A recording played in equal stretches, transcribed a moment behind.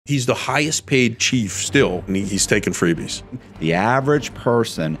He's the highest paid chief still, and he's taking freebies. The average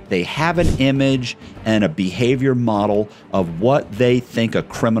person, they have an image and a behavior model of what they think a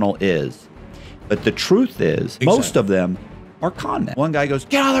criminal is. But the truth is, most of them are con men. One guy goes,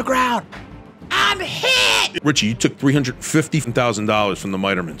 "Get on the ground. I'm hit." Richie, you took $350,000 from the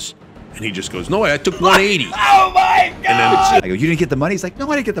Mitermans. And he just goes, "No, I took 180. Oh my God. And then I go, "You didn't get the money?" He's like, "No,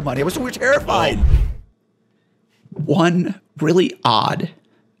 I didn't get the money. I was so terrified." One really odd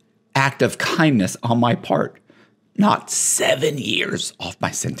act of kindness on my part knocked 7 years off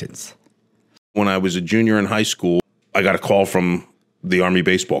my sentence. When I was a junior in high school, I got a call from the Army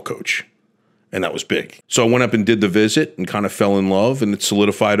baseball coach, and that was big. So I went up and did the visit and kind of fell in love, and it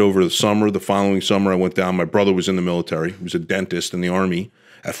solidified over the summer. The following summer, I went down. My brother was in the military. He was a dentist in the Army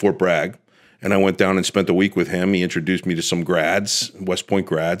at Fort Bragg, and I went down and spent a week with him. He introduced me to some grads, West Point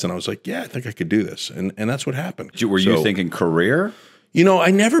grads, and I was like, yeah, I think I could do this, and that's what happened. Were you thinking career? You know,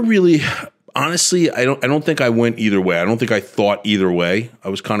 I never really, honestly, I don't think I went either way. I don't think I thought either way. I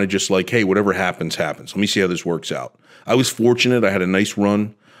was kind of just like, hey, whatever happens, happens. Let me see how this works out. I was fortunate. I had a nice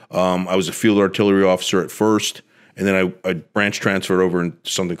run. I was a field artillery officer at first, and then I branch transferred over into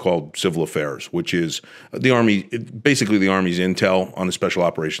something called civil affairs, which is the Army, basically the Army's intel on the special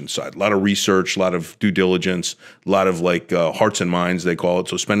operations side. A lot of research, a lot of due diligence, a lot of like hearts and minds, they call it.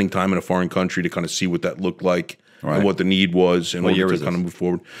 So spending time in a foreign country to kind of see what that looked like. Right. And what the need was in order to kind of move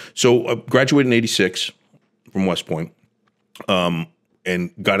forward. So I graduated in '86 from West Point and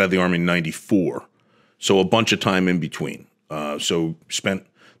got out of the Army in '94. So a bunch of time in between. So spent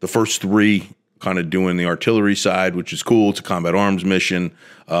the first 3 kind of doing the artillery side, which is cool. It's a combat arms mission,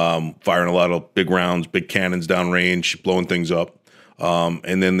 firing a lot of big rounds, big cannons downrange, blowing things up.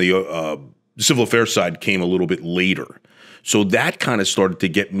 And then the civil affairs side came a little bit later. So that kind of started to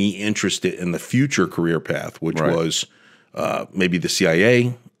get me interested in the future career path, which was maybe the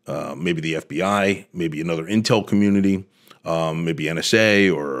CIA, maybe the FBI, maybe another intel community, maybe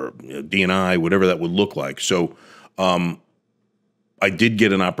NSA or DNI, whatever that would look like. So I did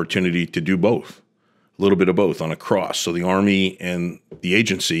get an opportunity to do both, a little bit of both on a cross. So the Army and the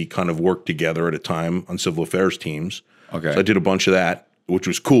agency kind of worked together at a time on civil affairs teams. Okay. So I did a bunch of that, which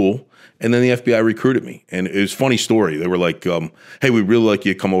was cool. And then the FBI recruited me. And it was a funny story. They were like, hey, we'd really like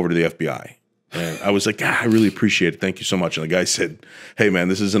you to come over to the FBI. And I was like, I really appreciate it. Thank you so much. And the guy said, hey, man,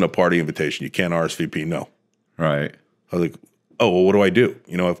 this isn't a party invitation. You can't RSVP. No. Right. I was like, oh, well, what do I do?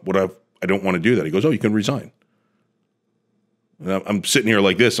 You know, I don't want to do that. He goes, oh, you can resign. And I'm sitting here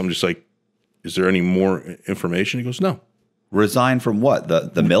like this. I'm just like, is there any more information? He goes, no. Resign from what?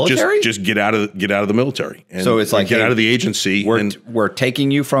 The military? Just get out of the military. And, so it's like get out of the agency. We're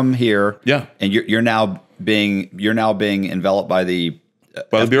taking you from here. Yeah. And you're now being enveloped by the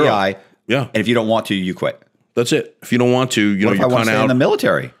FBI. Bureau. Yeah. And if you don't want to, you quit. That's it. If you don't want to, you're kind of out in the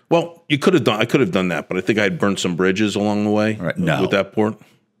military. Well, you could have done. I could have done that, but I think I had burned some bridges along the way. Right. No. With that port.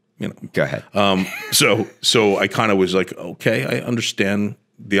 You know. Go ahead. So I kind of was like, okay, I understand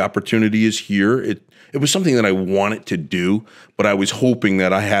the opportunity is here. It was something that I wanted to do, but I was hoping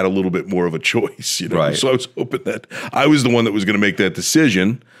that I had a little bit more of a choice, you know. Right. So I was hoping that I was the one that was going to make that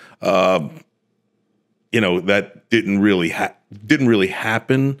decision. You know, that didn't really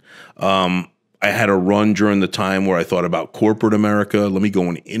happen. I had a run during the time where I thought about corporate America. Let me go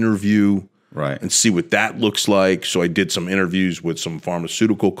and interview, right, and see what that looks like. So I did some interviews with some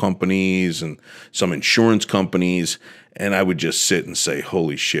pharmaceutical companies and some insurance companies. And I would just sit and say,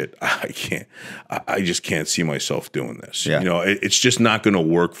 holy shit, I just can't see myself doing this. Yeah. You know, it's just not going to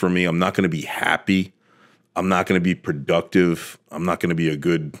work for me. I'm not going to be happy. I'm not going to be productive. I'm not going to be a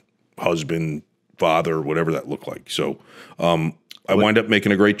good husband, father, whatever that looked like. So I wind up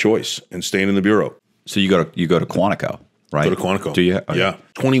making a great choice and staying in the Bureau. So you go to Quantico, right? Go to Quantico. Do you? Okay. Yeah.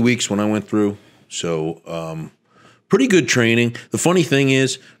 20 weeks when I went through. So pretty good training. The funny thing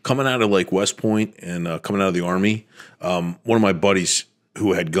is, coming out of like West Point and coming out of the Army, one of my buddies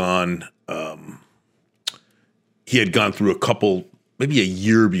who had gone, he had gone through a couple, maybe a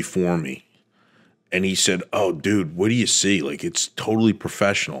year before me. And he said, oh, dude, what do you see? Like, it's totally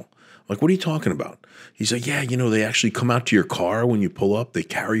professional. I'm like, what are you talking about? He's like, yeah, you know, they actually come out to your car when you pull up. They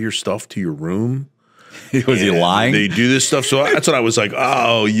carry your stuff to your room. Was he lying? They do this stuff. So that's what I was like,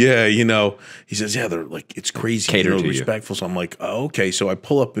 oh, yeah, you know. He says, yeah, they're like, it's crazy. Cater to respectful. You. So I'm like, oh, okay. So I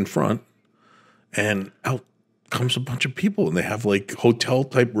pull up in front, and out comes a bunch of people, and they have like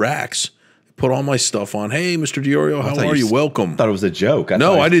hotel-type racks. Put all my stuff on. Hey, Mr. DiOrio, how are you? Welcome. I thought it was a joke.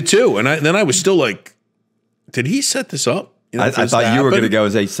 I did too. And then I was still like, did he set this up? You know, I thought you were going to go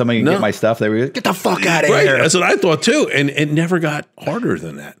and say, somebody can get my stuff. They were going to get the fuck out of here. That's what I thought too. And it never got harder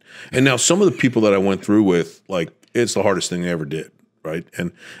than that. And now some of the people that I went through with, like, it's the hardest thing they ever did. right?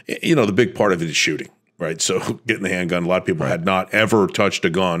 And the big part of it is shooting, right? So getting the handgun, a lot of people had not ever touched a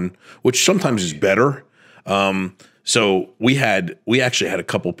gun, which sometimes is better. So we actually had a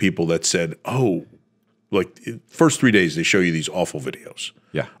couple people that said, "Oh, like first 3 days they show you these awful videos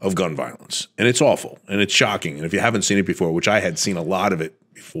of gun violence, and it's awful and it's shocking. And if you haven't seen it before, which I had seen a lot of it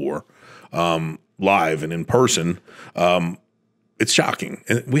before, live and in person, it's shocking."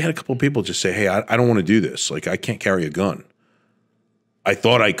 And we had a couple of people just say, "Hey, I don't want to do this. Like, I can't carry a gun. I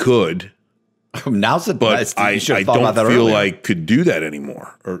thought I could." Now's the but I don't feel I could do that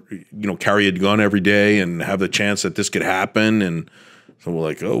anymore, or carry a gun every day and have the chance that this could happen. And so we're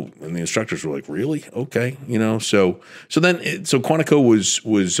like, oh, and the instructors were like, really? Okay, So Quantico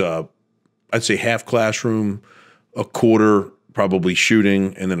was I'd say half classroom, a quarter probably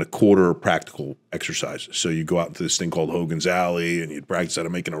shooting, and then a quarter practical exercises. So you go out into this thing called Hogan's Alley, and you'd practice how to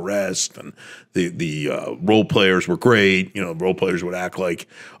make an arrest. And the role players were great. Role players would act like,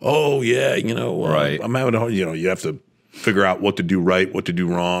 oh yeah, I'm having a hard. You have to figure out what to do right, what to do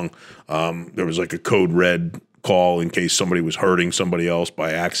wrong. There was like a code red call in case somebody was hurting somebody else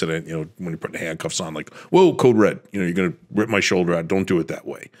by accident. When you're putting handcuffs on, like, whoa, code red. You're going to rip my shoulder out. Don't do it that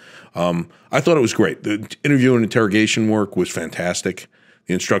way. I thought it was great. The interview and interrogation work was fantastic.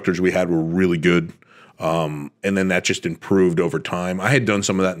 The instructors we had were really good. And then that just improved over time. I had done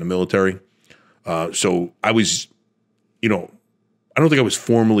some of that in the military. So I was, I don't think I was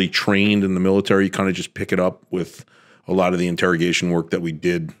formally trained in the military. You kind of just pick it up with a lot of the interrogation work that we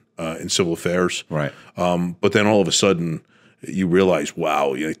did in civil affairs. Right. But then all of a sudden you realize,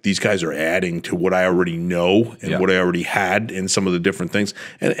 wow, these guys are adding to what I already know and what I already had in some of the different things.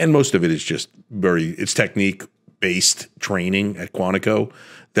 And most of it is just it's technique-based training at Quantico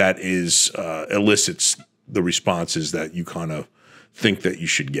that elicits the responses that you kind of think that you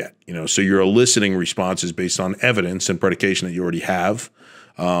should get. So you're eliciting responses based on evidence and predication that you already have,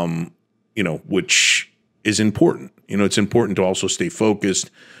 which is important. It's important to also stay focused.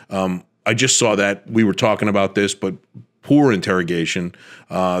 I just saw that we were talking about this, but poor interrogation,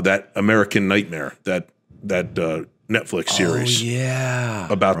 that American Nightmare, that Netflix series,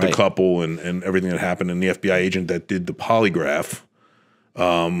 about the couple and everything that happened, and the FBI agent that did the polygraph.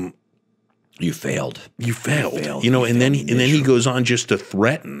 You failed. And then he goes on just to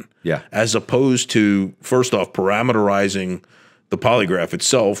threaten, as opposed to, first off, parameterizing the polygraph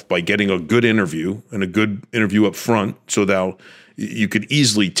itself by getting a good interview and a good interview up front, so that you could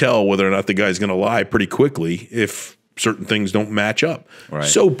easily tell whether or not the guy's going to lie pretty quickly if certain things don't match up. Right.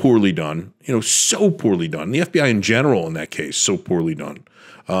 So poorly done, so poorly done. The FBI in general in that case, so poorly done.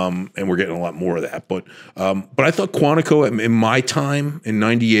 And we're getting a lot more of that. But I thought Quantico in my time in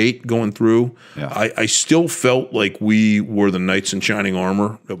 '98 going through, I still felt like we were the knights in shining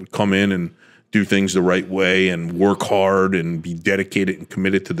armor that would come in and do things the right way and work hard and be dedicated and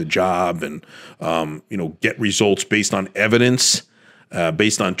committed to the job and, get results based on evidence,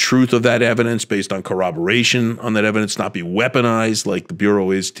 based on truth of that evidence, based on corroboration on that evidence, not be weaponized like the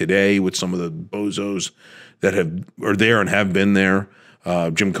Bureau is today with some of the bozos that are there and have been there.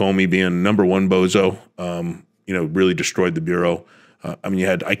 Jim Comey being number one bozo, really destroyed the Bureau.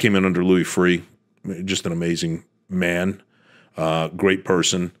 I came in under Louis Freeh, just an amazing man, great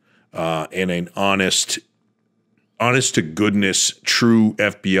person. And an honest to goodness, true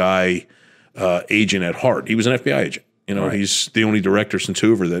FBI agent at heart. He was an FBI agent. He's the only director since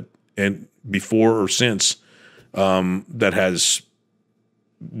Hoover that, and before or since, that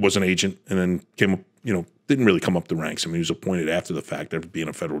was an agent and then came up, didn't really come up the ranks. He was appointed after the fact, after being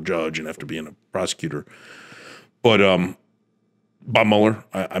a federal judge and after being a prosecutor. But Bob Mueller,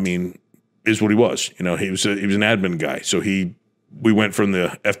 is what he was. He was an admin guy. So we went from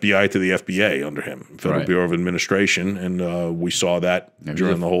the FBI to the FBA under him, Federal Bureau of Administration, and we saw that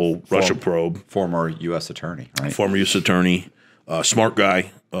during the whole Russia probe. Former U.S. attorney, right? Former U.S. attorney, smart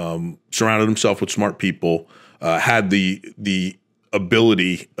guy, surrounded himself with smart people, had the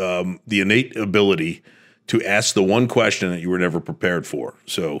ability, the innate ability to ask the one question that you were never prepared for.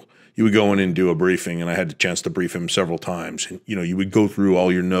 So you would go in and do a briefing, and I had the chance to brief him several times. And, you would go through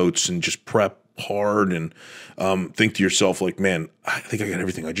all your notes and just prep hard and think to yourself, like, man, I think I got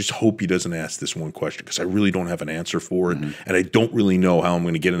everything. I just hope he doesn't ask this one question because I really don't have an answer for it. And I don't really know how I'm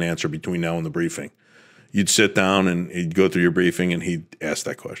going to get an answer between now and the briefing. You'd sit down and he'd go through your briefing and he'd ask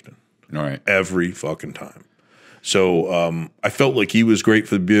that question. All right. Every fucking time. So I felt like he was great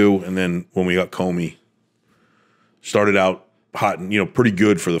for the Bu. And then when we got Comey, started out hot and, pretty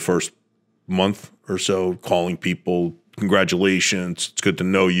good for the first month or so, calling people, congratulations, it's good to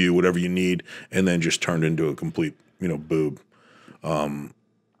know you, whatever you need, and then just turned into a complete, boob.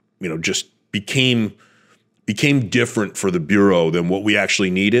 Just became became different for the Bureau than what we actually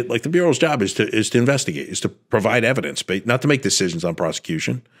needed. Like the Bureau's job is to investigate, is to provide evidence, but not to make decisions on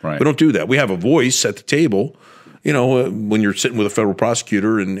prosecution. Right. We don't do that. We have a voice at the table. You know, when you're sitting with a federal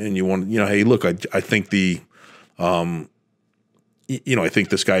prosecutor and you want, you know, hey, look, I think I think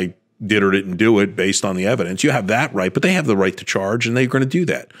this guy did or didn't do it based on the evidence. You have that right, but they have the right to charge, and they're going to do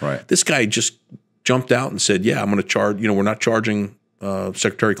that. Right. This guy just jumped out and said, yeah, I'm going to charge, you know, we're not charging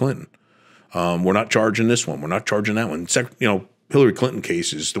Secretary Clinton. We're not charging this one. We're not charging that one. Hillary Clinton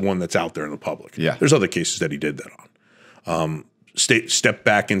case is the one that's out there in the public. Yeah. There's other cases that he did that on. Stepped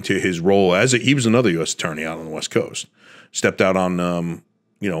back into his role he was another U.S. attorney out on the West Coast. Stepped out on,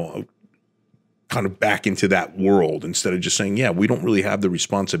 kind of back into that world instead of just saying, yeah, we don't really have the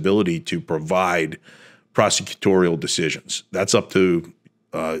responsibility to provide prosecutorial decisions. That's up to,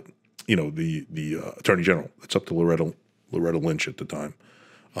 the Attorney General. That's up to Loretta Lynch at the time.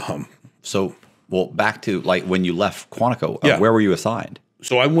 Back to like when you left Quantico, Yeah. where were you assigned?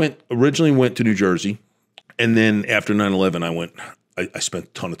 So I originally went to New Jersey, and then after 9/11, I spent a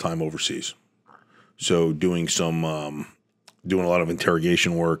ton of time overseas. So doing a lot of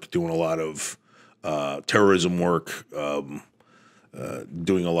interrogation work, doing a lot of terrorism work,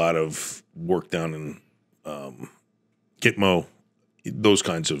 doing a lot of work down in Gitmo, those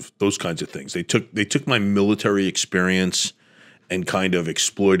kinds of things. They took my military experience and kind of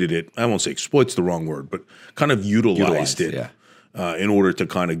exploited it. I won't say exploit's the wrong word, but kind of utilized it in order to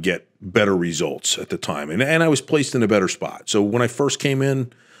kind of get better results at the time. And I was placed in a better spot. So when I first came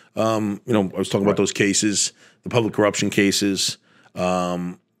in, I was talking about those cases, the public corruption cases,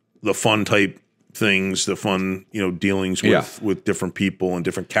 the fun type things, the fun, dealings with different people and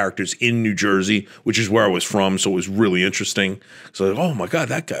different characters in New Jersey, which is where I was from. So it was really interesting. So, oh my God,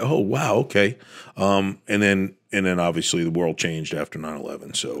 that guy. Oh, wow. Okay. And then obviously the world changed after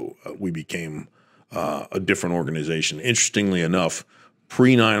 9/11. So we became a different organization. Interestingly enough,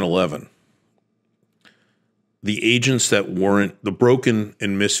 pre 9/11, the agents that weren't the broken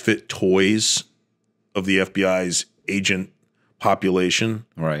and misfit toys of the FBI's agent population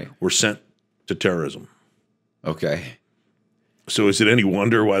were sent to terrorism. Okay. So is it any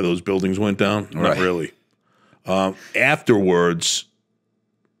wonder why those buildings went down? Not really. Afterwards,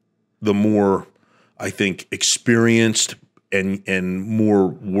 the more, I think, experienced and more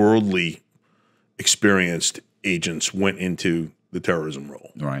worldly experienced agents went into the terrorism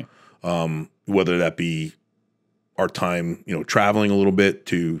role. Right. Whether that be our time, traveling a little bit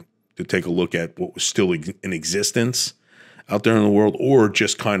to take a look at what was still in existence out there in the world, or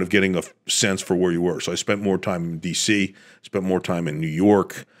just kind of getting a sense for where you were. So I spent more time in D.C., spent more time in New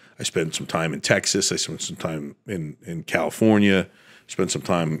York, I spent some time in Texas, I spent some time in California, spent some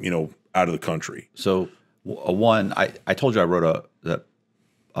time, out of the country. So I told you I wrote that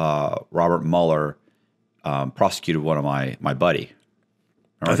Robert Mueller prosecuted one of my buddy.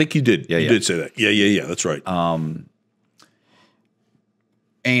 Right? I think you did. You did say that. Yeah. That's right.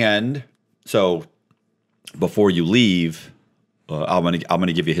 And so before you leave, I'm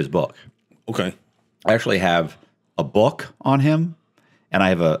gonna give you his book. Okay. I actually have a book on him, and I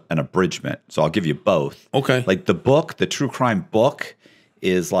have an abridgment. So I'll give you both. Okay. Like the book, the true crime book,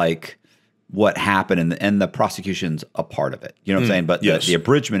 is like what happened, and the prosecution's a part of it. You know what I'm saying? But the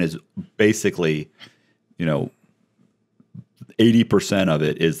abridgment is basically, 80% of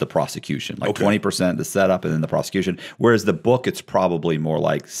it is the prosecution, like 20% the setup, and then the prosecution. Whereas the book, it's probably more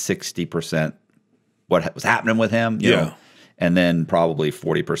like 60% what was happening with him, you know, and then probably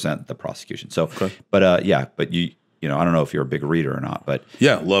 40% the prosecution. So, but you I don't know if you're a big reader or not, but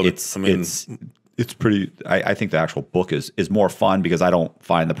love it. I mean, it's pretty. I think the actual book is more fun because I don't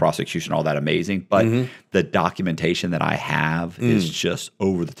find the prosecution all that amazing, but the documentation that I have is just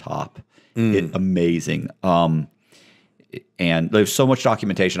over the top, amazing. And there's so much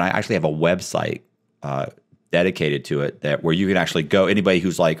documentation. I actually have a website dedicated to it where you can actually go. Anybody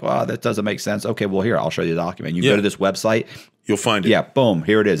who's like, "Oh, that doesn't make sense." Okay, well, here, I'll show you the document. You go to this website, you'll find it. Yeah, boom,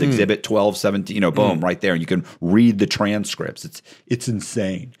 here it is, Exhibit 1217. Boom, right there, and you can read the transcripts. It's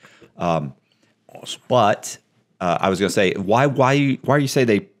insane. Awesome. But I was going to say, why you say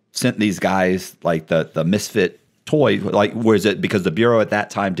they sent these guys like the misfit toy? Like, was it because the Bureau at that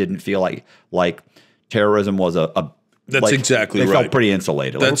time didn't feel like terrorism was a That's exactly right. They felt pretty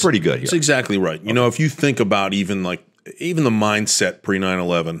insulated. We're pretty good here. That's exactly right. You know, if you think about even the mindset pre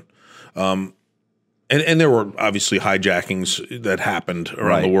 9/11, and there were obviously hijackings that happened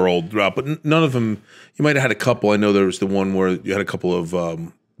around the world, but none of them. You might have had a couple. I know there was the one where you had a couple of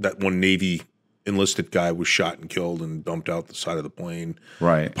that one Navy enlisted guy was shot and killed and dumped out the side of the plane.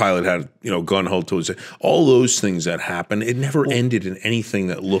 Right. Pilot had, gun held to his head. All those things that happened, it never ended in anything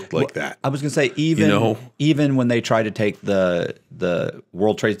that looked like that. I was going to say, even when they tried to take the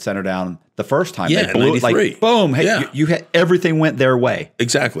World Trade Center down the first time, they blew it, like, boom, hey, you had, everything went their way.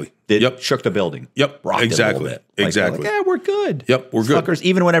 Exactly. It shook the building. Yep. Rocked Exactly. it a little bit. Exactly. Yeah, we're good. Yep, we're good. Fuckers,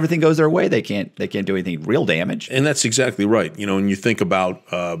 even when everything goes their way, they can't do anything real damage. And that's exactly right. And you think about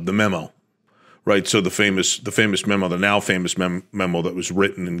the memo. Right, so the famous memo, the now famous memo that was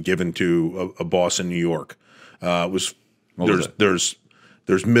written and given to a boss in New York, was there's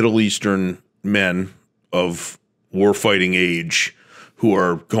Middle Eastern men of war-fighting age who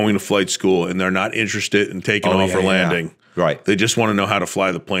are going to flight school and they're not interested in taking off or landing. Yeah. Right, they just want to know how to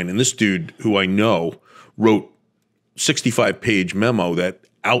fly the plane. And this dude, who I know, wrote 65-page memo that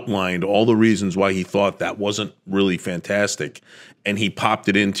outlined all the reasons why he thought that wasn't really fantastic, and he popped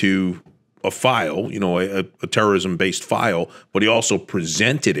it into a file, a terrorism-based file, but he also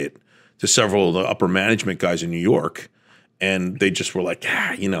presented it to several of the upper management guys in New York, and they just were like,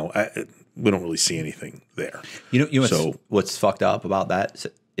 we don't really see anything there. What's fucked up about that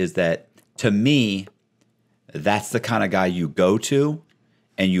is that, to me, that's the kind of guy you go to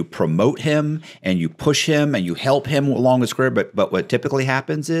and you promote him and you push him and you help him along his career, but what typically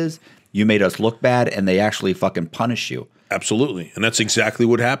happens is you made us look bad and they actually fucking punish you. Absolutely. And that's exactly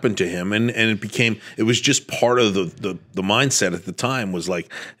what happened to him. And it was just part of the mindset at the time was like,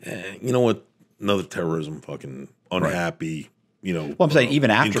 you know what, another terrorism fucking unhappy, Well, I'm saying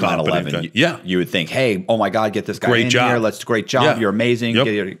even after 9/11, you would think, hey, oh my God, get this guy in here. Great job. Yeah. You're amazing.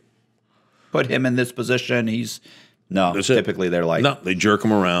 Yep. Put him in this position. Typically they're like, no, they jerk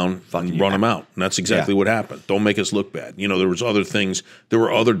him around and run him out. And that's exactly what happened. Don't make us look bad. There was other things. There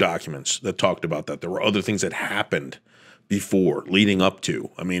were other documents that talked about that. There were other things that happened before, leading up to.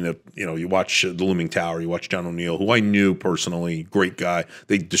 I mean, you watch The Looming Tower, you watch John O'Neill, who I knew personally, great guy.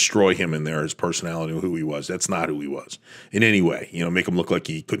 They destroy him in there, his personality, who he was. That's not who he was in any way. Make him look like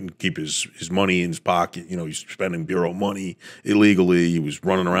he couldn't keep his money in his pocket. He's spending bureau money illegally. He was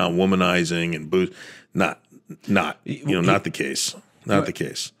running around womanizing and booze. Not the case. Not the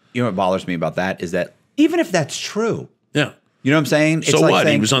case. What bothers me about that is that even if that's true. Yeah. You know what I'm saying? It's so like what?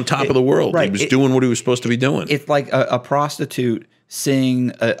 Saying, he was on top of the world. Right. He was doing what he was supposed to be doing. It's like a prostitute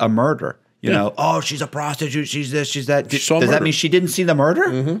seeing a murder. Oh, she's a prostitute. She's this, she's that. Does that mean she didn't see the murder?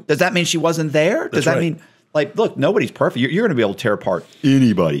 Mm-hmm. Does that mean she wasn't there? Does that mean, like, look, nobody's perfect. You're going to be able to tear apart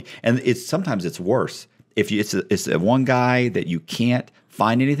anybody. And sometimes it's worse. If it's one guy that you can't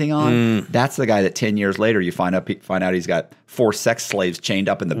find anything on, that's the guy that 10 years later you find out he's got 4 sex slaves chained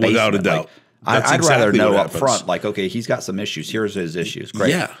up in the basement. Without a doubt. I'd rather know up front, like, okay, he's got some issues. Here's his issues. Great.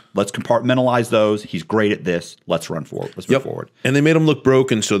 Yeah. Let's compartmentalize those. He's great at this. Let's run forward. Let's move forward. And they made him look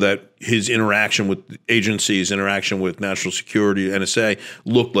broken so that his interaction with agencies, interaction with national security, NSA,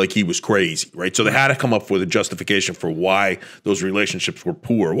 looked like he was crazy, right? So they had to come up with a justification for why those relationships were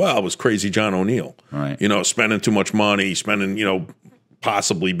poor. Well, it was crazy John O'Neill. Right. Spending too much money,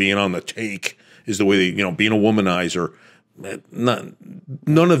 possibly being on the take is the way they, being a womanizer.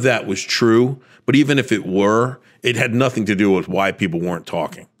 None of that was true, but even if it were, it had nothing to do with why people weren't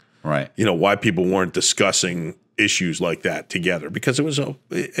talking. Right. Why people weren't discussing issues like that together, because it was an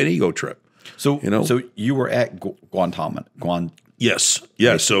ego trip. So, so you were at Guantanamo. Yes.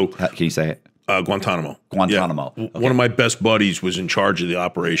 So can you say it? Guantanamo. Guantanamo. Yeah. Okay. One of my best buddies was in charge of the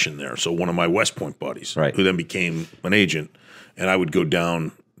operation there. So one of my West Point buddies, who then became an agent, and I would go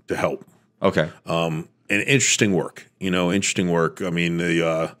down to help. Okay. And interesting work, interesting work. I mean,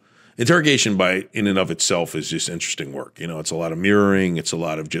 the interrogation in and of itself is just interesting work. It's a lot of mirroring. It's a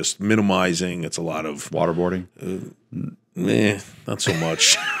lot of just minimizing. It's a lot of waterboarding. Not so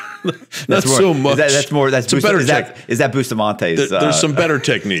much. Not so much. That's better. Is that Bustamante's? There's some better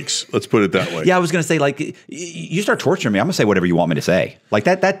techniques. Let's put it that way. Yeah, I was going to say, like, you start torturing me, I'm going to say whatever you want me to say. Like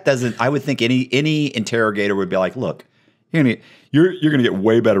that doesn't. I would think any interrogator would be like, look, you're going to get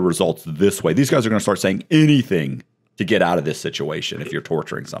way better results this way. These guys are going to start saying anything to get out of this situation if you're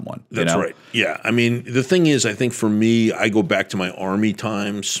torturing someone. That's right. Yeah. I mean, the thing is, I think for me, I go back to my Army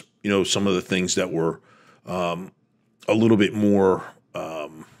times, some of the things that were a little bit more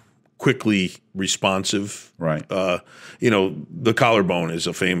quickly responsive. Right. The collarbone is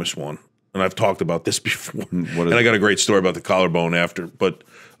a famous one. And I've talked about this before. And I got a great story about the collarbone after. But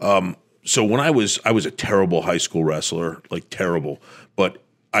so when I was a terrible high school wrestler, like terrible, but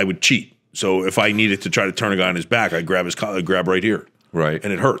I would cheat. So if I needed to try to turn a guy on his back, I'd grab his collar, I'd grab right here. Right.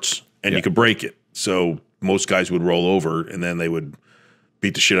 And it hurts. And you could break it. So most guys would roll over and then they would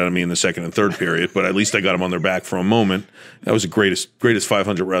beat the shit out of me in the second and third period, but at least I got them on their back for a moment. That was the greatest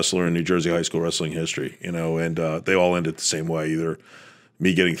 500 wrestler in New Jersey high school wrestling history, you know, and they all ended the same way, either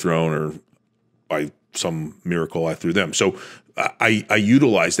me getting thrown or by some miracle I threw them. So I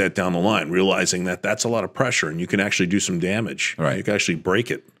utilized that down the line, realizing that that's a lot of pressure and you can actually do some damage. Right. You can actually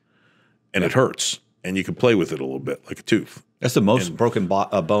break it and it hurts and you can play with it a little bit like a tooth. That's the most broken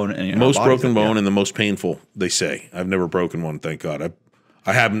bone in your most body, broken bone and the most painful, they say. I've never broken one, thank God.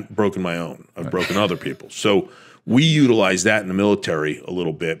 I haven't broken my own. I've broken other people's. So we utilize that in the military a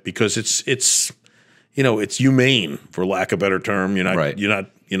little bit because it's you know, it's humane, for lack of a better term. You're not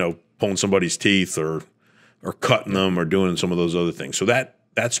you know, pulling somebody's teeth or cutting them or doing some of those other things. So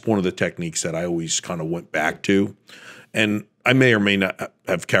that's one of the techniques that I always kind of went back to, and I may or may not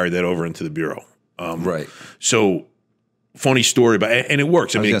have carried that over into the bureau. So funny story, but and it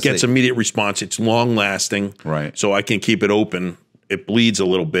works. I mean, it gets immediate response. It's long lasting. Right. So I can keep it open. It bleeds a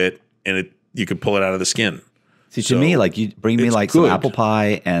little bit, and you can pull it out of the skin. See, to me, like you bring me like some apple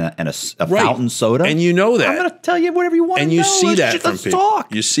pie and a fountain soda, and you know that I'm going to tell you whatever you want. And to you know. see that from let's people.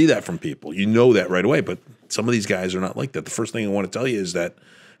 Talk. You see that from people. You know that right away. But some of these guys are not like that. The first thing I want to tell you is that,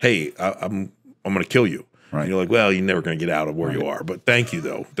 hey, I'm going to kill you. Right. And you're like, well, you're never going to get out of where you are. But thank you,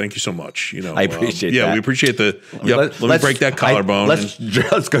 though. Thank you so much. You know, I appreciate that. Yeah, we appreciate the. Let me break that collarbone.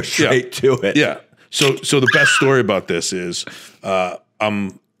 Let's go straight to it. Yeah. So the best story about this is,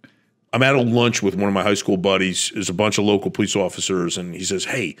 I'm at a lunch with one of my high school buddies. There's a bunch of local police officers, and he says,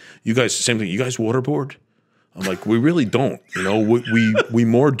 "Hey, you guys, same thing. You guys waterboard?" I'm like, "We really don't. You know, we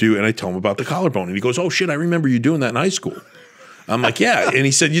more do." And I tell him about the collarbone, and he goes, "Oh shit, I remember you doing that in high school." I'm like, "Yeah," and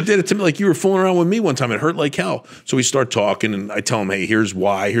he said, "You did it to me like you were fooling around with me one time. It hurt like hell." So we start talking, and I tell him, "Hey, here's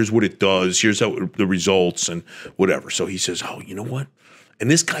why. Here's what it does. Here's how the results, and whatever." So he says, "Oh, you know what?" And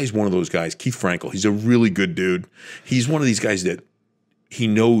this guy's one of those guys, Keith Frankel. He's a really good dude. He's one of these guys that he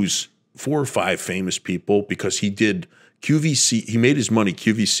knows 4 or 5 famous people because he did QVC. He made his money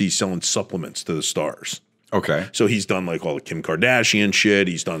QVC selling supplements to the stars. Okay. So he's done like all the Kim Kardashian shit.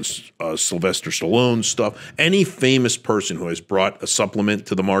 He's done Sylvester Stallone stuff. Any famous person who has brought a supplement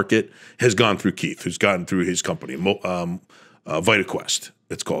to the market has gone through Keith, who's gotten through his company, VitaQuest,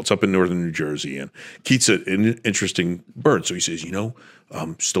 it's called. It's up in northern New Jersey. And Keith's an interesting bird. So he says, you know,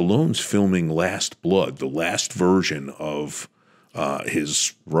 Stallone's filming Last Blood, the last version of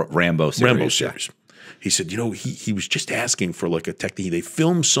his Rambo series. Yeah. He said, you know, he was just asking for like a technique. They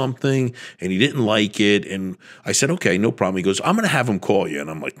filmed something and he didn't like it. And I said, okay, no problem. He goes, I'm going to have him call you.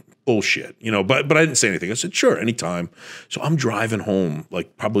 And I'm like, bullshit, you know, but I didn't say anything. I said, sure, anytime. So I'm driving home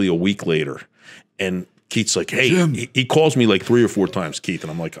like probably a week later. And Keith's like, hey, he calls me like 3 or 4 times, Keith.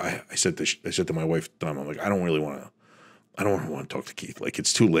 And I'm like, I said to my wife, I'm like, I don't want to talk to Keith. Like,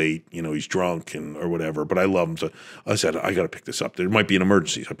 it's too late. You know, he's drunk or whatever, but I love him. So I said, I got to pick this up. There might be an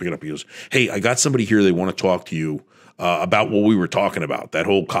emergency. So I pick it up. He goes, hey, I got somebody here. They want to talk to you about what we were talking about, that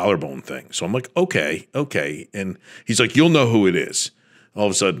whole collarbone thing. So I'm like, okay. And he's like, you'll know who it is. All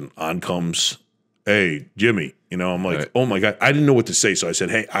of a sudden, on comes, hey, Jimmy. You know, I'm like, right. Oh my God. I didn't know what to say. So I said,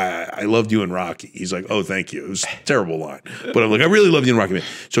 hey, I loved you in Rocky. He's like, oh, thank you. It was a terrible line. But I'm like, I really loved you in Rocky.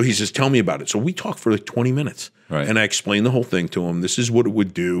 So he says, tell me about it. So we talked for like 20 minutes. Right. And I explained the whole thing to him. This is what it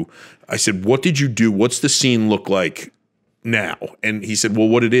would do. I said, what did you do? What's the scene look like now? And he said, well,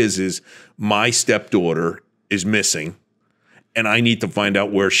 what it is my stepdaughter is missing and I need to find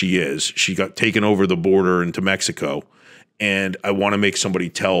out where she is. She got taken over the border into Mexico and I want to make somebody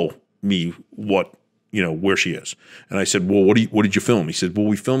tell me where she is. And I said, well, what did you film? He said, well,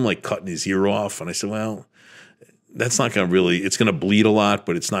 we filmed like cutting his ear off. And I said, well, that's not going to it's going to bleed a lot,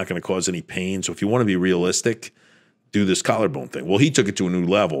 but it's not going to cause any pain. So if you want to be realistic, do this collarbone thing. Well, he took it to a new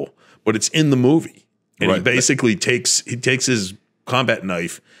level, but it's in the movie. And right. He basically takes his combat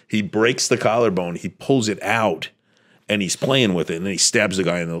knife, he breaks the collarbone, he pulls it out, and he's playing with it, and then he stabs the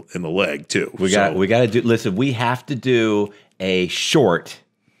guy in the leg too. We got to do. Listen, we have to do a short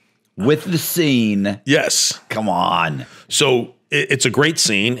with the scene. Yes, come on. So it's a great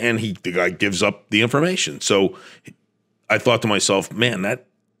scene, and the guy gives up the information. So I thought to myself, man,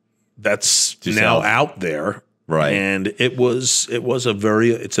 that's now out there. Right. And it's a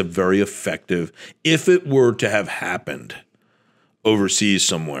very effective, if it were to have happened overseas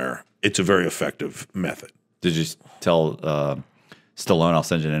somewhere, it's a very effective method. Did you tell Stallone I'll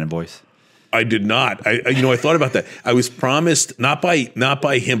send you an invoice? I did not. I thought about that. I was promised not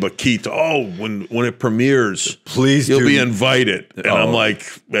by him, but Keith. Oh, when it premieres, please, you'll be invited. And I'm like,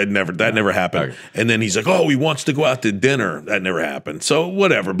 that never happened. Okay. And then he's like, oh, he wants to go out to dinner. That never happened. So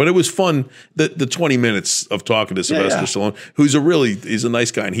whatever. But it was fun. The 20 minutes of talking to Sylvester Stallone, who's he's a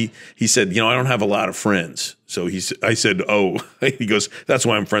nice guy, and he said, I don't have a lot of friends. So I said, oh, he goes, that's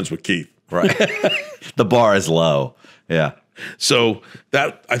why I'm friends with Keith. Right. The bar is low. Yeah. So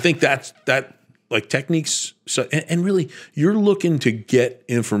I think that like techniques. So, and really, you're looking to get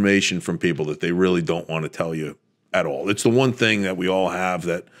information from people that they really don't want to tell you at all. It's the one thing that we all have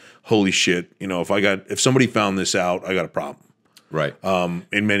that, holy shit, if somebody found this out, I got a problem. Right.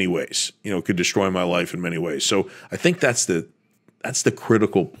 In many ways, could destroy my life in many ways. So I think that's the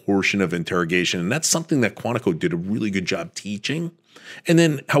critical portion of interrogation. And that's something that Quantico did a really good job teaching. And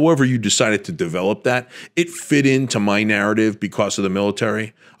then however you decided to develop that, it fit into my narrative because of the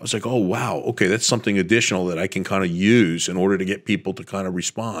military. I was like, oh, wow, okay, that's something additional that I can kind of use in order to get people to kind of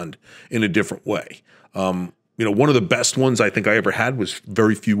respond in a different way. One of the best ones I think I ever had was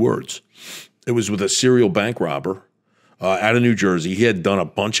very few words. It was with a serial bank robber out of New Jersey. He had done a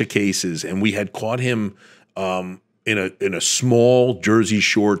bunch of cases, and we had caught him in a small Jersey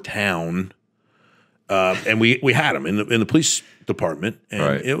Shore town, and we had him in the police department,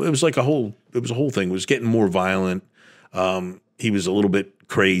 and it was like a whole thing. It was getting more violent. He was a little bit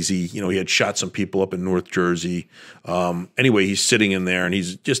crazy. He had shot some people up in North Jersey. Anyway, he's sitting in there, and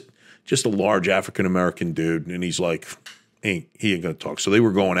he's just a large African American dude, and he's like, he ain't gonna talk. So they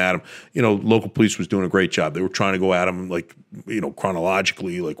were going at him. Local police was doing a great job. They were trying to go at him, like,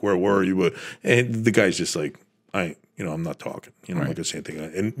 chronologically, like, where were you? And the guy's just like, I'm not talking. I'm not gonna say anything.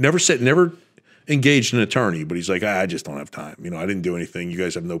 And never engaged an attorney, but he's like, I just don't have time. I didn't do anything. You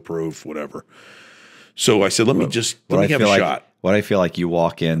guys have no proof, whatever. So I said, let me have a shot. What I feel like you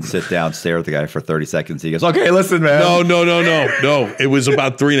walk in, sit down, stare at the guy for 30 seconds. He goes, okay, listen, man. No. It was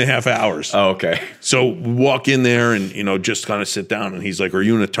about 3.5 hours. Oh, okay. So we walk in there and, just kind of sit down, and he's like, are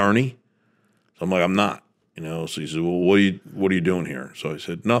you an attorney? So I'm like, I'm not. So he said, well, what are you doing here? So I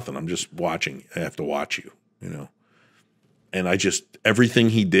said, nothing. I'm just watching. I have to watch you, And everything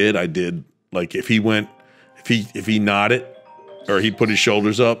he did, I did. Like if he nodded or he put his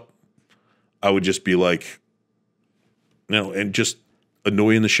shoulders up, I would just be like, and just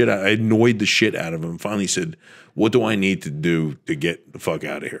annoying the shit out. I annoyed the shit out of him. Finally said, what do I need to do to get the fuck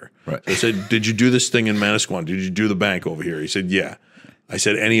out of here? Right. So I said, did you do this thing in Manasquan? Did you do the bank over here? He said, yeah. I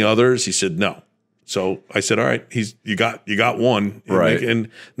said, any others? He said, no. So I said, all right, you got one. Right. And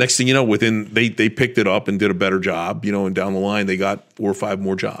next thing you know, they picked it up and did a better job, and down the line they got 4 or 5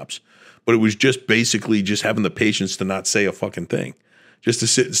 more jobs. But it was just basically just having the patience to not say a fucking thing, just to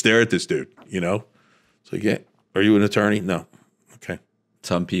sit and stare at this dude, It's like, yeah, are you an attorney? No. Okay.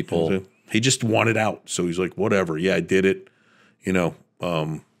 Some people. He just wanted out. So he's like, whatever. Yeah, I did it. I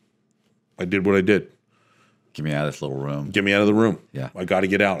did what I did. Get me out of this little room. Get me out of the room. Yeah. I got to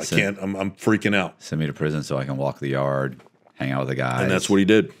get out. I can't. I'm freaking out. Send me to prison so I can walk the yard, hang out with the guys. And that's what he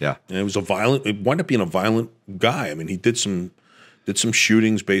did. Yeah. And it wound up being a violent guy. I mean, he did some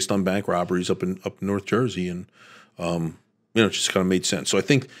shootings based on bank robberies up in North Jersey, and it just kind of made sense. So I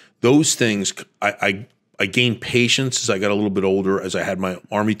think those things, I gained patience as I got a little bit older, as I had my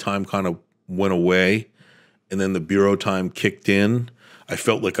Army time kind of went away, and then the bureau time kicked in. I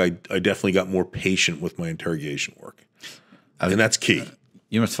felt like I definitely got more patient with my interrogation work, and that's key.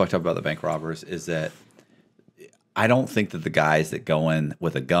 You know what's fucked up about the bank robbers is that I don't think that the guys that go in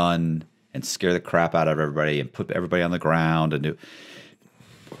with a gun and scare the crap out of everybody and put everybody on the ground and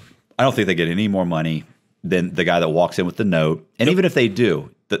I don't think they get any more money than the guy that walks in with the note. And even if they do,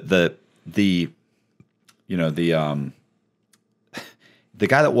 the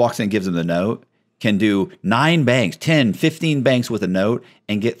guy that walks in and gives them the note can do 9 banks, 10, 15 banks with a note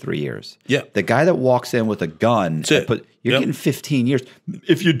and get 3 years. Yeah. The guy that walks in with a gun, you're getting 15 years.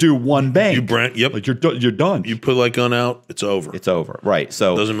 If you do one bank, like you're done. You put that gun out, it's over. It's over, right?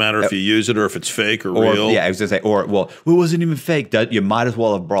 So it doesn't matter if you use it or if it's fake or real. Yeah, I was gonna say, it wasn't even fake. You might as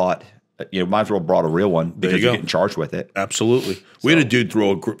well have brought. You might as well brought a real one because you're getting charged with it. Absolutely. We had a dude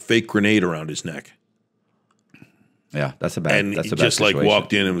throw a fake grenade around his neck. Yeah, that's a bad. And that's he a bad just situation.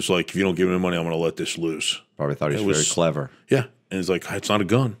 walked in and was like, "If you don't give me money, I'm going to let this loose." Probably thought he was very clever. Yeah, and he's like, "It's not a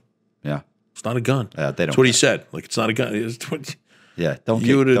gun. Yeah, it's not a gun." They don't. That's what he said. Like, it's not a gun. Yeah,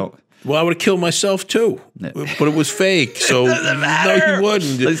 don't. Well, I would have killed myself too, but it was fake. So no, you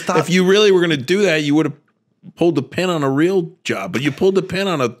wouldn't. If you really were going to do that, you would have pulled the pin on a real job. But you pulled the pin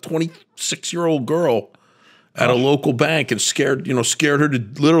on a 26-year-old girl at a local bank and scared her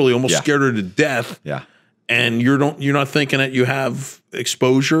to literally almost scared her to death. Yeah. and you're not thinking that you have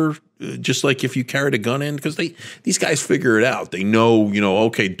exposure. Just like if you carried a gun in, because these guys figure it out. They know,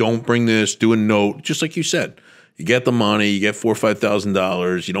 okay, don't bring this. Do a note, just like you said. You get the money, you get $4,000 or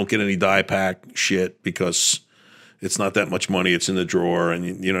 $5,000. You don't get any die pack shit because it's not that much money. It's in the drawer,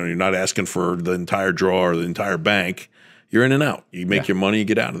 and you're not asking for the entire drawer or the entire bank. You're in and out. You make your money, you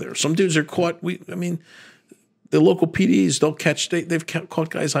get out of there. Some dudes are caught. The local PDs, they've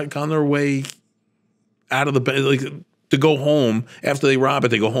caught guys like on their way out of the bank, like to go home after they rob it.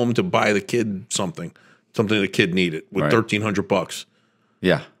 They go home to buy the kid something the kid needed with $1,300.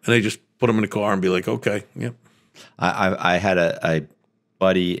 Yeah, and they just put them in the car and be like, okay, yep. I had a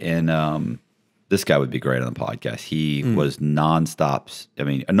buddy in. This guy would be great on the podcast. He was nonstop.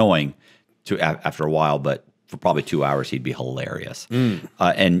 Annoying after a while, but for probably 2 hours, he'd be hilarious.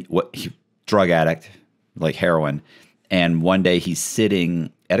 And drug addict, like heroin. And one day he's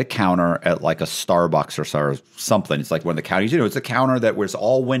sitting at a counter at like a Starbucks or something. It's like one of the counters. It's a counter that was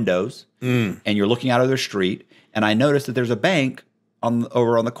all windows, and you're looking out of the street. And I noticed that there's a bank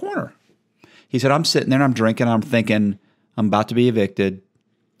over on the corner. He said, I'm sitting there and I'm drinking. I'm thinking, I'm about to be evicted.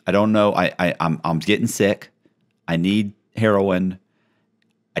 I don't know. I'm getting sick. I need heroin.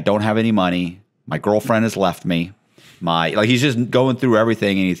 I don't have any money. My girlfriend has left me. He's just going through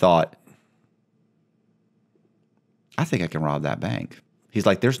everything, and he thought, I think I can rob that bank. He's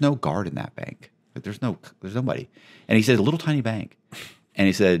like, there's no guard in that bank. Like, there's nobody. And he said, a little tiny bank. And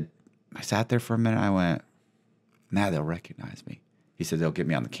he said, I sat there for a minute. I went, now they'll recognize me. He said, they'll get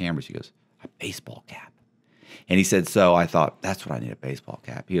me on the cameras. He goes, a baseball cap. And he said, so I thought, that's what I need, a baseball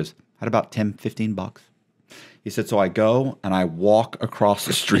cap. He goes, I had about $10, $15. He said, so I go and I walk across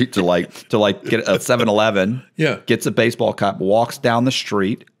the street to get a 7-Eleven. Yeah. Gets a baseball cap, walks down the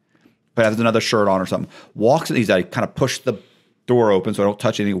street, but has another shirt on or something. Walks, he's like, kind of push the door open so I don't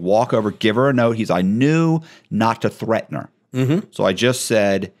touch anything. Walk over, give her a note. I knew not to threaten her. Mm-hmm. So I just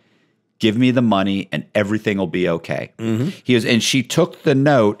said, give me the money and everything will be okay. Mm-hmm. And she took the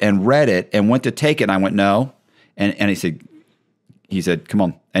note and read it and went to take it. And I went, no. And he said, come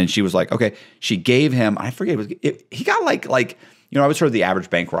on. And she was like, okay. She gave him, I forget, he got like, I always heard the average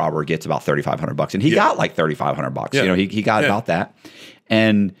bank robber gets about $3,500, and he got like $3,500. Yeah. He got about that.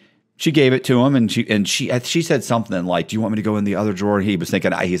 And she gave it to him, and she said something like, do you want me to go in the other drawer? And he was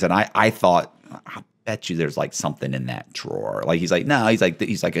thinking, he said, I thought, I bet you there's like something in that drawer. Like, he's like, no, he's like,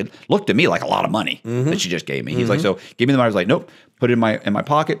 it looked to me like a lot of money that she just gave me. He's like, so give me the money. I was like, nope, put it in my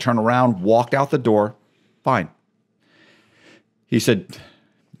pocket, turned around, walked out the door. Fine. He said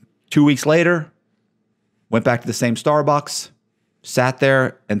 2 weeks later, went back to the same Starbucks, sat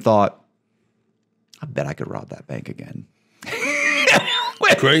there and thought, I bet I could rob that bank again.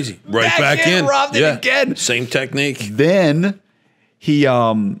 Crazy. Right back in. Robbed it again. Same technique. Then he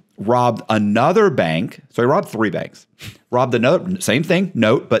robbed another bank. So he robbed 3 banks. Robbed another, same thing,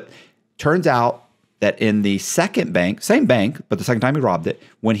 note, but turns out that in the second bank, same bank, but the second time he robbed it,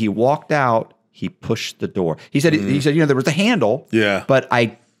 when he walked out, he pushed the door. He said, there was a handle, but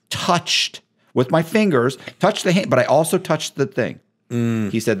I touched with my fingers, touched the hand, but I also touched the thing.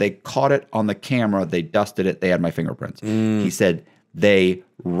 He said they caught it on the camera. They dusted it. They had my fingerprints. He said they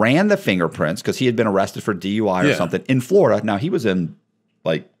ran the fingerprints because he had been arrested for DUI or something in Florida. Now, he was in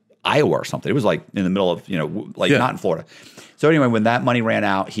like Iowa or something. It was like in the middle of, not in Florida. So anyway, when that money ran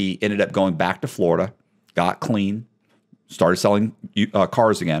out, he ended up going back to Florida, got clean, started selling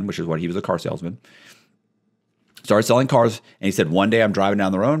cars again, which is what he was, a car salesman. Started selling cars, and he said, one day I'm driving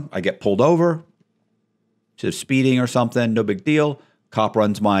down the road, I get pulled over, to speeding or something, no big deal. Cop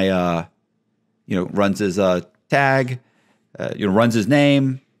runs my, runs his tag, runs his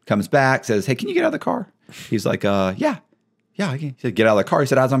name, comes back, says, hey, can you get out of the car? He's like, yeah, I can. He said, get out of the car. He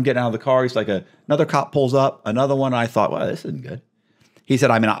said, as I'm getting out of the car, he's like, another cop pulls up, another one. I thought, well, this isn't good. He said,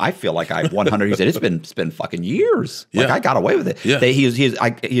 I feel like I 100. He said, it's been fucking years. Like, I got away with it. Yeah. They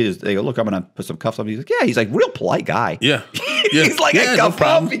go, look, I'm going to put some cuffs on him. He's like, yeah. He's like, real polite guy. Yeah. He's like, I cuff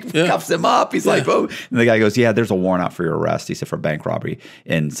him. He cuffs him up. He's like, boom. And the guy goes, yeah, there's a warrant out for your arrest. He said, for bank robbery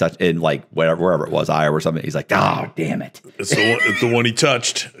in like wherever it was, Iowa or something. He's like, oh, damn it. It's the one he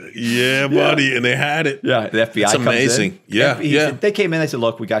touched. Yeah, buddy. And they had it. Yeah. The FBI comes amazing. In. Yeah. They came in. They said,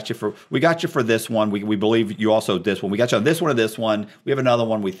 look, we got you for this one. We believe you also this one. We got you on this one or this one. We have another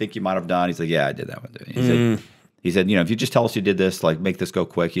one we think you might have done. He's like, yeah, I did that one. He said, if you just tell us you did this, like, make this go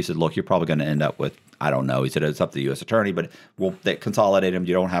quick. He said, look, you're probably going to end up with, I don't know. He said, it's up to the U.S. attorney, but they consolidate him.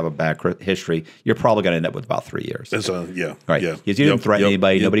 You don't have a bad history. You're probably going to end up with about 3 years. That's right. Yeah. He didn't threaten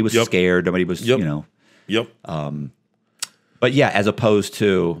anybody. Nobody was scared. Nobody was, Yep. But yeah, as opposed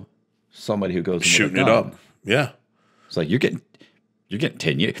to somebody who goes shooting it up. Yeah. It's like, you're you're getting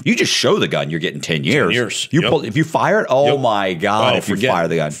 10 years. You just show the gun, you're getting 10 years. 10 years. You pull, if you fire it, oh my God, if you fire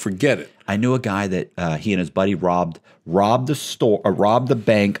the gun. Forget it. I knew a guy that he and his buddy robbed the store, robbed the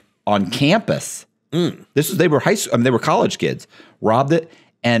bank on campus. They were they were college kids. Robbed it,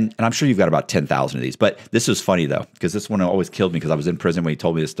 and I'm sure you've got about 10,000 of these. But this was funny though, because this one always killed me because I was in prison when he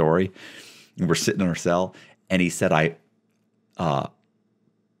told me the story. And we're sitting in our cell, and he said I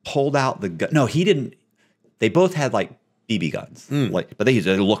pulled out the gun. No, he didn't. They both had like BB guns, but they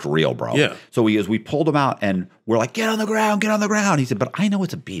looked real, bro. Yeah. So we pulled them out, and we're like, get on the ground, get on the ground. He said, but I know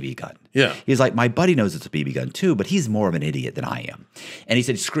it's a BB gun. Yeah. He's like, my buddy knows it's a BB gun too, but he's more of an idiot than I am. And he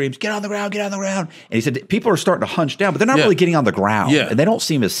said, he screams, get on the ground, get on the ground. And he said, people are starting to hunch down, but they're not really getting on the ground. Yeah. And they don't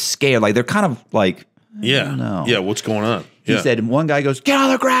seem as scared. Like they're kind of like, no. Yeah. What's going on? He said, and one guy goes, get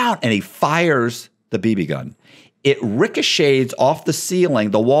on the ground, and he fires the BB gun. It ricochets off the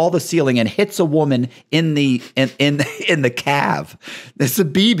ceiling, the wall of the ceiling, and hits a woman in the calf. It's a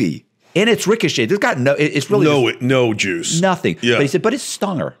BB, and it's ricocheted. It's got it's really no juice, nothing. Yeah. But he said, but it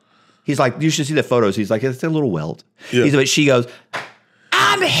stung her. He's like, you should see the photos. He's like, it's a little welt. Yeah. He said, but she goes,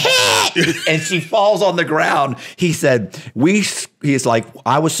 I'm hit, and she falls on the ground. He said, he's like,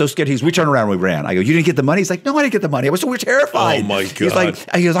 I was so scared. We turned around and we ran. I go, you didn't get the money? He's like, no, I didn't get the money. We were terrified. Oh my God. He's like,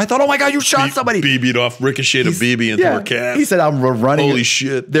 I thought, oh my God, you shot somebody. BB'd off, ricocheted a BB into her calf. He said, I'm running. Holy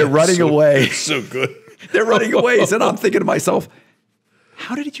shit. They're running away. It's so good. They're running away. He said, I'm thinking to myself,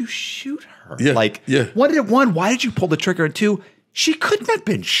 how did you shoot her? Yeah. Like, one, why did you pull the trigger? And two, she couldn't have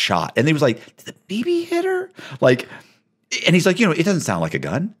been shot. And he was like, did the BB hit her? Like, and he's like, it doesn't sound like a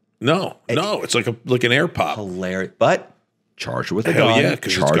gun. No, it's like an air pop. Hilarious. But charged with a Hell gun. yeah,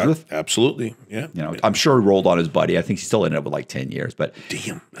 charged with absolutely. Yeah. I'm sure he rolled on his buddy. I think he still ended up with like 10 years. But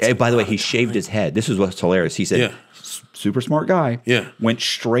damn. Hey, by the way, he shaved his head. This is what's hilarious. He said, super smart guy. Yeah. Went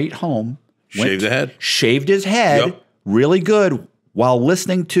straight home. Shaved the head. Shaved his head really good while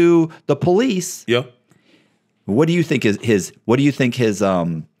listening to the police. Yep. What do you think his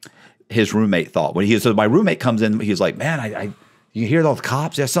roommate thought? When my roommate comes in, he's like, man, you hear all the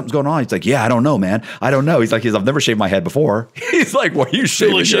cops? Yeah, something's going on. He's like, yeah, I don't know, man. I don't know. He's like, I've never shaved my head before. He's like, what are you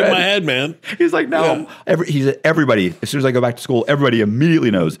shaving your shave head? my head, man. He's like, no. Yeah. Everybody, as soon as I go back to school, everybody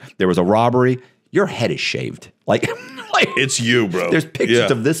immediately knows there was a robbery. Your head is shaved. Like it's you, bro. There's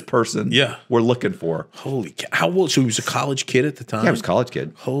pictures of this person. Yeah. We're looking for. Holy cow. How old? So he was a college kid at the time? Yeah, he was a college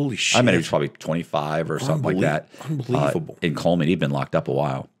kid. Holy shit. I mean, he was probably 25 or something like that. Unbelievable. In Coleman, he'd been locked up a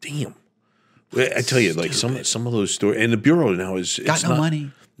while. Damn. I tell you, like some of those stories, and the Bureau now is got no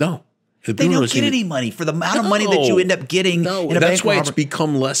money. No, they don't get any money for the amount of money that you end up getting. No, in a that's bank why robbery. it's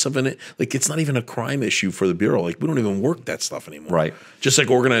become less of it's not even a crime issue for the Bureau. Like we don't even work that stuff anymore. Right. Just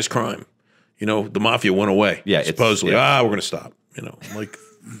like organized crime. The mafia went away. Yeah, supposedly. We're going to stop. I'm like,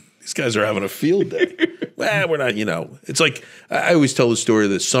 these guys are having a field day. We're not. It's like I always tell the story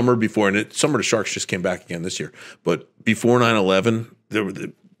of the summer before, and Summer of the Sharks just came back again this year. But before 9/11, there were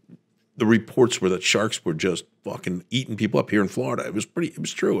the reports were that sharks were just fucking eating people up here in Florida. It was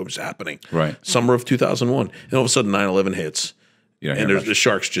true. It was happening. Right. Summer of 2001. And all of a sudden 9/11 hits. And the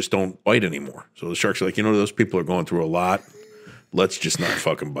sharks just don't bite anymore. So the sharks are like, those people are going through a lot. Let's just not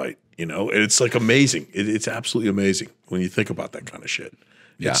fucking bite. And it's like amazing. It's absolutely amazing when you think about that kind of shit.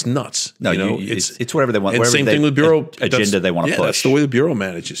 Yeah. It's nuts. No, it's whatever they want. And same thing with Bureau agenda they want to push. That's the way the Bureau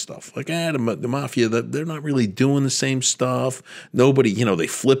manages stuff. Like, the mafia, they're not really doing the same stuff. Nobody, they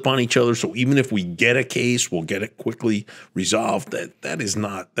flip on each other. So even if we get a case, we'll get it quickly resolved. That is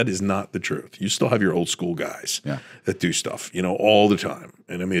not the truth. You still have your old school guys that do stuff, all the time.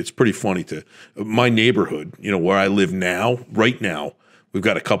 And I mean, it's pretty funny my neighborhood, where I live now, right now, we've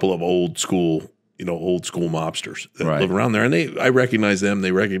got a couple of old school mobsters that live around there, and I recognize them.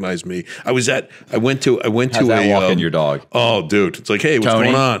 They recognize me. I went to How's that walking your dog? Oh, dude, it's like, hey, what's Tony?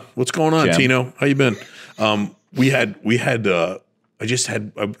 going on? What's going on, Jim? Tino? How you been? I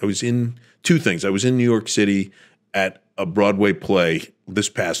was in two things. I was in New York City at a Broadway play this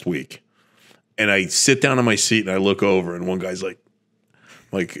past week, and I sit down on my seat and I look over, and one guy's like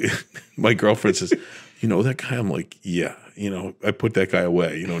my girlfriend says, that guy? I'm like, yeah. I put that guy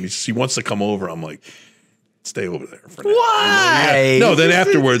away, and he wants to come over. I'm like, stay over there for now. Why? No, then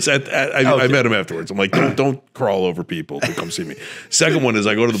afterwards, I met him afterwards. I'm like, don't crawl over people to come see me. Second one is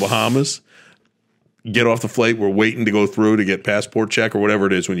I go to the Bahamas, get off the flight. We're waiting to go through to get passport check or whatever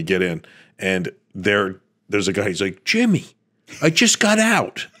it is when you get in. And there's a guy, he's like, Jimmy, I just got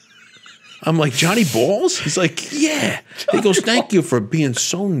out. I'm like, Johnny Balls? He's like, yeah. He goes, thank you for being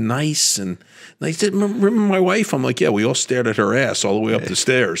so nice. And I said, remember my wife? I'm like, yeah, we all stared at her ass all the way up the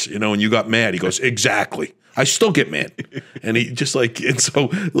stairs, and you got mad. He goes, exactly. I still get mad. And he just like, and so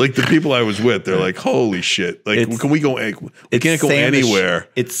like the people I was with, they're like, holy shit. Like, can we go, we can't go anywhere.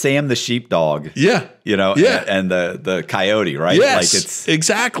 It's Sam the sheepdog. Yeah. You know, yeah. and the coyote, right? Yes, like it's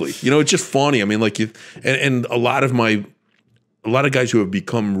exactly. You know, it's just funny. I mean, like and a lot of guys who have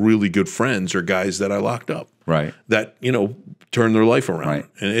become really good friends are guys that I locked up. Right. That, you know, turn their life around. Right.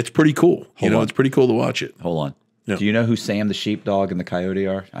 And it's pretty cool. It's pretty cool to watch it. Hold on. Yeah. Do you know who Sam the sheepdog and the coyote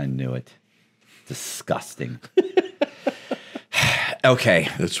are? I knew it. Disgusting. Okay.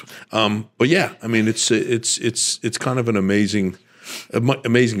 That's but yeah, I mean it's kind of an amazing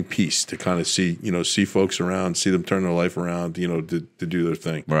piece to kind of see folks around, see them turn their life around, you know, to do their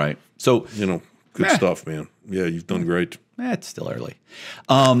thing. Right. So, you know, good stuff, man. Yeah, you've done great. It's still early.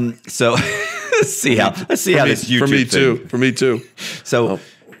 So let's see how this YouTube For me too. So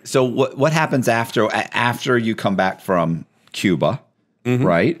what happens after you come back from Cuba,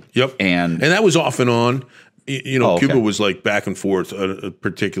 right? Yep. And that was off and on. You know, okay. Cuba was like back and forth at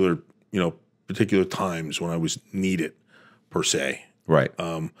particular times when I was needed, per se. Right.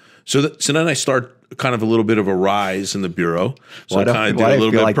 So then I start kind of a little bit of a rise in the bureau. So I kind of did a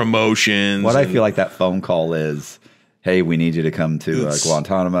little bit of promotions. What I feel like that phone call is, hey, we need you to come to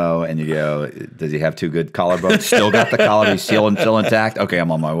Guantanamo. And you go, does he have two good collarbones? Still got the collar, he's still intact? Okay,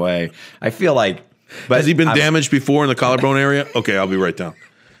 I'm on my way. I feel like. But has he been damaged before in the collarbone area? Okay, I'll be right down.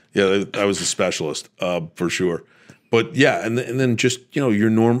 Yeah, I was a specialist for sure. But yeah, and then just, you know, your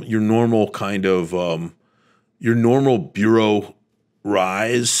normal kind of your normal bureau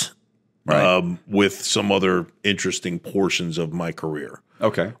rise, right. With some other interesting portions of my career.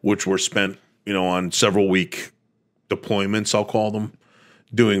 Okay, which were spent, you know, on several week deployments, I'll call them,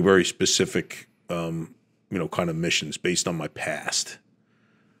 doing very specific, you know, kind of missions based on my past.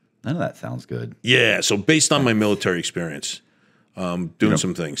 None of that sounds good. Yeah, so based on my military experience. Doing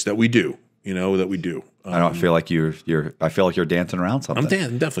some things that we do, you know, I don't feel like I feel like you're dancing around something.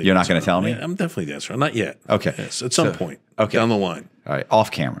 I'm definitely. You're not going to tell me? Yeah, I'm definitely dancing around. Not yet. Okay. Yes, at some point. Okay. Down the line. All right.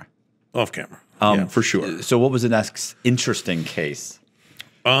 Off camera. Off camera. Yeah, for sure. So what was the next interesting case?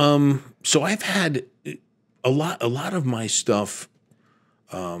 So I've had a lot of my stuff.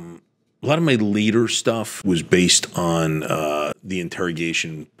 A lot of my later stuff was based on the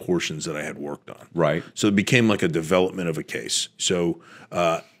interrogation portions that I had worked on. Right. So it became like a development of a case. So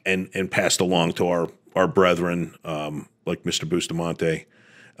and passed along to our brethren, like Mr. Bustamante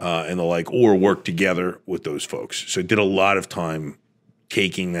and the like, or worked together with those folks. So I did a lot of time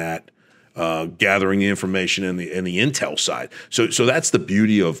taking that, gathering the information and the intel side. So that's the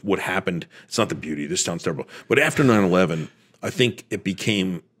beauty of what happened. It's not the beauty. This sounds terrible. But after 9/11, I think it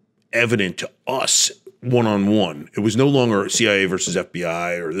became evident to us one-on-one. It was no longer CIA versus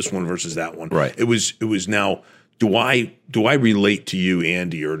FBI or this one versus that one. Right. It was now, do I relate to you,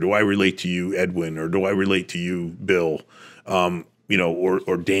 Andy, or do I relate to you, Edwin, or do I relate to you, Bill, you know,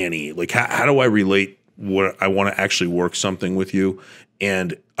 or Danny? Like, how do I relate what I want to actually work something with you?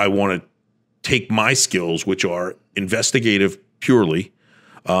 And I want to take my skills, which are investigative purely,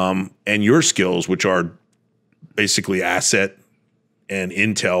 and your skills, which are basically asset and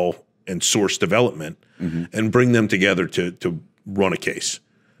intel and source development, and bring them together to run a case,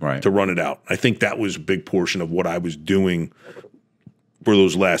 right? To run it out. I think that was a big portion of what I was doing for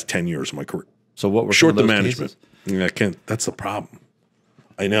those last 10 years of my career. So what were short some of the those management? cases? I can't. That's the problem.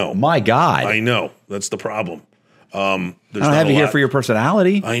 I know. My God, I know. That's the problem. I don't have you here for your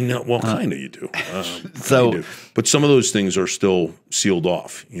personality. I know. Well, kind of you do. So, but some of those things are still sealed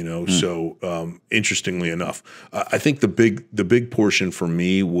off, you know. So, interestingly enough, I think the big portion for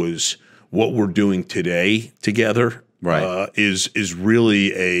me was what we're doing today together. Right. Is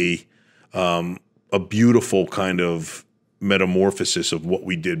really a beautiful kind of metamorphosis of what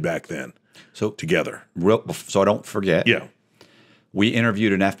we did back then. So together. So I don't forget. Yeah. We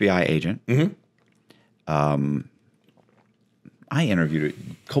interviewed an FBI agent. I interviewed.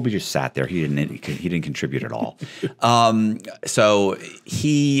 Colby just sat there. He didn't contribute at all. So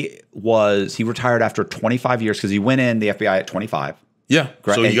he retired after 25 years because he went in the FBI at 25. Yeah.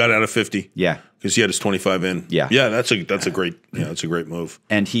 So he got out of 50. Yeah. Because he had his 25 in. Yeah. Yeah. That's a great move.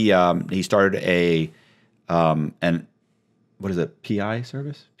 And he started and what is it? PI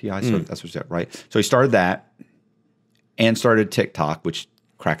service? PI service. That's what you said, right? So he started that and started TikTok, which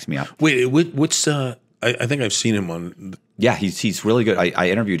cracks me up. Wait, what's I think I've seen him on. Yeah, he's really good. I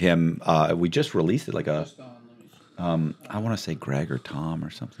interviewed him. We just released it, like a. I want to say Greg or Tom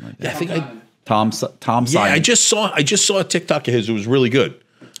or something like that. Yeah, I think Tom. Yeah, I just saw a TikTok of his. It was really good.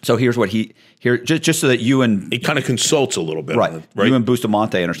 So here's what just so that you and he kind of consults a little bit, right? You and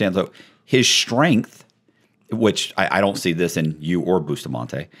Bustamante understand. So his strength, which I don't see this in you or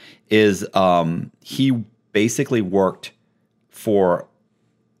Bustamante, is he basically worked for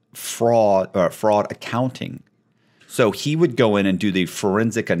fraud accounting. So he would go in and do the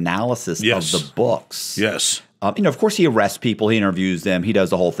forensic analysis Yes. of the books. Yes. Of course, he arrests people, he interviews them, he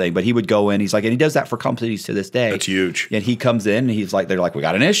does the whole thing. But he would go in, and he does that for companies to this day. That's huge. And he comes in, and they're like, we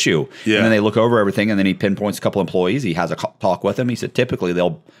got an issue. Yeah. And then they look over everything, and then he pinpoints a couple employees. He has a talk with them. He said typically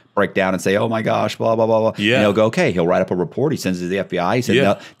they'll break down and say, oh my gosh, blah, blah, blah, blah. Yeah. And he'll go, okay. He'll write up a report. He sends it to the FBI. He said, Yeah.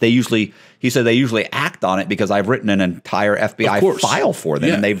 no, they usually act on it because I've written an entire FBI file for them,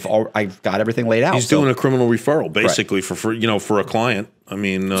 Yeah. and I've got everything laid out. He's doing a criminal referral basically for a client. I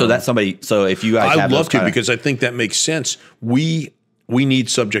mean, so that's somebody. So if you guys, I'd love to, because I think that makes sense. We need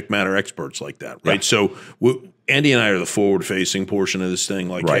subject matter experts like that, right? Yeah. So Andy and I are the forward-facing portion of this thing,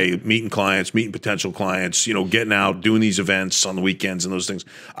 like, Right. hey, meeting clients, meeting potential clients, getting out, doing these events on the weekends and those things.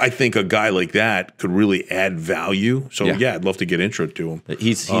 I think a guy like that could really add value. So yeah, I'd love to get intro to him.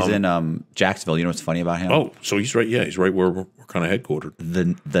 He's in Jacksonville. You know what's funny about him? Oh, so he's right. Yeah, he's right where we're kind of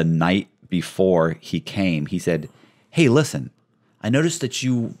headquartered. The night before he came, he said, "Hey, listen, I noticed that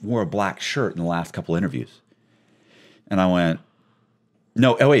you wore a black shirt in the last couple interviews." And I went,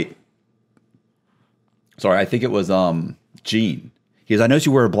 "No, oh wait. Sorry, I think it was Gene." He goes, "I noticed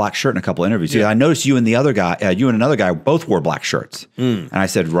you wear a black shirt in a couple interviews." He goes, "I noticed you and the other guy, you and another guy both wore black shirts." And I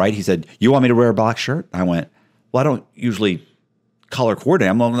said, "Right." He said, "You want me to wear a black shirt?" I went, "Well, I don't usually color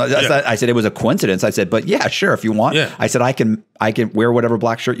coordinate." I said it was a coincidence. I said, "But yeah, sure, if you want." Yeah. I said, I can wear whatever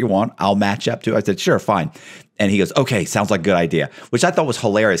black shirt you want. I'll match up to it. I said, "Sure, fine." And he goes, "Okay, sounds like a good idea," which I thought was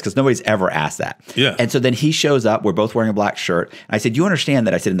hilarious because nobody's ever asked that. Yeah. And so then he shows up. We're both wearing a black shirt. And I said, "You understand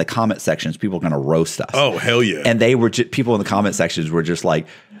that?" I said, "In the comment sections, people are going to roast us." Oh, hell yeah. And they were people in the comment sections were just like,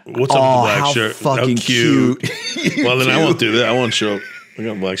 What's up with the black how shirt? fucking How cute. Well, then I Cute. won't do that. I won't show up. I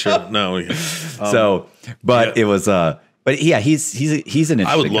got a black shirt. No. It was but yeah, he's an interesting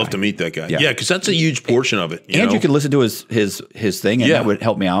I would love guy. to meet that guy. Yeah. Yeah, because that's a huge portion of it. And you could listen to his thing, and Yeah. that would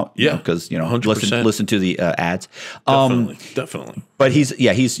help me out. Yeah. Because 100%. listen to the ads. Definitely. But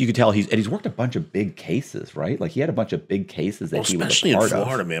you could tell he's worked a bunch of big cases, right? Like he had a bunch of big cases that he was Especially a in part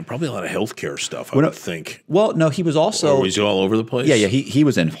Florida, of. man. Probably a lot of healthcare stuff, I would think. Well, no, he was also Or was he all over the place? Yeah. He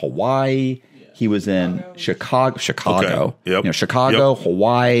was in Hawaii. He was in Chicago. Okay. Yep. Chicago, Yep.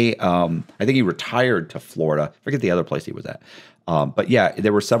 Hawaii. I think he retired to Florida. Forget the other place he was at. But yeah,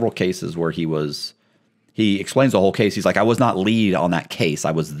 there were several cases where he explains the whole case. He's like, "I was not lead on that case.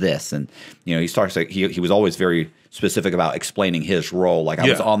 I was this." And he starts to, he was always very specific about explaining his role. Like, I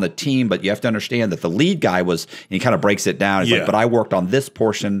was on the team, but you have to understand that the lead guy was, and he kind of breaks it down. He's like, "But I worked on this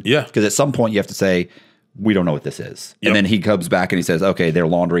portion." Yeah. Because at some point you have to say, "We don't know what this is." Yep. And then he comes back and he says, "Okay, they're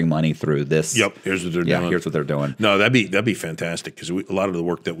laundering money through this." Yep. Here's what they're Yeah, doing. here's what they're doing. No, that'd be fantastic, because a lot of the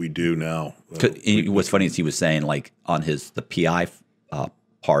work that we do now. What's funny is he was saying, like, on the PI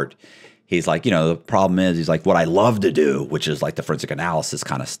part, he's like, the problem is, he's like, what I love to do, which is like the forensic analysis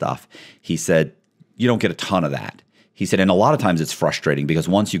kind of stuff. He said, you don't get a ton of that. He said, and a lot of times it's frustrating because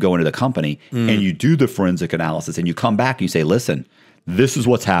once you go into the company and you do the forensic analysis and you come back and you say, listen, this is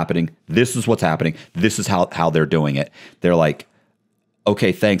what's happening. This is what's happening. This is how they're doing it. They're like,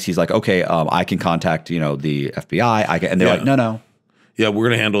 okay, thanks. He's like, okay, I can contact, the FBI. And they're like, no. Yeah, we're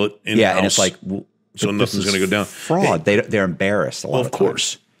going to handle it in-house. Yeah, and it's like, so nothing's going to go down. Fraud. They're embarrassed a lot Of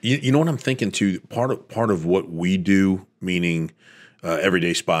course. You know what I'm thinking too? Part of what we do, meaning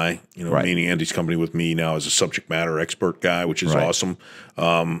Everyday Spy, Right. meaning Andy's company with me now as a subject matter expert guy, which is Right. awesome.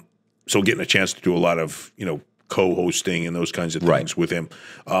 So getting a chance to do a lot of, co-hosting and those kinds of things Right. with him.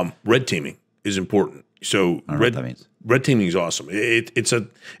 Red teaming is important. So I don't know what that means. Red teaming is awesome.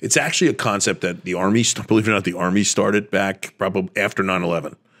 It's actually a concept that the Army, believe it or not, the Army started back probably after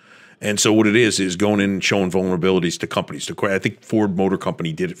 9/11. And so what it is going in and showing vulnerabilities to companies. I think Ford Motor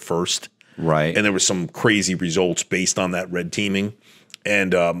Company did it first. Right. And there were some crazy results based on that red teaming.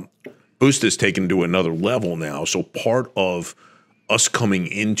 And Boost is taken to another level now. So part of us coming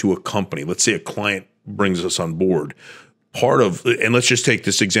into a company, let's say a client brings us on board, and let's just take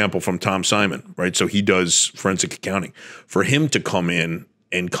this example from Tom Simon, right? So he does forensic accounting. For him to come in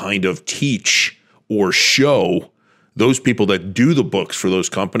and kind of teach or show those people that do the books for those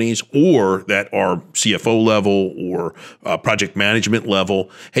companies or that are CFO level or project management level,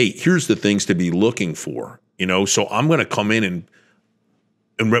 hey, here's the things to be looking for, So I'm going to come in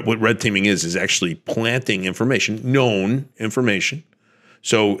and what red teaming is actually planting information, known information.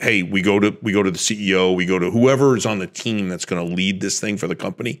 So, hey, we go to the CEO, we go to whoever is on the team that's going to lead this thing for the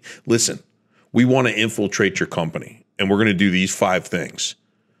company. Listen, we want to infiltrate your company, and we're going to do these 5 things,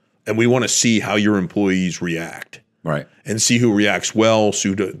 and we want to see how your employees react. Right. And see who reacts well, see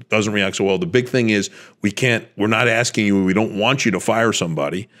who doesn't react so well. The big thing is we're not asking you, we don't want you to fire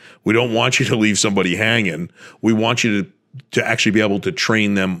somebody. We don't want you to leave somebody hanging. We want you to actually be able to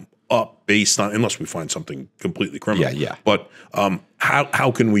train them up based on, unless we find something completely criminal. Yeah. But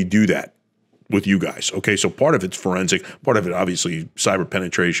how can we do that with you guys? Okay, so part of it's forensic, part of it obviously cyber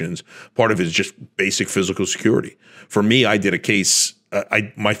penetrations, part of it is just basic physical security. For me, I did a case.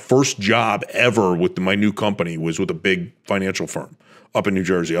 My first job ever with my new company was with a big financial firm up in New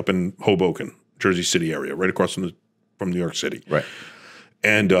Jersey, up in Hoboken, Jersey City area, right across from New York City. Right.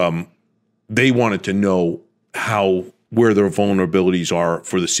 And they wanted to know where their vulnerabilities are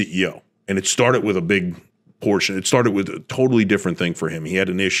for the CEO. And it started with a big portion. It started with a totally different thing for him. He had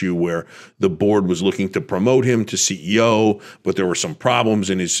an issue where the board was looking to promote him to CEO, but there were some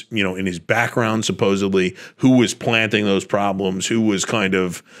problems in his background, supposedly. Who was planting those problems? Who was kind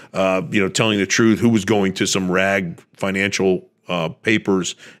of, telling the truth? Who was going to some rag financial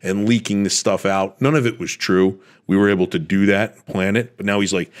papers and leaking this stuff out? None of it was true. We were able to do that, plan it. But now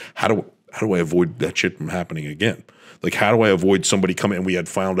he's like, how do I avoid that shit from happening again? Like, how do I avoid somebody coming? And we had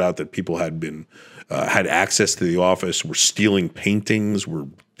found out that people had been had access to the office, were stealing paintings, were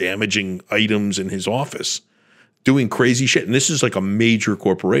damaging items in his office, doing crazy shit. And this is like a major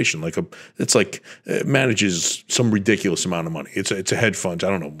corporation. It manages some ridiculous amount of money. It's a hedge fund. I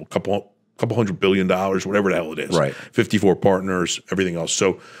don't know, a couple $100 billion, whatever the hell it is. Right. 54 partners, everything else.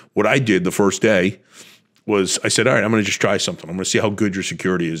 So what I did the first day was I said, all right, I'm going to just try something. I'm going to see how good your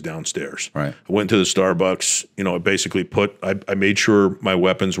security is downstairs. Right. I went to the Starbucks. I basically I made sure my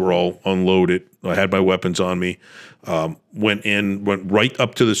weapons were all unloaded. I had my weapons on me. Went right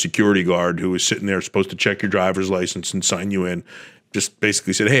up to the security guard who was sitting there, supposed to check your driver's license and sign you in. Just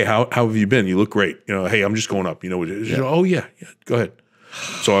basically said, hey, how have you been? You look great. Hey, I'm just going up. Oh, yeah, go ahead.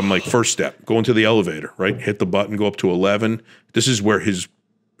 So I'm like, first step, go into the elevator, right? Hit the button, go up to 11. This is where his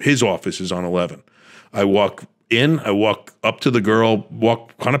office is on 11. I walk in, I walk up to the girl,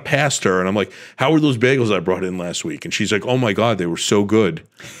 walk kind of past her, and I'm like, how were those bagels I brought in last week? And she's like, oh my God, they were so good.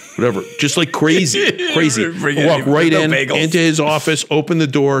 Whatever. Just like crazy. I walk right into his office, open the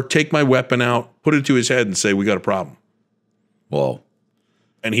door, take my weapon out, put it to his head and say, we got a problem. Whoa.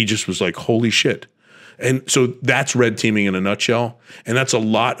 And he just was like, holy shit. And so that's red teaming in a nutshell. And that's a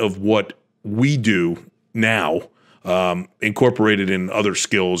lot of what we do now, incorporated in other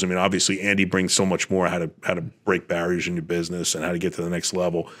skills. I mean, obviously Andy brings so much more, how to break barriers in your business and how to get to the next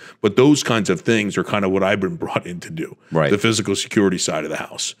level. But those kinds of things are kind of what I've been brought in to do. Right. The physical security side of the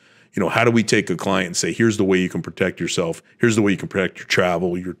house. How do we take a client and say, here's the way you can protect yourself. Here's the way you can protect your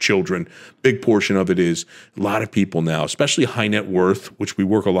travel, your children. Big portion of it is a lot of people now, especially high net worth, which we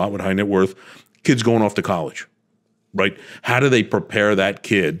work a lot with high net worth, kids going off to college, right? How do they prepare that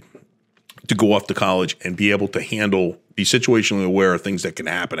kid to go off to college and be able to be situationally aware of things that can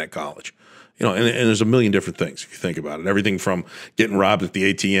happen at college? And there's a million different things if you think about it. Everything from getting robbed at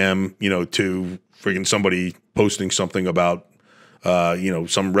the ATM, to friggin' somebody posting something about,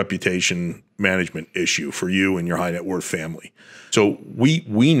 some reputation management issue for you and your high net worth family. So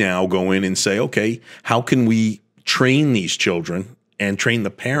we now go in and say, okay, how can we train these children and train the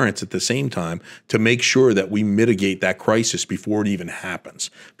parents at the same time to make sure that we mitigate that crisis before it even happens?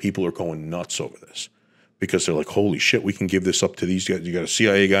 People are going nuts over this because they're like, holy shit, we can give this up to these guys. You got a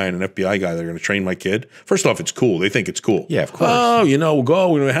CIA guy and an FBI guy that are going to train my kid. First off, it's cool. They think it's cool. Yeah, of course. Oh, we'll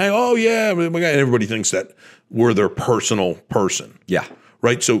go. Oh, yeah. And everybody thinks that we're their personal person. Yeah.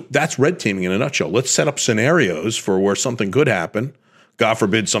 Right? So that's red teaming in a nutshell. Let's set up scenarios for where something could happen. God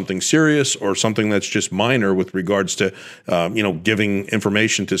forbid something serious or something that's just minor with regards to, giving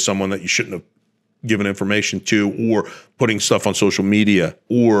information to someone that you shouldn't have given information to, or putting stuff on social media,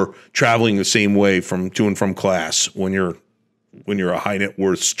 or traveling the same way to and from class when you're a high net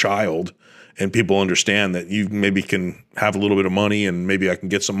worth child, and people understand that you maybe can have a little bit of money and maybe I can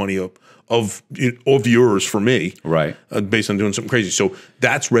get some money of yours for me, right? Based on doing something crazy. So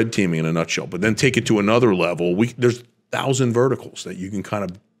that's red teaming in a nutshell. But then take it to another level. There's 1,000 verticals that you can kind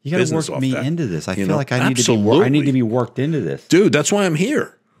of you got to work me into this. I feel like I need to be worked into this, dude. That's why I'm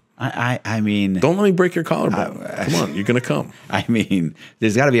here. I mean, don't let me break your collarbone. Come on, you're gonna come. I mean,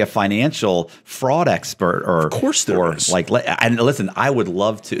 there's got to be a financial fraud expert, or of course there is. And listen, I would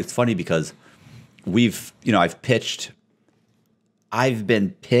love to. It's funny because I've been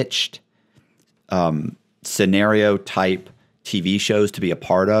pitched scenario type TV shows to be a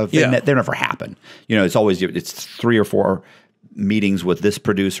part of. They never happen. It's 3 or 4 meetings with this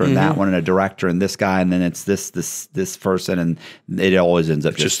producer and that one and a director and this guy, and then it's this person, and it always ends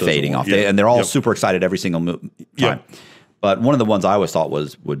up just fading off. And they're all super excited every single time. But one of the ones I always thought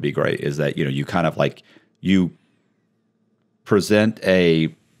would be great is that you kind of like you present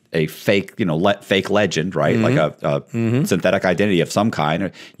a fake, fake legend, right? Like a synthetic identity of some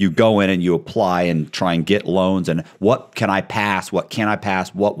kind. You go in and you apply and try and get loans. And what can I pass? What can I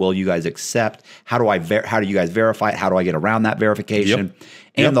pass? What will you guys accept? How do you guys verify it? How do I get around that verification? Yep.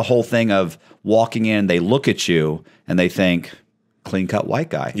 And the whole thing of walking in, they look at you and they think, clean cut white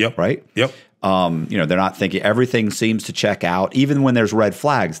guy. Yep. Right. Yep. They're not thinking, everything seems to check out. Even when there's red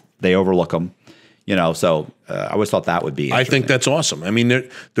flags, they overlook them. So I always thought that would be interesting. I think that's awesome. I mean,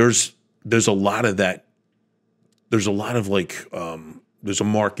 there's a lot of that. There's a lot of there's a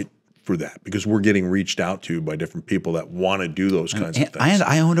market for that because we're getting reached out to by different people that want to do those kinds of things.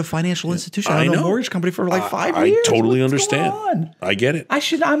 I owned a financial institution. I owned a mortgage company for like 5 years. I totally What's understand. going on? I get it.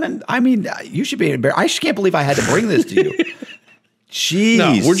 You should be embarrassed. I just can't believe I had to bring this to you. Jeez.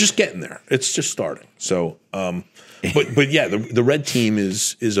 No, we're just getting there. It's just starting. So, but yeah, the red team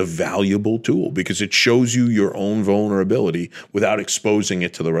is a valuable tool because it shows you your own vulnerability without exposing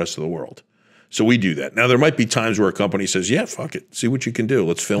it to the rest of the world. So we do that. Now there might be times where a company says, "Yeah, fuck it, see what you can do.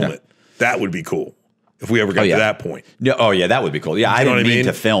 Let's film it." That would be cool if we ever got to that point. No, that would be cool. Yeah, I didn't mean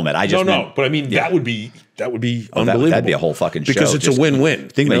to film it. I just but I mean that would be unbelievable. That'd be a whole fucking show because it's a win-win.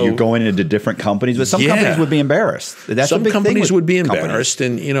 Think about you going into different companies, but some companies would be embarrassed. That's some a big companies thing would be embarrassed,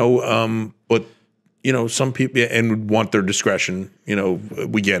 and but some people and would want their discretion.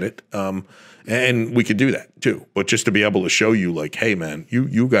 We get it, and we could do that too. But just to be able to show you, like, hey, man,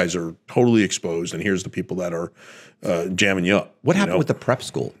 you guys are totally exposed, and here's the people that are jamming you up. What happened with the prep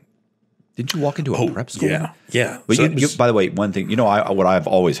school? Didn't you walk into a prep school? Yeah. But so by the way, one thing, what I've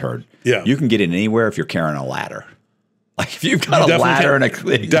always heard, you can get in anywhere if you're carrying a ladder. Like if you've got a ladder and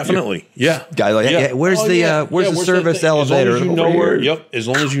a definitely, guy like, hey, where's the service elevator? As long as you know as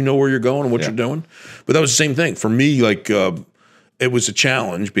long as you know where you're going and what you're doing. But that was the same thing for me. Like it was a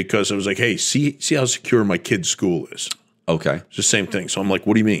challenge because I was like, hey, see how secure my kid's school is. Okay, it's the same thing. So I'm like,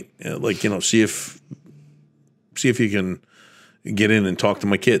 what do you mean? See if you can get in and talk to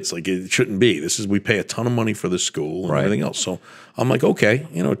my kids. Like it shouldn't be. We pay a ton of money for this school and everything else. So I'm like, okay,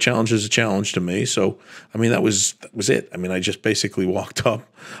 a challenge is a challenge to me. So I mean, that was it. I mean, I just basically walked up.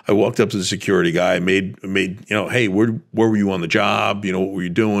 I walked up to the security guy. I made hey, where were you on the job? What were you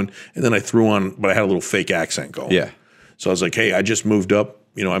doing? And then I threw on, but I had a little fake accent going. Yeah. So I was like, hey, I just moved up.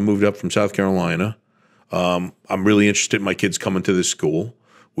 I moved up from South Carolina. I'm really interested in my kids coming to this school.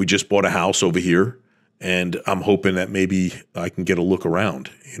 We just bought a house over here. And I'm hoping that maybe I can get a look around,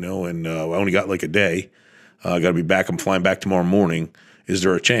 and I only got like a day. I got to be back. I'm flying back tomorrow morning. Is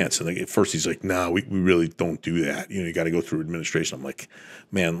there a chance? And at first he's like, "No, we really don't do that. You got to go through administration." I'm like,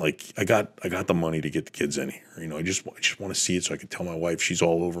 "Man, like I got the money to get the kids in here. I just want to see it so I can tell my wife. She's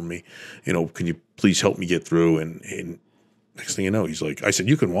all over me. Can you please help me get through?" And next thing you know, he's like, I said,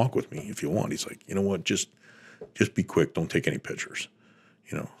 "You can walk with me if you want." He's like, "You know what? Just be quick. Don't take any pictures."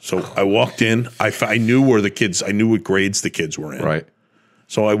 So I walked in. I knew where the kids. I knew what grades the kids were in. Right.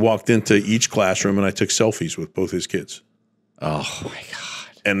 So I walked into each classroom and I took selfies with both his kids. Oh my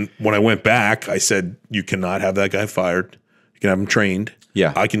God! And when I went back, I said, "You cannot have that guy fired. You can have him trained.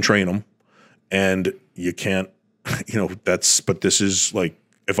 Yeah, I can train him, and you can't. But this is like,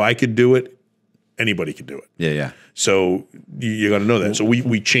 if I could do it, anybody could do it. Yeah. So you got to know that. So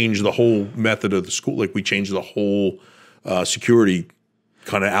we changed the whole method of the school. Like we changed the whole security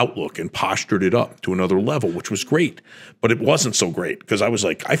kind of outlook and postured it up to another level, which was great. But it wasn't so great because I was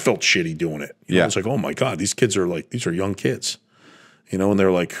like, I felt shitty doing it. I was like, oh my God, these kids are young kids, and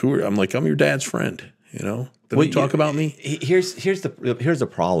they're like, who are, I'm like, I'm your dad's friend, Did we talk about me? Here's the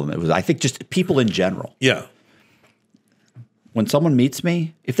problem. It was, I think, just people in general. Yeah. When someone meets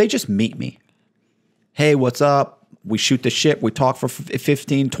me, if they just meet me, hey, what's up? We shoot the shit. We talk for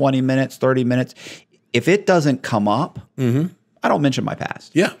 15, 20 minutes, 30 minutes. If it doesn't come up, I don't mention my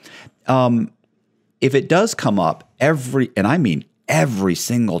past. Yeah. If it does come up every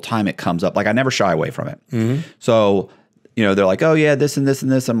single time it comes up, like I never shy away from it. So, they're like, oh yeah, this and this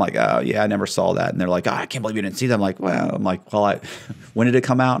and this. I'm like, oh yeah, I never saw that. And they're like, oh, I can't believe you didn't see that. I'm like, well, when did it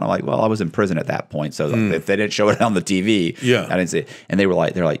come out? And I'm like, well, I was in prison at that point. So if they didn't show it on the TV, I didn't see it. And they're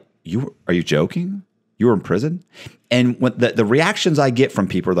like, are you joking? You were in prison? And when the reactions I get from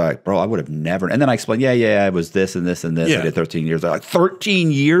people are like, bro, I would have never. And then I explain, yeah, it was this and this and this. Yeah. I did 13 years. They're like,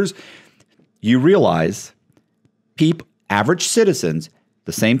 13 years? You realize average citizens,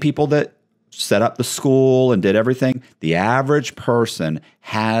 the same people that set up the school and did everything, the average person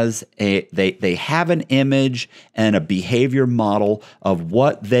has they have an image and a behavior model of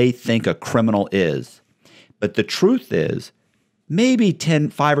what they think a criminal is. But the truth is, maybe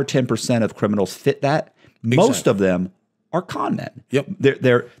 5 or 10% of criminals fit that. Most of them are con men. Yep.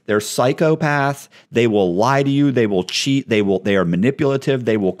 They're psychopaths. They will lie to you. They will cheat. They are manipulative.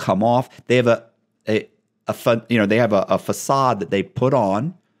 They will come off. They have they have a facade that they put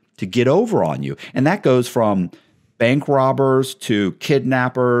on to get over on you. And that goes from bank robbers to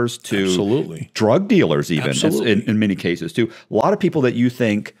kidnappers to Absolutely. drug dealers, even Absolutely. in many cases too. A lot of people that you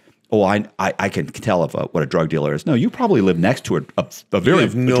think, oh, I can tell what a drug dealer is. No, you probably live next to a very You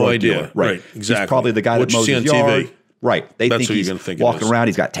have no drug idea. dealer. Right, exactly. He's probably the guy What that you mows see his on yard. TV. Right. They That's think what you're he's gonna think it walking is. around.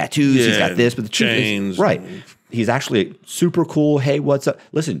 He's got tattoos. He's got this, but the truth is, chains. right. He's actually super cool. Hey, what's up?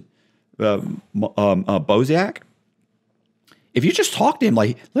 Listen, Boziak, if you just talk to him,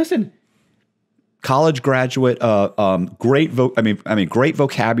 like, listen, college graduate, great great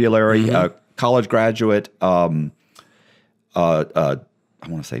vocabulary, college graduate, I want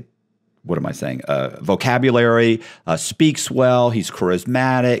to say, what am I saying? Vocabulary, speaks well. He's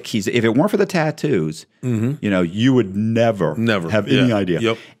charismatic. If it weren't for the tattoos, you would never have any idea.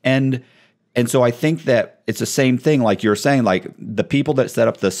 Yep. And so I think that it's the same thing, like you're saying, like the people that set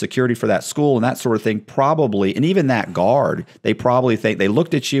up the security for that school and that sort of thing probably, and even that guard, they probably think they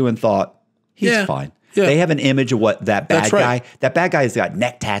looked at you and thought, he's fine. Yeah. They have an image of what that bad guy. That bad guy has got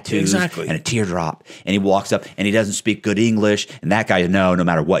neck tattoos and a teardrop, and he walks up and he doesn't speak good English. And that guy, no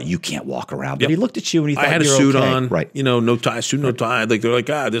matter what, you can't walk around. But he looked at you and he thought, I had a you're suit okay. on, right? No tie, suit, no tie. Like they're like,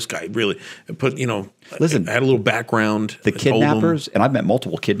 this guy really put, Listen, I had a little background. The kidnappers, and I've met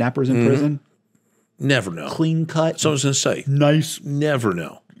multiple kidnappers in prison. Never know. Clean cut. So I was going to say, Nice, never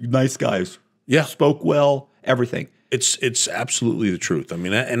know. nice guys. Yeah, Spoke well. Everything. it's absolutely the truth. I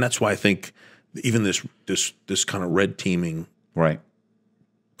mean, and that's why I think even this kind of red teaming Right.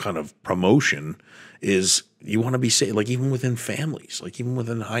 kind of promotion is you want to be safe, like even within families, like even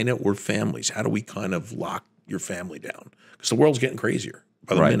within high net worth families. How do we kind of lock your family down? Because the world's getting crazier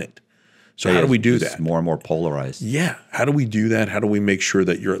by the minute. So how do we do that? More and more polarized. Yeah. How do we do that? How do we make sure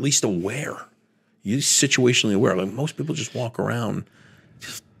that you're at least aware? You're situationally aware. Like most people just walk around,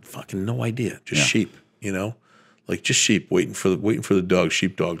 just fucking no idea, just sheep, like just sheep waiting for the dog,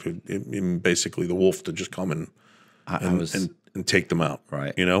 sheepdog, basically the wolf to just come and take them out.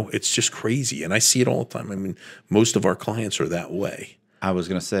 Right. It's just crazy, and I see it all the time. I mean, most of our clients are that way. I was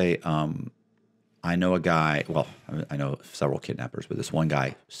going to say, I know a guy. Well, I know several kidnappers, but this one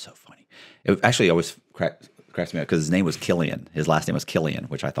guy, so funny. It actually always cracks me up because his name was Killian. His last name was Killian,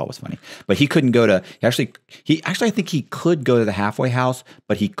 which I thought was funny. But he couldn't go to. I think he could go to the halfway house,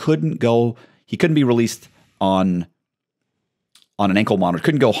 but he couldn't go. He couldn't be released on an ankle monitor.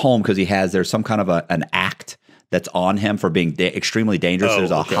 Couldn't go home because there's some kind of an act that's on him for being extremely dangerous.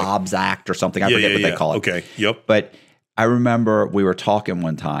 There's a Hobbs Act or something. I forget what they call it. Okay. Yep. But I remember we were talking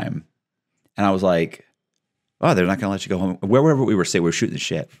one time, and I was like, "Oh, they're not going to let you go home." Wherever we were sitting, we were shooting the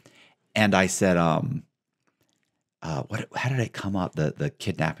shit, and I said, "How did it come up? The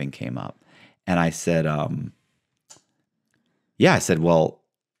kidnapping came up, and I said, yeah." I said, "Well,"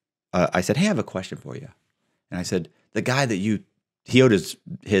 I said, "Hey, I have a question for you," and I said, "The guy that he owed his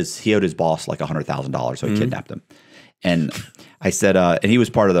boss like $100,000, so he kidnapped him." And I said, and he was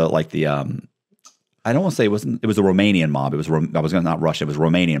part of the I don't want to say it was a Romanian mob. It was I was going to not Russia. It was a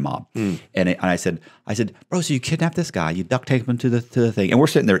Romanian mob. And I said, "Bro, so you kidnapped this guy? You duct taped him to the thing?" And we're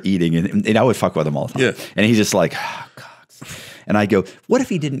sitting there eating, and I would fuck with him all the time. Yeah. And he's just like, "Oh, God." And I go, "What if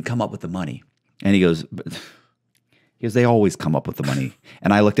he didn't come up with the money?" And he goes, "They always come up with the money."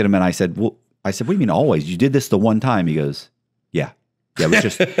 And I looked at him and I said, "Well," what do you mean always? You did this the one time." He goes, "Yeah, it was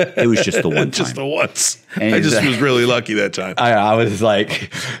just the one time, just the once." And I just was really lucky that time. I was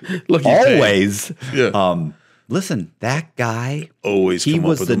like, Lucky always. Yeah. Listen, that guy Always come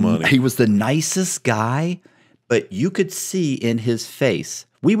up with the money. He was the nicest guy, but you could see in his face,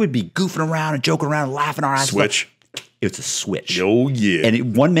 we would be goofing around and joking around and laughing our asses off. Switch. It's a switch. Oh yeah.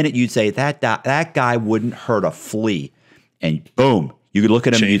 And 1 minute you'd say that guy wouldn't hurt a flea, and boom, you could look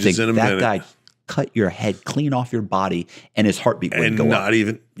at him and you think that guy cut your head clean off your body, and his heartbeat wouldn't go up. Not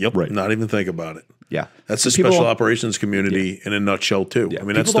even think about it. Yeah, that's the special operations community in a nutshell too. Yeah. I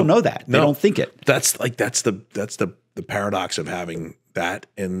mean, people don't know that. They don't think it. That's the paradox of having that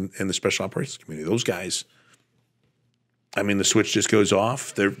in the special operations community. Those guys, I mean, the switch just goes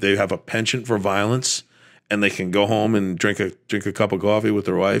off. They have a penchant for violence, and they can go home and drink a cup of coffee with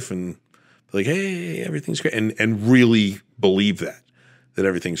their wife and be like, "Hey, everything's great," and really believe that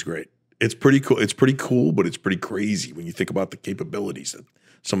everything's great. It's pretty cool. It's pretty cool, but it's pretty crazy when you think about the capabilities that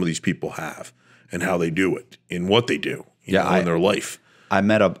some of these people have and how they do it and what they do in their life. I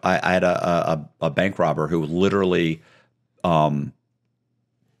had a bank robber who literally, how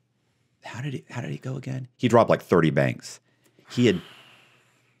did he go again? He dropped like 30 banks. He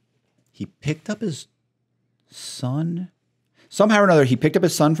picked up his son somehow or another, he picked up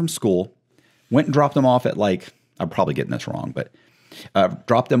his son from school, went and dropped him off at like, I'm probably getting this wrong, but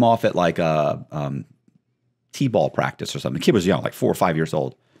dropped him off at like a t-ball practice or something. The kid was young, like 4 or 5 years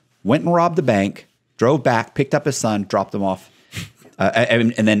old. Went and robbed the bank, drove back, picked up his son, dropped him off,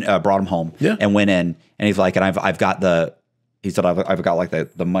 and then brought him home. Yeah. And went in, and he's like, and I've got I've got like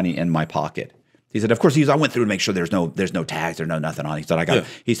the money in my pocket. He said, of course, I went through to make sure there's no tags, there's no nothing on it. He said,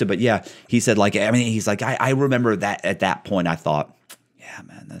 he said, but yeah, he said, like, I mean, he's like, I remember that at that point, I thought, yeah,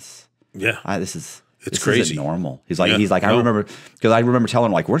 man, this it's crazy. Isn't normal. He's like, I remember, because I remember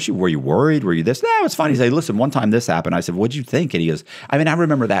telling him, like, were you worried? Were you this? No, it's fine. He said, listen, one time this happened. I said, what'd you think? And he goes, I mean, I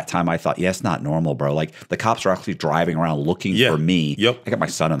remember that time I thought, yeah, it's not normal, bro. Like, the cops are actually driving around looking for me. Yep. I got my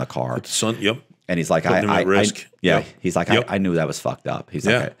son in the car. With the son, yep. And he's like, Putting him at risk. He's like, I knew that was fucked up. He's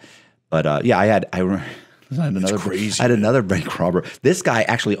Yeah. like, but I remember. Crazy. I had another bank robber. This guy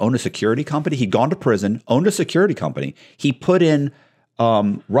actually owned a security company. He'd gone to prison, owned a security company. He put in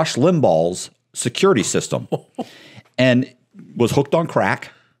Rush Limbaugh's security system and was hooked on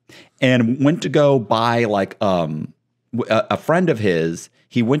crack and went to go buy like a friend of his.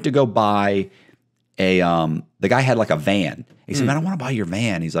 He went to go buy the guy had like a van. He said, man, I want to buy your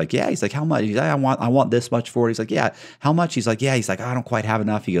van. He's like, yeah. He's like, how much? He's like, I want this much for it. He's like, yeah. How much? He's like, yeah. He's like, I don't quite have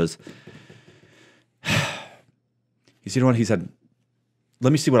enough. He goes, he said, you know what? He said,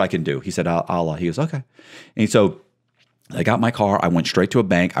 let me see what I can do. He said, he goes, okay. And so I got my car. I went straight to a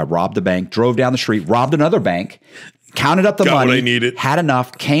bank. I robbed the bank, drove down the street, robbed another bank, counted up the money. What I needed. Had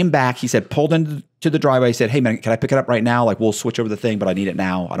enough, came back. He said, pulled into the driveway. He said, hey man, can I pick it up right now? Like, we'll switch over the thing, but I need it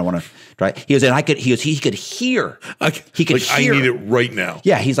now. I don't want to drive. He goes, and he could hear. He could hear. I need it right now.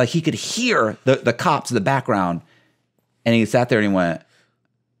 Yeah. He's like, he could hear the cops in the background. And he sat there and he went,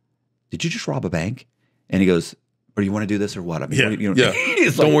 did you just rob a bank? And he goes, or you want to do this or what? I mean,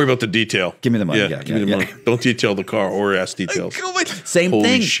 Don't worry about the detail. Give me the money. Give me the money. Don't detail the car or ask details. Same Holy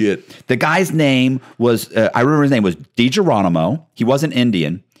thing. Shit. The guy's name was, I remember his name was DiGeronimo. He wasn't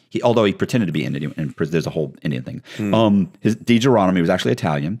Indian. Although he pretended to be Indian, and there's a whole Indian thing. His DiGeronimo, he was actually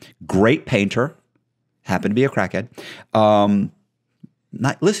Italian. Great painter. Happened to be a crackhead.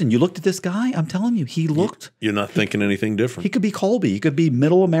 Listen, you looked at this guy. I'm telling you, he looked. You're not thinking anything different. He could be Colby. He could be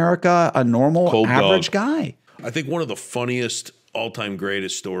middle America, a normal, Cold average dog. guy. I think one of the funniest, all-time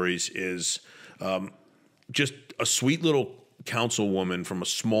greatest stories is just a sweet little councilwoman from a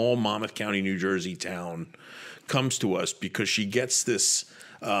small Monmouth County, New Jersey town comes to us because she gets this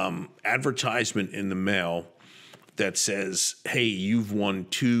advertisement in the mail that says, hey, you've won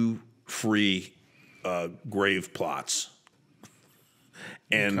 2 free grave plots.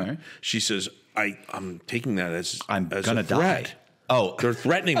 And she says, I'm taking that as gonna a threat. die. Oh, they're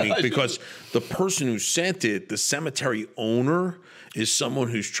threatening me because the person who sent it, the cemetery owner, is someone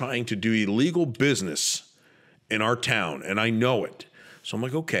who's trying to do illegal business in our town, and I know it. So I'm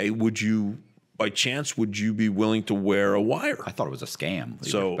like, okay, by chance, would you be willing to wear a wire? I thought it was a scam.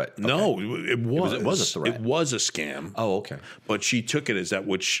 So but, okay. no, it was a threat. It was a scam. Oh, okay. But she took it as that,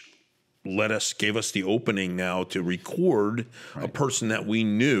 which gave us the opening now to record a person that we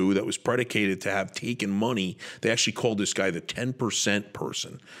knew that was predicated to have taken money. They actually called this guy the 10%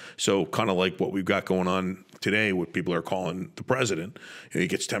 person. So kind of like what we've got going on today, what people are calling the president. He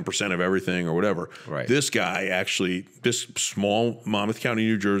gets 10% of everything or whatever. Right. This guy actually, this small Monmouth County,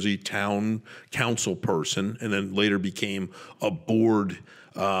 New Jersey town council person, and then later became a board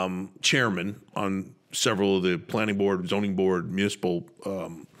chairman on several of the planning board, zoning board, municipal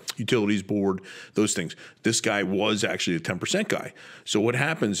utilities board, those things. This guy was actually a 10% guy. So what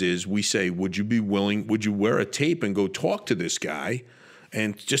happens is we say, would you wear a tape and go talk to this guy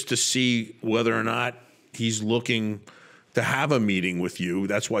and just to see whether or not he's looking to have a meeting with you?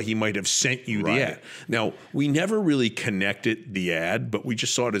 That's why he might have sent you the ad. Now, we never really connected the ad, but we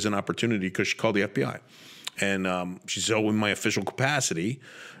just saw it as an opportunity because she called the FBI. And she said, in my official capacity,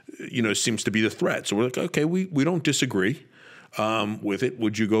 seems to be the threat. So we're like, okay, we don't disagree with it.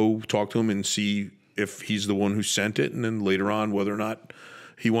 Would you go talk to him and see if he's the one who sent it, and then later on whether or not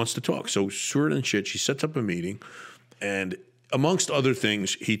he wants to talk? So sure and shit, she sets up a meeting, and amongst other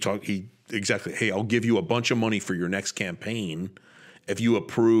things, hey, I'll give you a bunch of money for your next campaign if you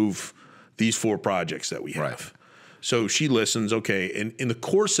approve these 4 projects that we have. Right. So she listens, okay, and in the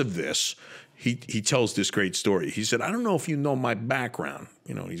course of this, he tells this great story. He said, I don't know if you know my background.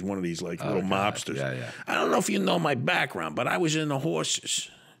 He's one of these little mobsters. Yeah. I don't know if you know my background, but I was in the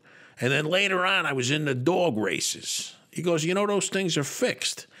horses. And then later on, I was in the dog races. He goes, those things are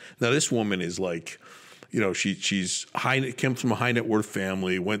fixed. Now, this woman is like, she's comes from a high net worth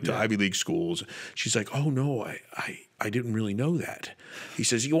family, went to Ivy League schools. She's like, oh, no, I didn't really know that. He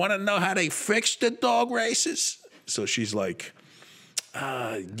says, you want to know how they fixed the dog races? So she's like,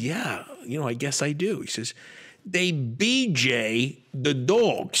 Yeah, I guess I do. He says, they BJ the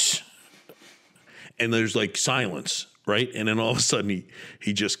dogs. And there's like silence, right? And then all of a sudden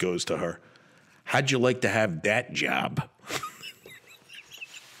he just goes to her, how'd you like to have that job?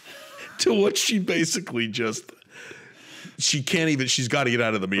 To what she basically just, she's got to get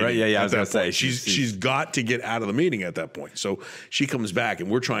out of the meeting. Right, yeah, I was going to say. She's got to get out of the meeting at that point. So she comes back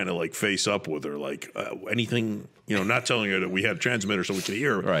and we're trying to like face up with her, like anything, not telling her that we had a transmitter so we could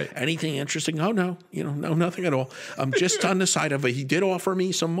hear. Right. Anything interesting? Oh, no, no, nothing at all. I'm just on the side of it. He did offer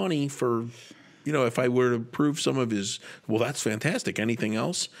me some money for, if I were to prove some of his, well, that's fantastic. Anything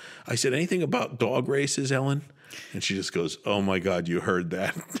else? I said, anything about dog races, Ellen? And she just goes, oh, my God, you heard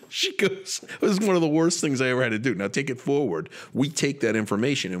that. She goes, it was one of the worst things I ever had to do. Now, take it forward. We take that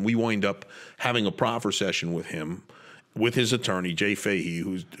information and we wind up having a proffer session with him, with his attorney, Jay Fahey,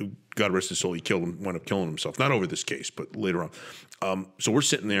 who, God rest his soul, wound up killing himself. Not over this case, but later on. So we're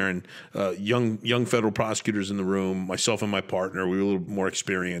sitting there and young federal prosecutors in the room, myself and my partner, we were a little more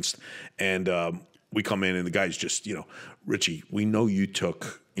experienced. And we come in and the guy's just, Richie, we know you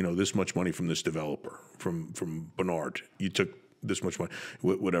took, this much money from this developer, from Bernard. You took this much money,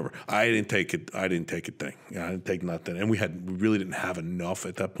 whatever. I didn't take it. I didn't take a thing. I didn't take nothing. And we really didn't have enough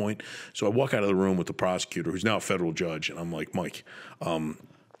at that point. So I walk out of the room with the prosecutor, who's now a federal judge, and I'm like, Mike,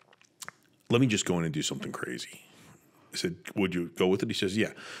 let me just go in and do something crazy. I said, would you go with it? He says,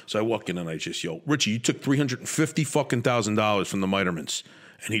 yeah. So I walk in and I just yell, Richie, you took $350,000 from the Mitermans.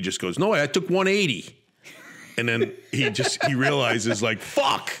 And he just goes, no, I took 180. And then he realizes like,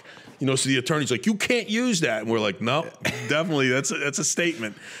 fuck. So the attorney's like, you can't use that. And we're like, no, definitely. That's a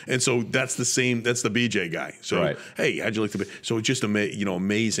statement. And so that's the BJ guy. So, right. Hey, how'd you like to be? So it's just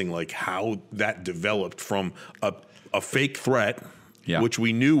amazing like how that developed from a fake threat, which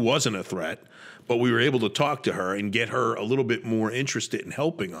we knew wasn't a threat, but we were able to talk to her and get her a little bit more interested in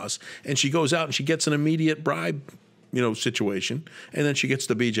helping us. And she goes out and she gets an immediate bribe situation, and then she gets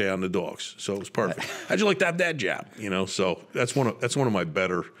the BJ on the dogs. So it was perfect. How'd you like to have that job? So that's one of my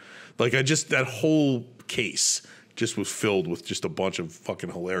better, that whole case just was filled with just a bunch of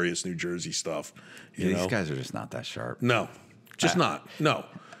fucking hilarious New Jersey stuff. These guys are just not that sharp. No, just not. No.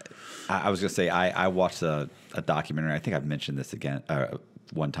 I was going to say, I watched a documentary. I think I've mentioned this again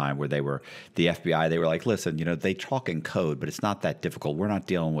one time where the FBI, they were like, listen, they talk in code, but it's not that difficult. We're not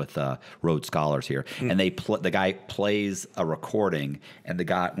dealing with Rhodes Scholars here. And the guy plays a recording, and the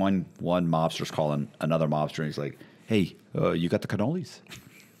guy, one mobster's calling another mobster, and he's like, hey, you got the cannolis?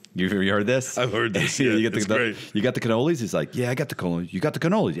 You heard this? I've heard this. Yeah, you got the cannolis? He's like, yeah, I got the cannolis. You got the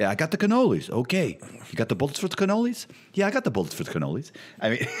cannolis? Yeah, I got the cannolis. Okay. You got the bullets for the cannolis? Yeah, I got the bullets for the cannolis. I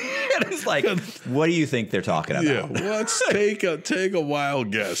mean, it's like, what do you think they're talking about? Yeah, let's take a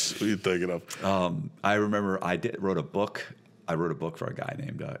wild guess. What are you thinking of? I remember wrote a book. I wrote a book for a guy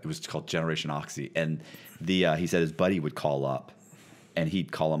named, it was called Generation Oxy. And he said his buddy would call up, and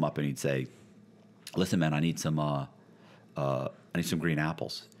he'd call him up and he'd say, listen, man, I need some green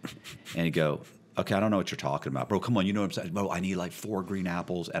apples. And he'd go, okay, I don't know what you're talking about. Bro, come on, you know what I'm saying? Bro, I need like 4 green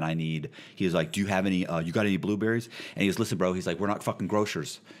apples, and he was like, do you have any, you got any blueberries? And he goes, listen, bro, he's like, we're not fucking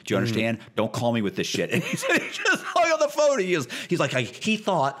grocers. Do you understand? Don't call me with this shit. And he just hung on the phone. He's like, he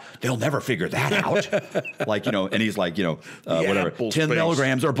thought they'll never figure that out. And he's like, whatever, 10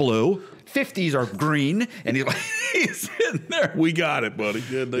 milligrams are blue, 50s are green. And he's sitting there. We got it, buddy.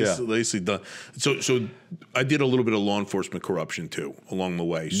 Yeah, nicely done. So I did a little bit of law enforcement corruption too along the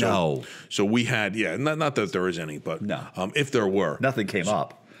way. So we had, not that there is any, but if there were, nothing came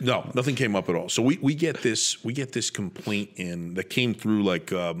up. No, nothing came up at all. So we get this complaint in that came through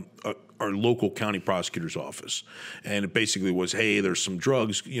like our local county prosecutor's office, and it basically was, hey, there's some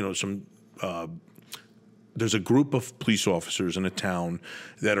drugs, there's a group of police officers in a town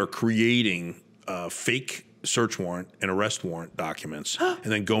that are creating fake search warrant and arrest warrant documents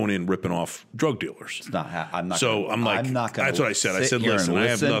and then going in ripping off drug dealers. I'm not. That's what I said. I said, listen, I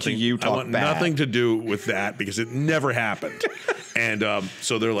have nothing. I want nothing to do with that because it never happened. And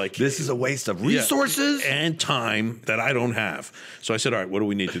so they're like, this is a waste of resources and time that I don't have. So I said, all right, what do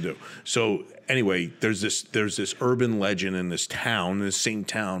we need to do? So anyway, there's this urban legend in this same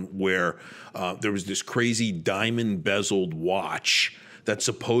town, where there was this crazy diamond bezeled watch that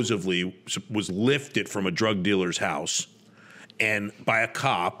supposedly was lifted from a drug dealer's house and by a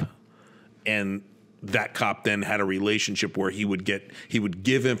cop, and that cop then had a relationship where he would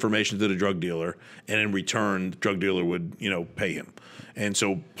give information to the drug dealer, and in return the drug dealer would pay him. And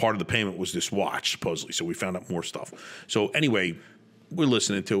so part of the payment was this watch, supposedly. So we found out more stuff. So anyway, we're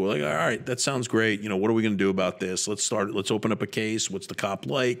listening to it. We're like, all right, that sounds great. You know, what are we going to do about this? Let's open up a case. What's the cop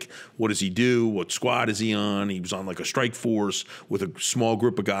like? What does he do? What squad is he on? He was on like a strike force with a small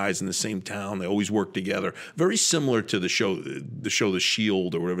group of guys in the same town. They always work together. Very similar to the show The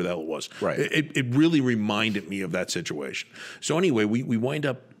Shield or whatever the hell it was. Right. It really reminded me of that situation. So anyway, we wind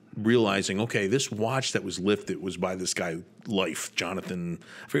up realizing, okay, this watch that was lifted was by this guy, Life, Jonathan.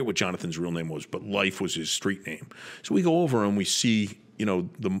 I forget what Jonathan's real name was, but Life was his street name. So we go over and we see, you know,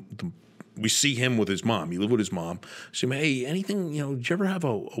 we see him with his mom. He lived with his mom. So, hey, anything, you know, did you ever have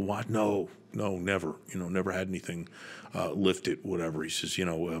a watch? No, never. You know, never had anything lifted, whatever. He says, you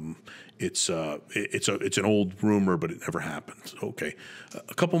know, it's an old rumor, but it never happened. Okay.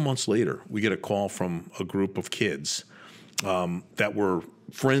 A couple months later, we get a call from a group of kids that were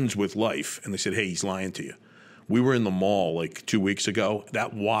friends with Life, and they said, hey, he's lying to you. We were in the mall like 2 weeks ago.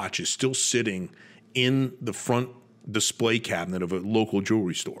 That watch is still sitting in the front display cabinet of a local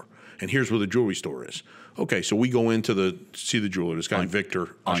jewelry store. And here's where the jewelry store is. Okay, so we go in to see the jeweler, this guy,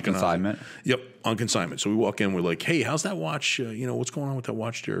 Victor. On Ashkenazi. consignment? Yep, on consignment. So we walk in, we're like, hey, how's that watch? You know, what's going on with that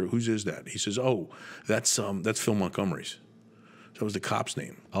watch there? Whose is that? He says, oh, that's Phil Montgomery's. That was the cop's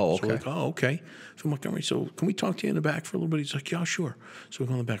name. Oh, okay. So we're like, oh, okay. Phil Montgomery, so can we talk to you in the back for a little bit? He's like, yeah, sure. So we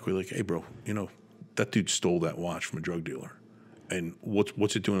go in the back. We're like, hey, bro, you know, that dude stole that watch from a drug dealer. And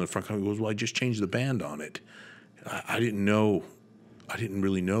what's it doing in the front? He goes, well, I just changed the band on it. I didn't know. I didn't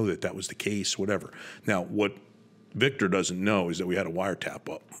really know that was the case, whatever. Now, what Victor doesn't know is that we had a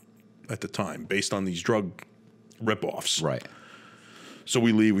wiretap up at the time based on these drug ripoffs. Right. So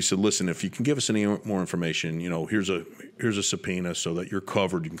we leave. We said, listen, if you can give us any more information, you know, here's a subpoena so that you're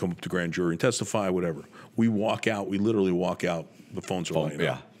covered. You can come up to grand jury and testify, whatever. We walk out. We literally walk out. The phones are laying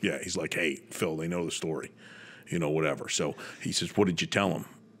up. Yeah. He's like, hey, Phil, they know the story, you know, whatever. So he says, what did you tell him?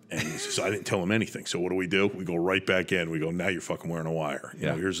 And he says, I didn't tell him anything. So what do? We go right back in. We go, now you're fucking wearing a wire. You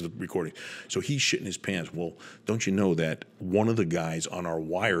know, here's the recording. So he's shitting his pants. Well, don't you know that one of the guys on our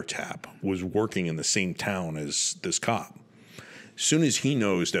wiretap was working in the same town as this cop? As soon as he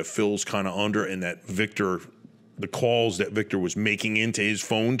knows that Phil's kind of under and that Victor, the calls that Victor was making into his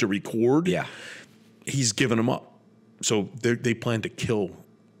phone to record, he's giving him up. So they plan to kill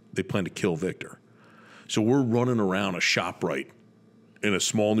Victor. So we're running around a ShopRite in a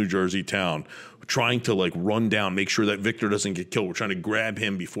small New Jersey town, trying to like run down, make sure that Victor doesn't get killed. We're trying to grab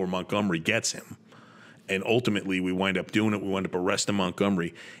him before Montgomery gets him. And ultimately, we wind up doing it. We wind up arresting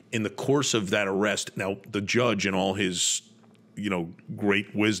Montgomery. In the course of that arrest, now the judge in all his, you know,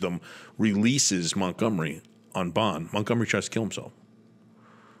 great wisdom releases Montgomery on bond. Montgomery tries to kill himself.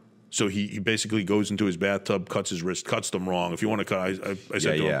 So he basically goes into his bathtub, cuts his wrist, cuts them wrong. If you want to cut, I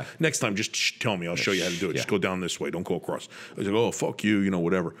said to him, next time just tell me. I'll show you how to do it. Just go down this way. Don't go across. I was like, oh, fuck you, you know,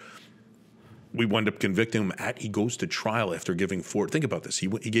 whatever. We wind up convicting him. He goes to trial after giving 4. Think about this. He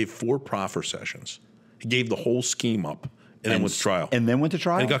gave 4 proffer sessions. He gave the whole scheme up and then went to trial. And then went to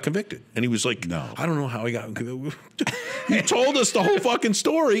trial? And he got convicted. And he was like, no, I don't know how he got convicted. You told us the whole fucking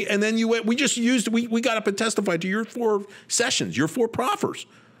story, and then we got up and testified to your 4 sessions, your 4 proffers.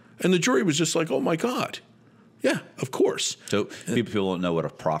 And the jury was just like, oh, my God. Yeah, of course. So people don't know what a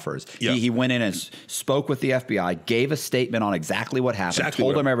proffer is. Yeah. He went in and spoke with the FBI, gave a statement on exactly what happened,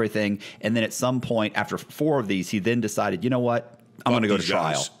 told them everything, and then at some point after 4 of these, he then decided, you know what? I'm going to go to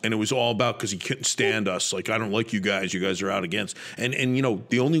trial. Guys. And it was all about because he couldn't stand us. Like, I don't like you guys. You guys are out against. And you know,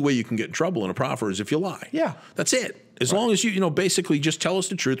 the only way you can get in trouble in a proffer is if you lie. Yeah. That's it. As long as you know, basically just tell us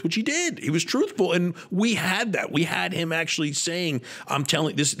the truth, which he did. He was truthful. And we had that. We had him actually saying, I'm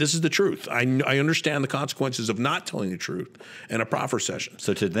telling, this is the truth. I understand the consequences of not telling the truth in a proffer session.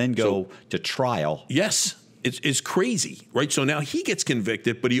 So to then go to trial. Yes. It's crazy, right? So now he gets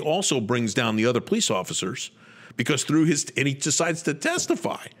convicted, but he also brings down the other police officers because and he decides to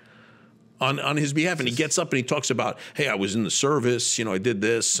testify on his behalf. And he gets up and he talks about, hey, I was in the service, you know, I did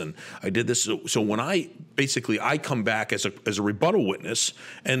this and I did this. So when I come back as a rebuttal witness,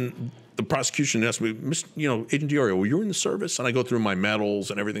 and the prosecution asked me, you know, Agent DiOrio, were you in the service? And I go through my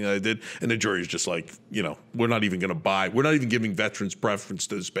medals and everything that I did. And the jury is just like, you know, we're not even giving veterans preference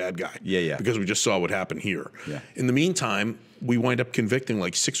to this bad guy. Yeah. Because we just saw what happened here. Yeah. In the meantime, we wind up convicting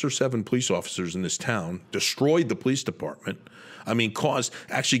like 6 or 7 police officers in this town, destroyed the police department. I mean,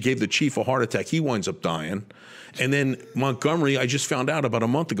 actually gave the chief a heart attack. He winds up dying. And then Montgomery, I just found out about a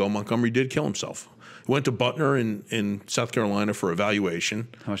month ago, Montgomery did kill himself. He went to Butner in South Carolina for evaluation.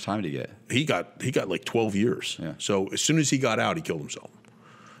 How much time did he get? He got like 12 years. Yeah. So as soon as he got out, he killed himself.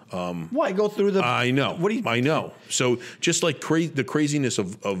 Why go through the? I know. I know. So just like the craziness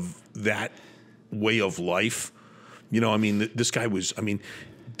of that way of life, you know. I mean, this guy was. I mean,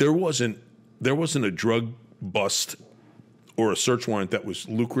 there wasn't a drug bust or a search warrant that was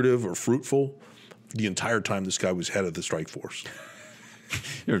lucrative or fruitful, the entire time this guy was head of the strike force.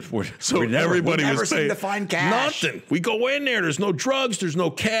 So everybody was paying to find cash. Nothing. We go in there. There's no drugs. There's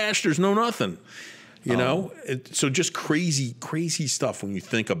no cash. There's no nothing. You know. So just crazy, crazy stuff when you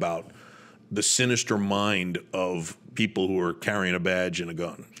think about the sinister mind of people who are carrying a badge and a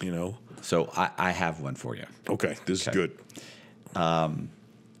gun. You know. So I have one for you. Okay, this is good.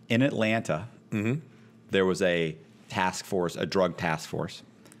 In Atlanta, there was a task force, a drug task force,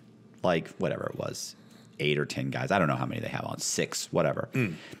 like whatever it was. 8 or 10 guys. I don't know how many they have on, 6, whatever.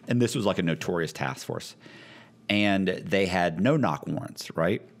 And this was like a notorious task force. And they had no-knock warrants,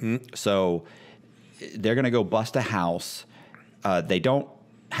 right? So they're going to go bust a house. They don't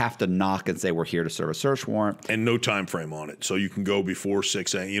have to knock and say, we're here to serve a search warrant. And no time frame on it. So you can go before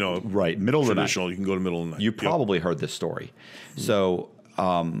 6 a.m., you know. Right, middle of the night. You can go to middle of the night. You probably heard this story. So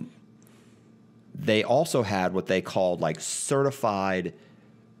they also had what they called like certified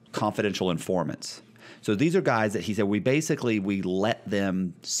confidential informants. So these are guys that he said we let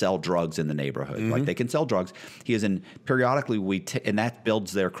them sell drugs in the neighborhood. Like they can sell drugs. He is in periodically and that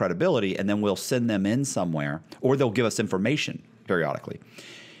builds their credibility, and then we'll send them in somewhere, or they'll give us information periodically.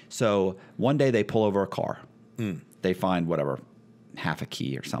 So one day they pull over a car. They find whatever, half a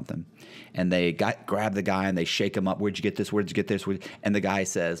key or something, and they grab the guy and they shake him up. Where'd you get this? Where'd you get this? And the guy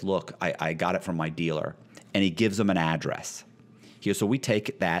says, "Look, I got it from my dealer," and he gives them an address. He goes, so we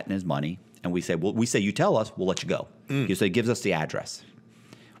take that and his money. And we say, you tell us, we'll let you go. He said, he gives us the address.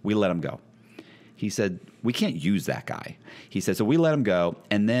 We let him go. He said, we can't use that guy. He said, so we let him go,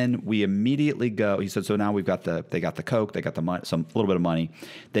 and then we immediately go. He said, so now they got the coke, they got the money, a little bit of money.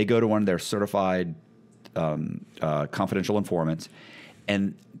 They go to one of their certified confidential informants,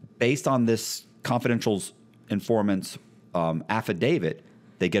 and based on this confidential informant's affidavit,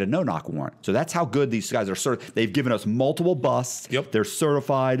 they get a no-knock warrant. So that's how good these guys are. They've given us multiple busts. Yep. They're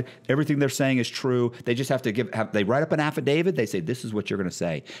certified. Everything they're saying is true. They just have to they write up an affidavit. They say, this is what you're going to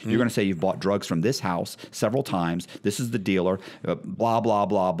say. You're going to say you've bought drugs from this house several times. This is the dealer, blah, blah,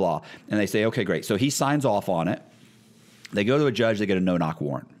 blah, blah. And they say, okay, great. So he signs off on it. They go to a judge. They get a no-knock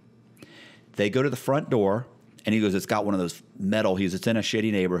warrant. They go to the front door. And he goes, it's got one of those metal. It's in a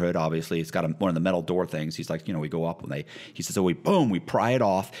shitty neighborhood, obviously. It's got one of the metal door things. He's like, we go up and he says, so we pry it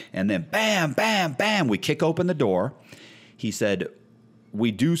off, and then bam, bam, bam, we kick open the door. He said,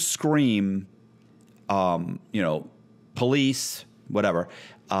 we do scream, police, whatever.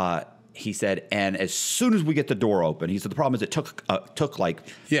 He said, and as soon as we get the door open, he said, the problem is it took like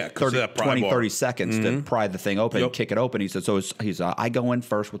 30 seconds to pry the thing open and kick it open. He said, so I go in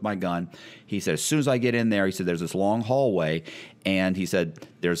first with my gun. He said, as soon as I get in there, he said, there's this long hallway. And he said,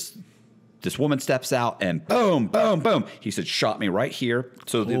 this woman steps out and boom, boom, boom. He said, shot me right here.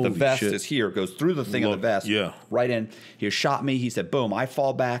 So the vest is here, goes through the thing of the vest, right in. He shot me. He said, boom, I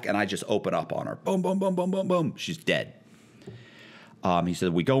fall back and I just open up on her. Boom, boom, boom, boom, boom, boom. She's dead. He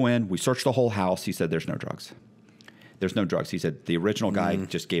said, we go in, we search the whole house. He said, there's no drugs. There's no drugs. He said, the original guy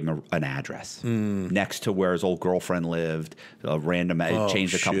just gave him an address next to where his old girlfriend lived,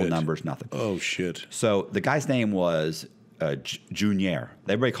 changed a couple numbers, nothing. Oh, shit. So the guy's name was Junior.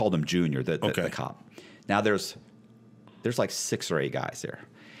 Everybody called him Junior, the cop. Now there's like 6 or 8 guys there.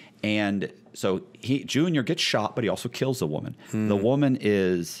 And so Junior gets shot, but he also kills the woman. The woman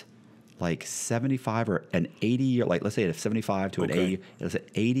is like 75 or an 80-year, like let's say a 75 to an 80, it's an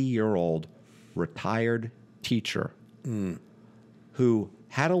 80-year-old retired teacher who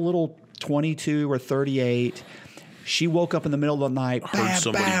had a little 22 or 38. She woke up in the middle of the night, heard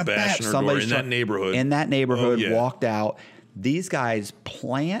somebody bashing her door in that neighborhood. In that neighborhood, walked out. These guys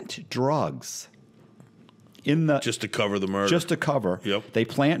plant drugs just to cover the murder. Just to cover. Yep. They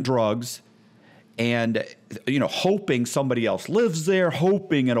plant drugs. And, hoping somebody else lives there,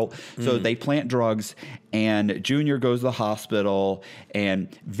 hoping it'll. So they plant drugs, and Junior goes to the hospital.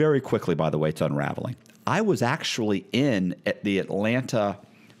 And very quickly, by the way, it's unraveling. I was actually at the Atlanta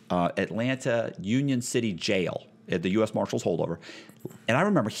Union City Jail at the U.S. Marshals holdover. And I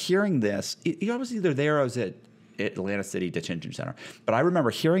remember hearing this. I was either there or I was at Atlanta City Detention Center. But I remember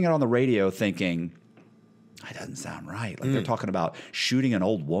hearing it on the radio thinking, that doesn't sound right. Like they're talking about shooting an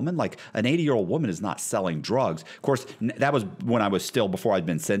old woman. Like an 80-year-old woman is not selling drugs. Of course, that was when I was still before I'd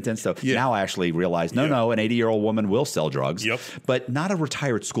been sentenced. So now I actually realize, no, an 80-year-old woman will sell drugs. Yep. But not a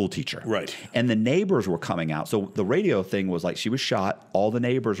retired school teacher. Right. And the neighbors were coming out. So the radio thing was like she was shot. All the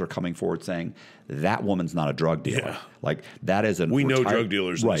neighbors are coming forward saying that woman's not a drug dealer. Yeah. Like that is we know drug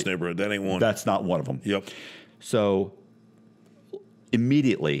dealers in this neighborhood. That ain't one. That's not one of them. Yep. So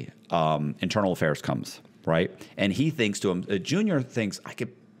immediately, Internal Affairs comes. Right, and he thinks to him, Junior thinks I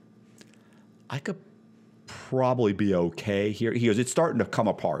could probably be okay here. He goes, it's starting to come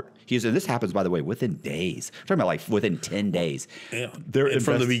apart. He goes, and this happens, by the way, within days. I'm talking about like within 10 days. Yeah. And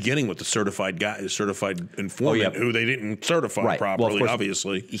from the beginning with the certified guy, certified informant who they didn't certify properly, well, of course,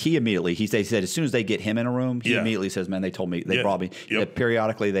 obviously. He immediately, he said, as soon as they get him in a room, he immediately says, man, they told me, they brought me.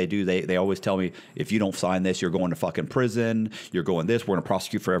 Periodically they do, they always tell me, if you don't sign this, you're going to fucking prison. You're going this. We're going to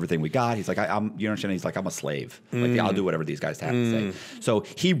prosecute for everything we got. He's like, I'm, you understand? He's like, I'm a slave. Like, I'll do whatever these guys have to say. So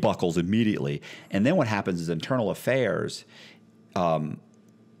he buckles immediately. And then what happens is internal affairs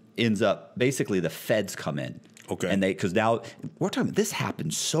ends up, basically the feds come in. Okay. And because now we're talking, this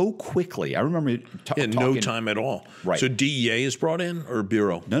happened so quickly. I remember talking. No time at all. Right. So DEA is brought in or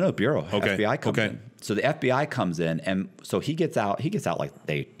Bureau? No, Bureau. Okay. FBI comes in. So the FBI comes in, and so he gets out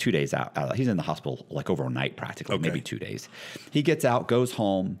like 2 days out. He's in the hospital like overnight practically, maybe 2 days. He gets out, goes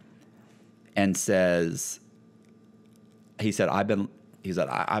home, and says, I've been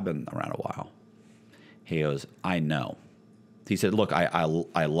around a while. He goes, I know. He said, look,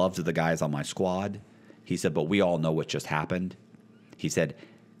 I loved the guys on my squad. He said, but we all know what just happened. He said,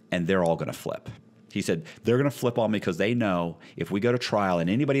 and they're all going to flip. He said, they're going to flip on me because they know if we go to trial and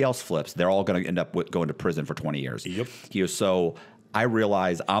anybody else flips, they're all going to end up going to prison for 20 years. Yep. He goes, so I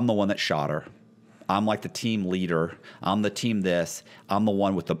realize I'm the one that shot her. I'm like the team leader. I'm the team this. I'm the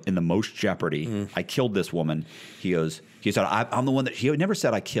one in the most jeopardy. I killed this woman. He said, I'm the one that, he never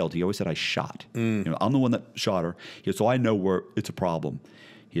said I killed. He always said I shot. You know, I'm the one that shot her. He goes, so I know where it's a problem.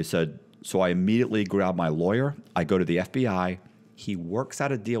 He said, so I immediately grab my lawyer. I go to the FBI. He works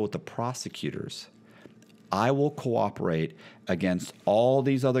out a deal with the prosecutors. I will cooperate against all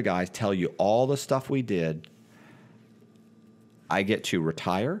these other guys, tell you all the stuff we did. I get to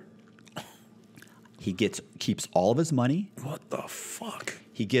retire. He keeps all of his money. What the fuck?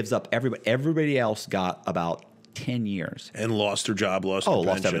 He gives up everybody. Everybody else got about 10 years. And lost their job, lost their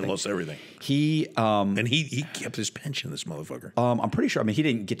pension, lost everything. And he kept his pension, this motherfucker. I'm pretty sure. I mean, he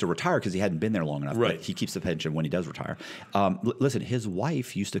didn't get to retire because he hadn't been there long enough. Right. But he keeps the pension when he does retire. Listen, his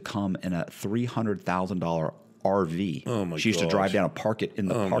wife used to come in a $300,000 RV. Oh my God. She used to drive down and park it in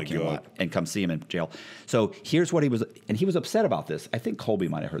the parking lot and come see him in jail. So here's what he was, and he was upset about this. I think Colby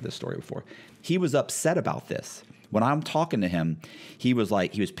might have heard this story before. He was upset about this. When I'm talking to him, he was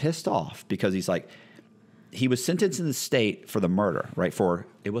pissed off because he's like, he was sentenced in the state for the murder, right?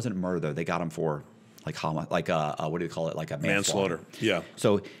 It wasn't murder though. They got him for what do you call it? Like a manslaughter. Yeah.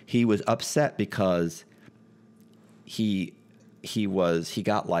 So he was upset because he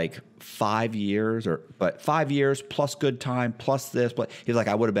got like 5 years, but 5 years plus good time plus this. But he's like,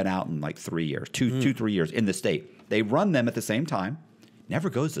 I would have been out in like 3 years, 3 years in the state. They run them at the same time. Never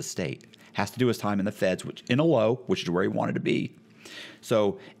goes to state. Has to do his time in the feds, which in a low, which is where he wanted to be.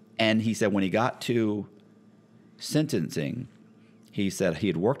 So, and he said when he got to sentencing, he said he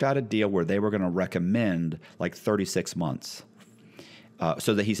had worked out a deal where they were going to recommend like 36 months.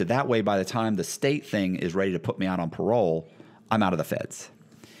 So that he said that way, by the time the state thing is ready to put me out on parole, I'm out of the feds.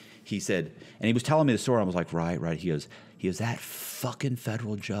 He said, and he was telling me the story. I was like, right. He goes, that fucking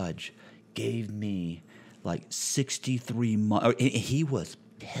federal judge gave me like 63 months. He was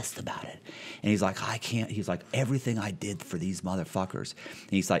pissed about it. And he's like, I can't. He's like, everything I did for these motherfuckers. And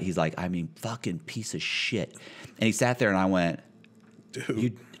he's like, I mean, fucking piece of shit. And he sat there and I went,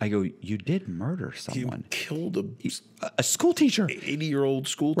 dude, you did murder someone. You killed a school teacher, 80-year-old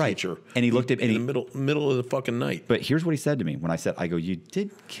school teacher. And he looked at me in the middle of the fucking night. But here's what he said to me when I said, you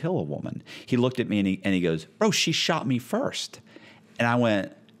did kill a woman. He looked at me and he goes, bro, she shot me first. And I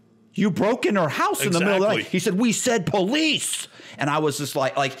went, you broke in her house in the middle of the night. He said, we said police. And I was just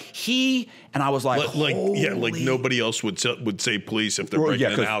like I was like, like nobody else would say police if they're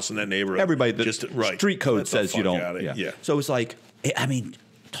breaking in the house in that neighborhood. Everybody, street code says you don't. Yeah. So it's like, I mean,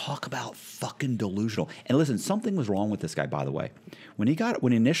 talk about fucking delusional. And listen, something was wrong with this guy, by the way. When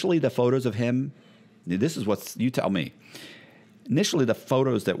initially the photos of him, this is what you tell me. Initially, the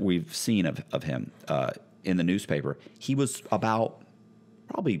photos that we've seen of him in the newspaper, he was about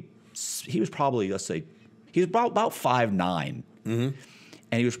 5'9", and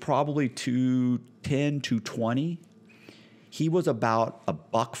he was probably 210, 220. He was about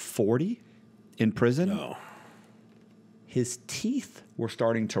 $140 in prison. No. His teeth were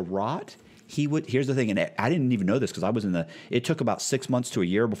starting to rot. Here's the thing, and I didn't even know this because I was it took about 6 months to a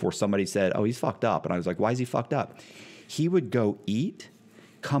year before somebody said, oh, he's fucked up. And I was like, why is he fucked up? He would go eat,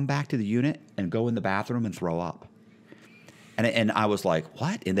 come back to the unit, and go in the bathroom and throw up. And I was like,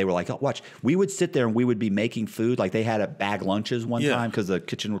 what? And they were like, oh, watch. We would sit there and we would be making food. Like they had bag lunches one time because the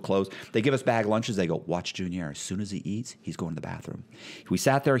kitchen was closed. They give us bag lunches. They go, watch Junior. As soon as he eats, he's going to the bathroom. We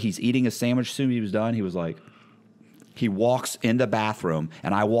sat there. He's eating a sandwich. As soon as he was done, he was like, he walks in the bathroom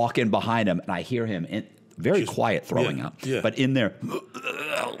and I walk in behind him and I hear him Very quiet throwing up. Yeah. But in there,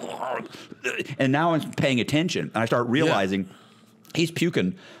 and now I'm paying attention, and I start realizing he's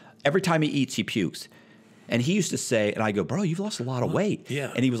puking. Every time he eats, he pukes. And he used to say, and I go, bro, you've lost a lot of weight.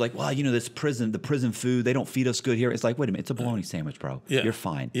 Yeah. And he was like, well, you know, the prison food, they don't feed us good here. It's like, wait a minute, it's a bologna sandwich, bro. Yeah. You're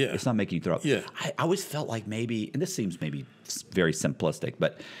fine. Yeah. It's not making you throw up. Yeah. I always felt like maybe, and this seems maybe very simplistic,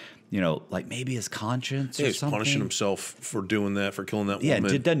 but, you know, like maybe his conscience or he's something. punishing himself for doing that, for killing that Yeah,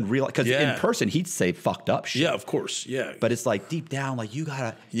 woman. it doesn't realize, because in person, he'd say fucked up shit. Yeah, of course. Yeah. But it's like deep down, like you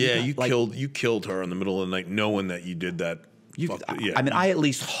gotta. You killed her in the middle of the night knowing that you did that. I mean, I at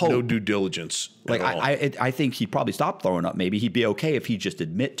least hope. No due diligence. Like I think he'd probably stop throwing up. Maybe he'd be okay if he just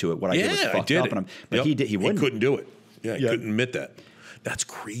admit to it. What I did was fucked up. But he did. He wouldn't. He couldn't do it. Yeah, he couldn't admit that. That's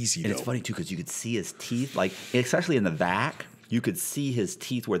crazy. And it's funny too because you could see his teeth, like especially in the vac, you could see his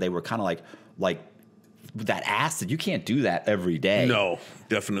teeth where they were kind of like that acid. You can't do that every day. No,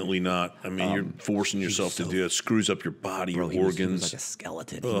 definitely not. I mean, you're forcing yourself to do it. It screws up your body, your organs. He was like a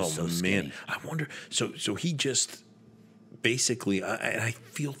skeleton. He was so skinny. Man, I wonder. So he just. Basically, I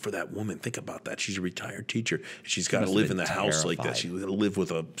feel for that woman. Think about that. She's a retired teacher. She's got to live in the house like that. She's got to live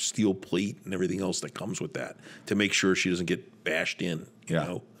with a steel plate and everything else that comes with that to make sure she doesn't get bashed in, you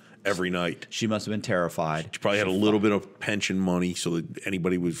know, every night. She must have been terrified. She probably had a little bit of pension money so that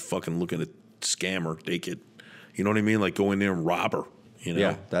anybody was fucking looking to scam her, take it. You know what I mean? Like go in there and rob her, you know?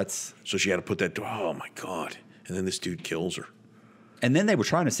 Yeah, that's... So she had to put that, oh my God. And then this dude kills her. And then they were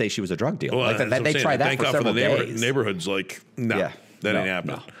trying to say she was a drug dealer. Well, like they tried that for several days. Neighborhood's like, no, that ain't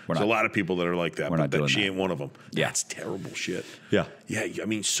happening. No, There's a lot of people that are like that, but she ain't one of them. Yeah. That's terrible shit. Yeah. Yeah, I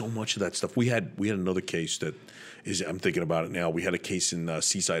mean, so much of that stuff. We had another case that is, I'm thinking about it now. We had a case in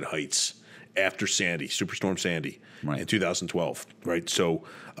Seaside Heights after Sandy, Superstorm Sandy, in 2012, right? So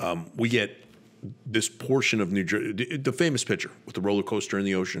we get this portion of New Jersey, the famous picture with the roller coaster in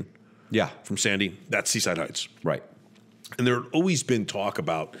the ocean. Yeah. From Sandy, that's Seaside Heights. Right. And there had always been talk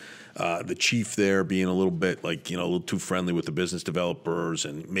about the chief there being a little bit like, you know, a little too friendly with the business developers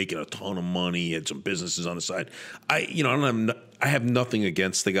and making a ton of money, had some businesses on the side. I have nothing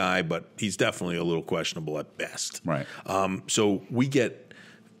against the guy, but he's definitely a little questionable at best. Right. So we get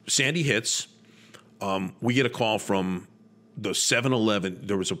Sandy hits. We get a call from the 7-Eleven.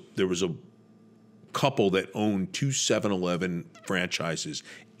 There was a couple that owned 2 7-Eleven franchises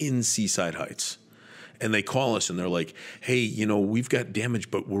in Seaside Heights. And they call us and they're like, hey, you know, we've got damage,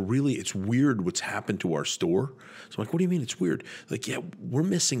 but it's weird what's happened to our store. So I'm like, what do you mean it's weird? Like, yeah, we're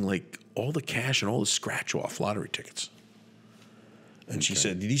missing like all the cash and all the scratch off lottery tickets. And she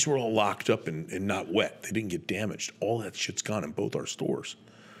said, these were all locked up and not wet. They didn't get damaged. All that shit's gone in both our stores.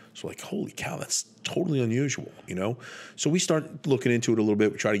 So like, holy cow, that's totally unusual, you know? So we start looking into it a little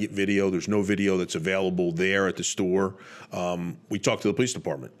bit. We try to get video. There's no video that's available there at the store. We talk to the police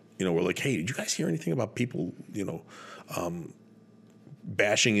department. You know, we're like, hey, did you guys hear anything about people, you know,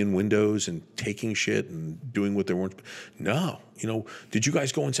 bashing in windows and taking shit and doing what they weren't? No. You know, did you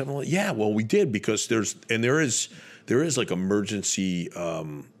guys go in 7-Eleven? Yeah, well, we did because there is like emergency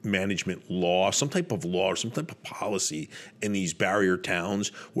management law, some type of law or some type of policy in these barrier towns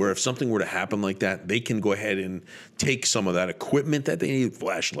where if something were to happen like that, they can go ahead and take some of that equipment that they need,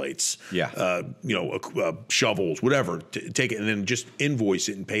 flashlights, shovels, whatever, take it and then just invoice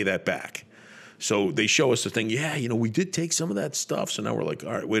it and pay that back. So they show us the thing. Yeah, you know, we did take some of that stuff. So now we're like,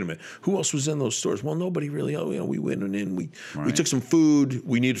 all right, wait a minute. Who else was in those stores? Well, nobody really. Oh, you know, we went in. We took some food.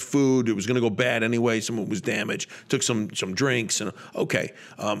 We needed food. It was going to go bad anyway. Some of it was damaged. Took some drinks. And okay.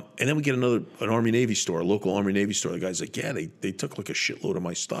 And then we get an Army Navy store, a local Army Navy store. The guy's like, yeah, they took like a shitload of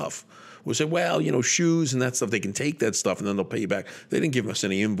my stuff. We said, well, you know, shoes and that stuff, they can take that stuff and then they'll pay you back. They didn't give us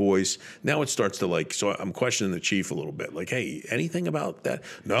any invoice. Now it starts to like, so I'm questioning the chief a little bit. Like, hey, anything about that?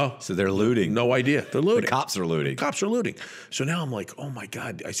 No. So they're looting. No idea. They're looting. The cops are looting. Cops are looting. So now I'm like, oh my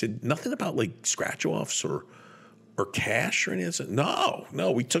God. I said, nothing about like scratch offs or cash or anything? I said,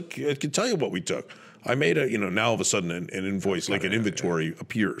 no, we took, I can tell you what we took. I made now all of a sudden an invoice, like an inventory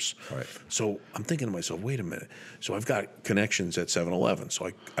appears. Right. So I'm thinking to myself, wait a minute. So I've got connections at 7-Eleven. So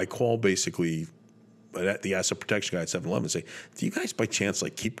I call basically the asset protection guy at 7-Eleven and say, do you guys by chance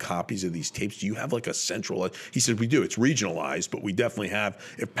like keep copies of these tapes? Do you have like a centralized? He said, we do. It's regionalized, but we definitely have,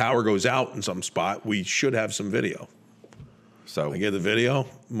 if power goes out in some spot, we should have some video. So I get the video.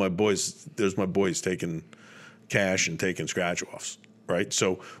 There's my boys taking cash and taking scratch offs. Right.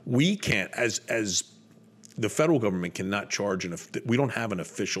 So we can't, as the federal government cannot charge we don't have an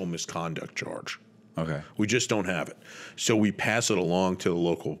official misconduct charge. Okay. We just don't have it. So we pass it along to the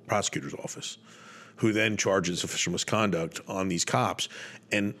local prosecutor's office, who then charges official misconduct on these cops.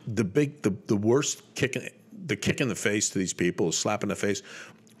 And the worst kick in the face to these people, a slap in the face,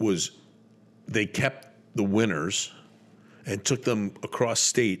 was they kept the winners and took them across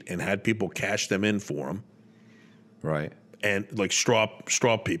state and had people cash them in for them. Right. And like straw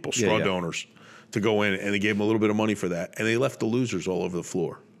people, straw donors to go in, and they gave them a little bit of money for that. And they left the losers all over the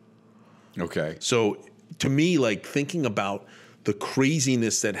floor. Okay. So to me, like thinking about the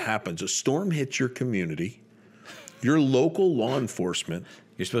craziness that happens, a storm hits your community, your local law enforcement.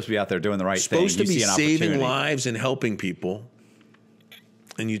 You're supposed to be out there doing the right thing. Supposed to be saving lives and helping people.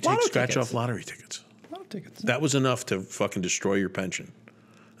 And you take scratch-off lottery tickets. Lotto tickets. That was enough to fucking destroy your pension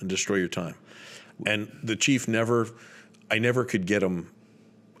and destroy your time. And the chief I never could get him.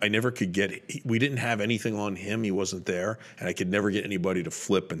 We didn't have anything on him. He wasn't there. And I could never get anybody to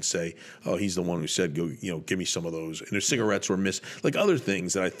flip and say, oh, he's the one who said, go, give me some of those. And their cigarettes were missed. Like other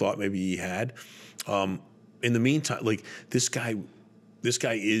things that I thought maybe he had. In the meantime, like this guy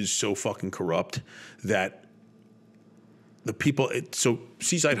is so fucking corrupt that the people. So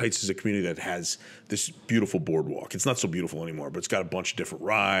Seaside Heights is a community that has this beautiful boardwalk. It's not so beautiful anymore, but it's got a bunch of different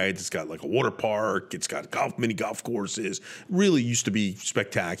rides. It's got like a water park. It's got mini golf courses. Really used to be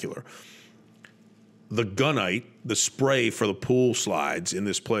spectacular. The gunite, the spray for the pool slides in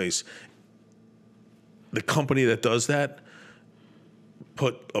this place, the company that does that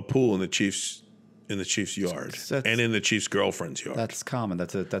put a pool in the chief's yard and in the chief's girlfriend's yard. That's common.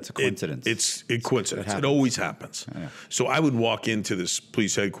 That's a coincidence. It's a coincidence. It always happens. Yeah. So I would walk into this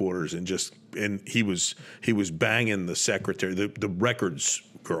police headquarters and he was banging the secretary, the records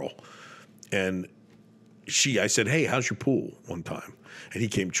girl, and I said, hey, how's your pool one time? And he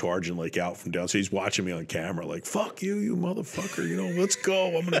came charging like out from downstairs. He's watching me on camera like, fuck you motherfucker. Let's go.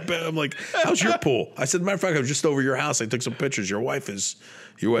 I'm going to bet. I'm like, how's your pool? I said, matter of fact, I was just over your house. I took some pictures. Your wife is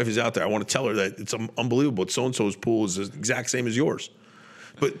out there. I want to tell her that it's unbelievable. So-and-so's pool is the exact same as yours.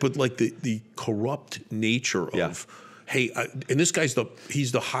 But like the corrupt nature of, hey, and this guy's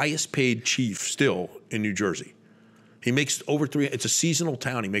he's the highest paid chief still in New Jersey. He makes over it's a seasonal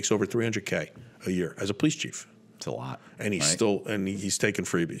town. He makes over $300K a year as a police chief. It's a lot. And he's he's taking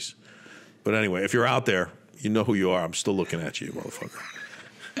freebies. But anyway, if you're out there, you know who you are. I'm still looking at you, motherfucker.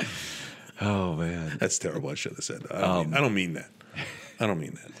 Oh, man. That's terrible. I should have said that. I don't mean that. I don't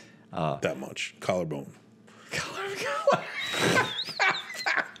mean that. That much. Collarbone.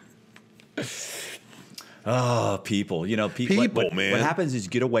 Oh, people. People, man. What happens is you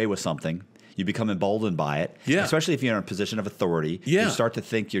get away with something. You become emboldened by it. Yeah. Especially if you're in a position of authority. Yeah. You start to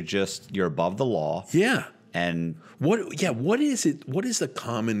think you're above the law. Yeah. And what is it? What is the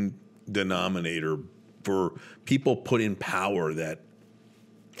common denominator for people put in power that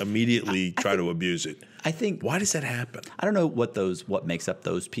immediately try to abuse it? I think. Why does that happen? I don't know what makes up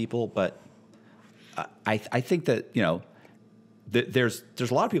those people, but I think that there's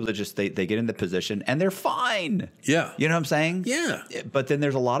a lot of people that just they get in the position and they're fine. Yeah. You know what I'm saying? Yeah. But then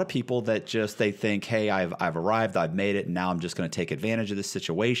there's a lot of people that just they think, hey, I've arrived, I've made it, and now I'm just going to take advantage of this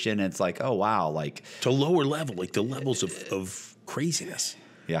situation. And it's like, oh wow, like to lower level, like the levels of craziness.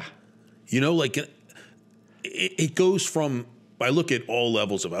 Yeah. Like it goes from I look at all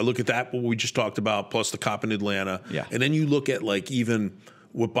levels of it. I look at that what we just talked about, plus the cop in Atlanta. Yeah. And then you look at like even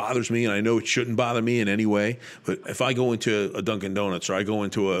what bothers me, and I know it shouldn't bother me in any way, but if I go into a Dunkin' Donuts or I go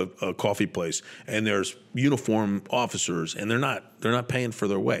into a coffee place and there's uniformed officers and they're not paying for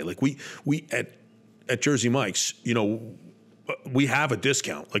their way. Like we at Jersey Mike's, we have a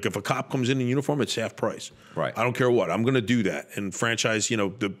discount. Like if a cop comes in uniform, it's half price. Right. I don't care what. I'm going to do that and franchise,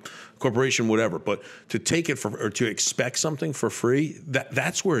 the corporation, whatever. But to take it or to expect something for free,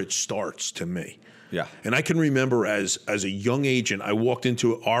 that's where it starts to me. Yeah. And I can remember as a young agent, I walked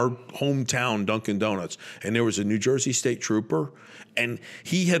into our hometown Dunkin' Donuts, and there was a New Jersey State Trooper, and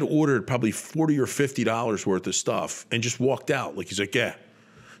he had ordered probably $40 or $50 worth of stuff and just walked out. Like, he's like, yeah.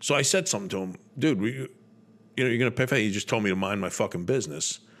 So I said something to him, dude, you're going to pay for that? He just told me to mind my fucking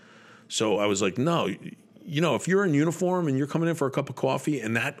business. So I was like, no, if you're in uniform and you're coming in for a cup of coffee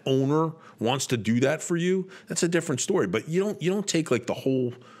and that owner wants to do that for you, that's a different story. But you don't take like the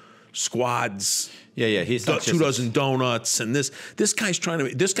whole squads. Yeah. He's not 2 donuts, and this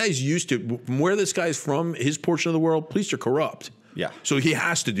guy's used to, from where this guy's from, his portion of the world, police are corrupt. Yeah. So he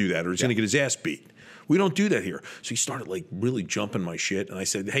has to do that or he's going to get his ass beat. We don't do that here. So he started like really jumping my shit, and I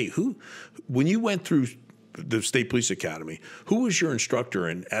said, hey, when you went through the State Police Academy, who was your instructor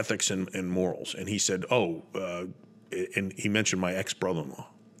in ethics and morals? And he said, and he mentioned my ex-brother-in-law.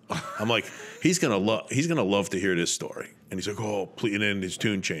 I'm like, he's gonna love to hear this story. And he's like, oh, please. And then his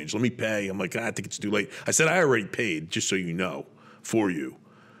tune changed. Let me pay. I'm like, I think it's too late. I said, I already paid, just so you know, for you.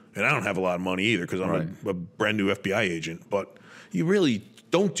 And I don't have a lot of money either because I'm a brand new FBI agent. But you really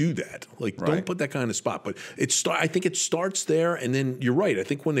don't do that. Like, don't put that guy in a spot. But I think it starts there, and then you're right. I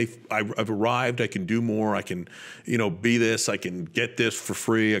think when I've arrived, I can do more. I can, be this. I can get this for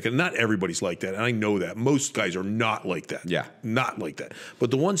free. Not everybody's like that, and I know that. Most guys are not like that. Yeah, not like that.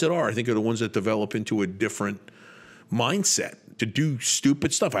 But the ones that are, I think, are the ones that develop into a different mindset to do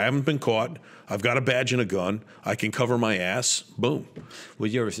stupid stuff. I haven't been caught. I've got a badge and a gun. I can cover my ass. Boom. Well,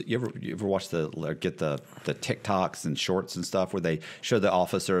 you ever watch the TikToks and shorts and stuff where they show the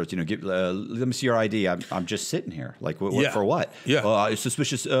officers, let me see your ID. I'm just sitting here. Like, for what? Yeah.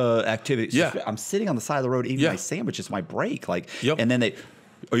 Suspicious activity. Yeah. I'm sitting on the side of the road eating my sandwich. It's my break. Like, yep. And then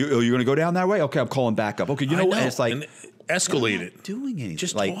are you going to go down that way? Okay, I'm calling back up. Okay, you know what? And it's like, and escalate it. Doing anything.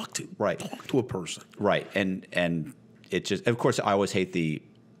 Just like, talk to a person. Right. And it just, of course, I always hate the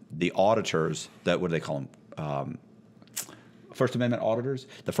auditors that, what do they call them? First Amendment auditors.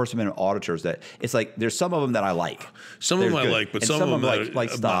 The First Amendment auditors that it's like there's some of them that I like. Some of them I like, but some of them like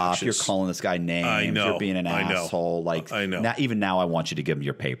stop. You're calling this guy names. I know. You're being an asshole. Like I know. Even now, I want you to give him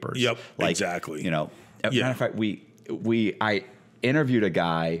your papers. Yep. Like, exactly. Matter of fact, I interviewed a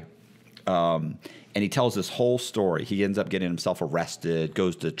guy. And he tells this whole story. He ends up getting himself arrested,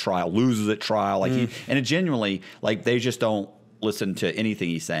 goes to trial, loses at trial. Like and it genuinely, like, they just don't listen to anything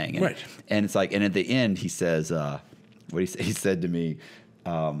he's saying. And, and it's like, and at the end, he says, he said to me,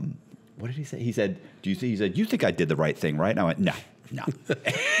 what did he say? He said, you think I did the right thing, right? And I went, no.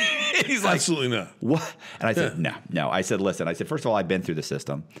 He's like, absolutely not. What? And I said, no. I said, listen. I said, first of all, I've been through the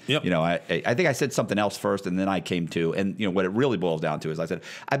system. Yep. I think I said something else first, and then I came to, and what it really boils down to is I said,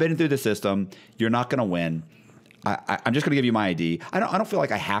 I've been through the system. You're not going to win. I'm just going to give you my ID. I don't feel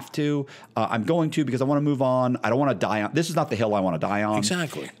like I have to. I'm going to because I want to move on. I don't want to die on. This is not the hill I want to die on.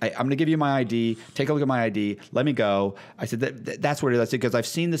 Exactly. I'm going to give you my ID. Take a look at my ID. Let me go. I said that's what it is. Because I've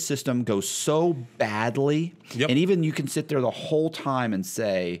seen the system go so badly. Yep. And even you can sit there the whole time and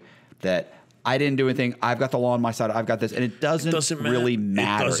say that I didn't do anything. I've got the law on my side. I've got this, and it doesn't really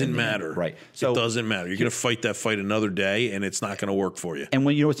matter. It doesn't matter, right? So it doesn't matter. You're going to fight that fight another day, and it's not going to work for you. And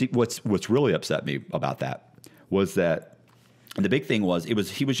when what's really upset me about that was that the big thing was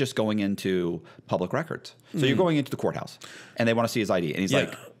he was just going into public records. So you're going into the courthouse, and they want to see his ID, and he's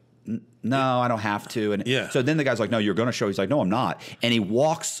like, no, I don't have to. And so then the guy's like, no, you're going to show. He's like, no, I'm not. And he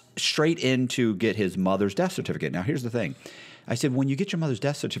walks straight in to get his mother's death certificate. Now, here's the thing. I said, when you get your mother's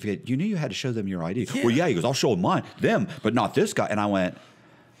death certificate, you knew you had to show them your ID. Yeah. Well, yeah. He goes, I'll show them, but not this guy. And I went,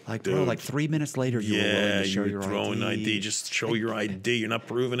 like, bro, like 3 minutes later, you were willing to show your throwing ID. Just show your ID. You're not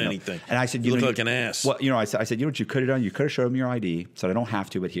proving anything. And I said, you look like an ass. Well, I said, you know what you could have done? You could have showed them your ID. Said, I don't have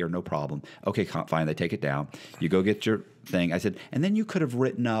to, but here, no problem. Okay, fine. They take it down. You go get your thing. I said, and then you could have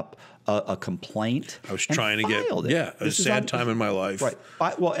written up a complaint. I was trying to get a sad time in my life. Right.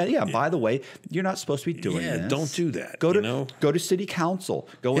 By the way, you're not supposed to be doing this. Don't do that. Go to city council.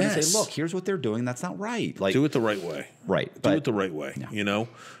 Go in and say, look, here's what they're doing. That's not right. Like, do it the right way. Right. Do it the right way.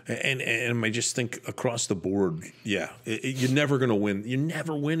 And I just think across the board, you're never going to win. You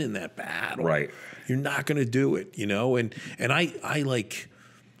never win in that battle. Right. You're not going to do it. And I like,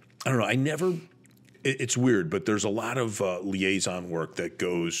 I don't know. I never. It's weird, but there's a lot of liaison work that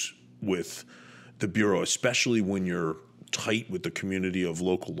goes with the Bureau, especially when you're tight with the community of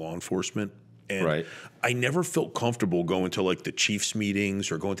local law enforcement. And I never felt comfortable going to like the chiefs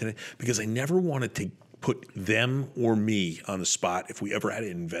meetings or going to because I never wanted to put them or me on the spot if we ever had to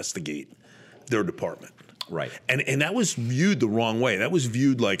investigate their department. Right. And that was viewed the wrong way. That was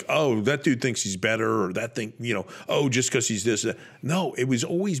viewed like, oh, that dude thinks he's better, or that thing, just because he's this. No, it was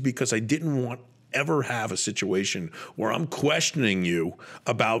always because I didn't want ever have a situation where I'm questioning you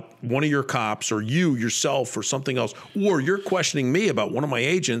about one of your cops or you yourself or something else, or you're questioning me about one of my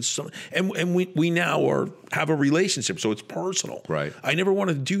agents, and we now have a relationship, so it's personal. Right. I never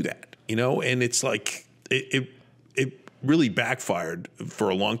wanted to do that, and it's like it really backfired for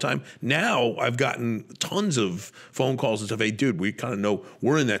a long time. Now I've gotten tons of phone calls and stuff. Hey, dude, we kind of know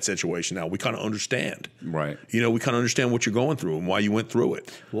we're in that situation now. We kind of understand. Right. We kind of understand what you're going through and why you went through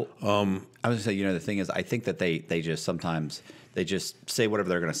it. Well, I was going to say, the thing is, I think that they just sometimes they just say whatever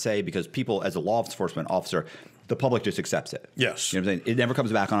they're going to say because people, as a law enforcement officer, the public just accepts it. Yes. You know what I'm saying? It never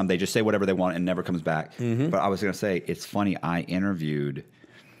comes back on them. They just say whatever they want and never comes back. Mm-hmm. But I was going to say, it's funny. I interviewed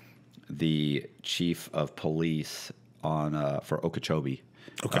the chief of police for Okeechobee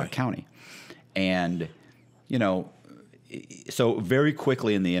County. And, so very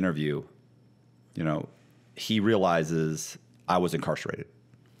quickly in the interview, he realizes I was incarcerated,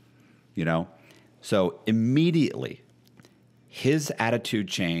 So immediately his attitude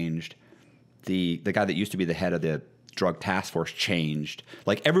changed. The guy that used to be the head of the drug task force changed.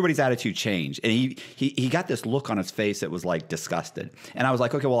 Like everybody's attitude changed, and he got this look on his face that was like disgusted. And I was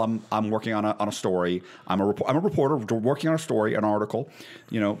like, okay, well, I'm working on a story. I'm a reporter working on a story, an article,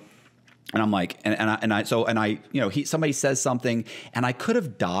 you know. And I'm like, somebody says something, and I could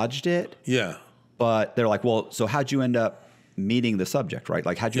have dodged it. Yeah. But they're like, well, so how'd you end up meeting the subject, right?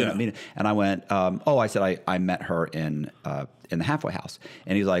 Like, how'd you end up meeting? And I went, I said, I met her in the halfway house.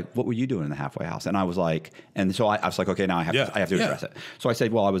 And he's like, what were you doing in the halfway house? And I was like, and so I was like, okay, now I have to address it. So I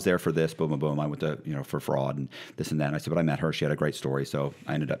said, well, I was there for this, boom, boom, boom. I went to, for fraud and this and that. And I said, but I met her. She had a great story. So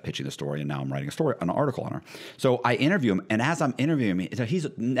I ended up pitching the story, and now I'm writing an article on her. So I interview him, and as I'm interviewing him,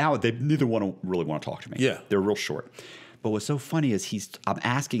 they neither really want to talk to me. Yeah. They're real short. But what's so funny is I'm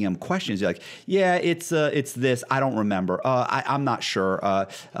asking him questions. He's like, yeah, it's this. I don't remember. I'm not sure.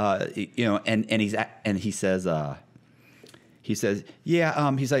 And he says,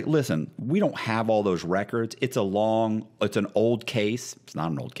 yeah. He's like, listen, we don't have all those records. It's an old case. It's not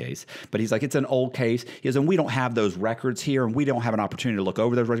an old case, but he's like, it's an old case. He goes, and we don't have those records here, and we don't have an opportunity to look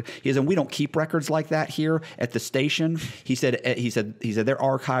over those records. He goes, and we don't keep records like that here at the station. He said they're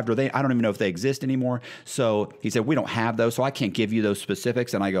archived, or I don't even know if they exist anymore. So he said, we don't have those, so I can't give you those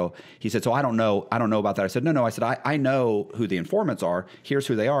specifics. And he said, so I don't know about that. I said, no. I said, I know who the informants are. Here's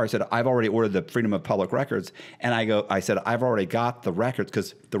who they are. I said, I've already ordered the Freedom of Public Records. And I said, I've already got the records,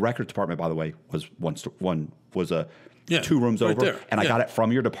 because the records department, by the way, was two rooms right over, there. and I got it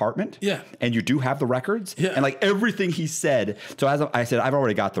from your department. Yeah, and you do have the records. Yeah, and like everything he said. So as I said, I've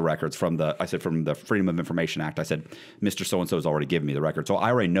already got the records from the Freedom of Information Act. I said, Mr. So and so has already given me the records, so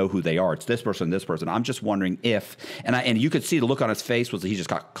I already know who they are. It's this person, this person. I'm just wondering if, and you could see the look on his face was that he just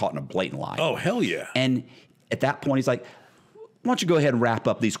got caught in a blatant lie. Oh, hell yeah! And at that point, he's like, why don't you go ahead and wrap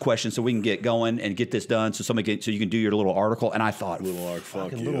up these questions so we can get going and get this done, so you can do your little article. And I thought, little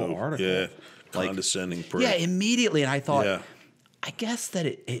article, yeah, condescending prick. Yeah, immediately. And I thought, I guess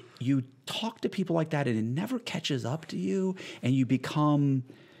that you talk to people like that, and it never catches up to you, and you become,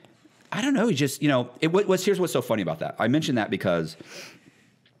 I don't know, you just, here's what's so funny about that. I mentioned that because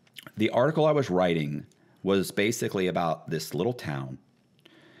the article I was writing was basically about this little town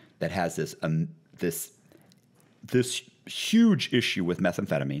that has this huge issue with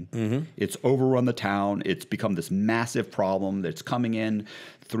methamphetamine. Mm-hmm. It's overrun the town. It's become this massive problem that's coming in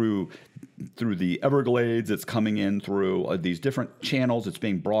through the Everglades. It's coming in through these different channels. It's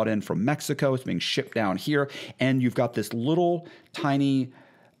being brought in from Mexico. It's being shipped down here. And you've got this little tiny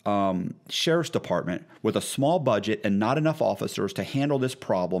sheriff's department with a small budget and not enough officers to handle this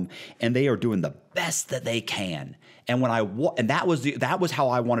problem, and they are doing the best that they can. And that was how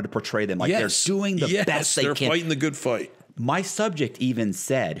I wanted to portray them. Like, they're doing the best they can. They're fighting the good fight. My subject even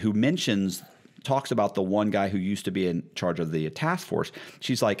said, who talks about the one guy who used to be in charge of the task force.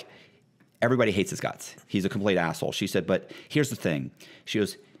 She's like, everybody hates his guts. He's a complete asshole. She said, but here's the thing. She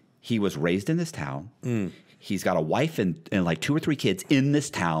goes, he was raised in this town. He's got a wife and like 2 or 3 kids in this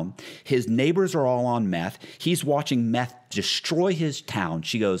town. His neighbors are all on meth. He's watching meth destroy his town.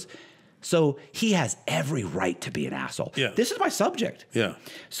 She goes, so he has every right to be an asshole. Yeah. This is my subject. Yeah.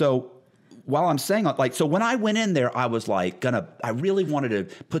 So while I'm saying, like, so when I went in there, I was like I really wanted to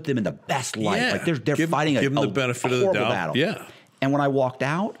put them in the best light. Yeah. Like they're fighting a the benefit of the doubt. Battle. Yeah. And when I walked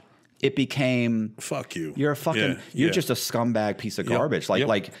out, it became, fuck you. You're a fucking, you're just a scumbag piece of garbage.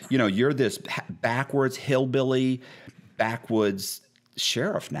 You're this backwards hillbilly, backwoods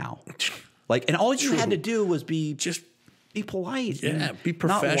sheriff now. Like, and all you had to do was be polite. Yeah, be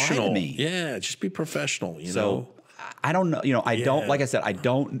professional. Not lie to me. Yeah, just be professional. You know. I don't know. I don't. Like I said, I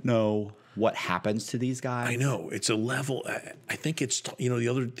don't know what happens to these guys. I know it's a level. I think it's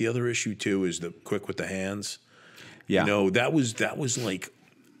the other issue too is the quick with the hands. Yeah, that was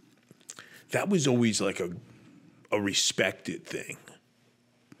always like a respected thing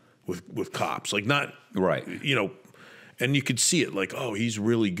with cops. Like, not right. And you could see it, like, oh, he's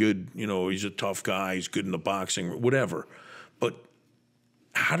really good. He's a tough guy. He's good in the boxing, whatever. But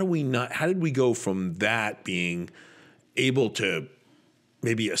how did we go from that being able to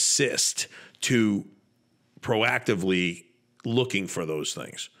maybe assist to proactively looking for those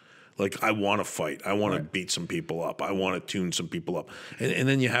things? Like, I want to fight. I want to beat some people up. I want to tune some people up. And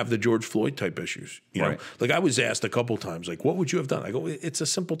then you have the George Floyd type issues. You know? Like, I was asked a couple times, like, what would you have done? I go, it's a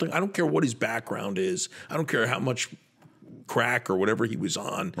simple thing. I don't care what his background is. I don't care how much crack or whatever he was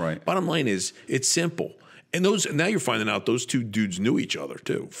on. Right. Bottom line is, it's simple. And now you're finding out those 2 dudes knew each other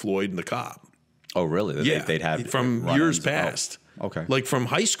too, Floyd and the cop. Oh, really? Yeah. They'd had from years past. Oh, okay. Like from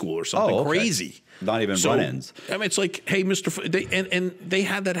high school or something crazy. Not even run-ins. I mean, it's like, hey, Mr. Floyd, and they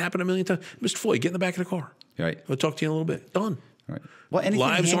had that happen a million times. Mr. Floyd, get in the back of the car. Right. I'll talk to you in a little bit. Done. Right. Well, and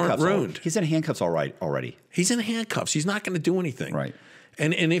Lives aren't ruined. He's in handcuffs already. He's in handcuffs. He's not going to do anything. Right.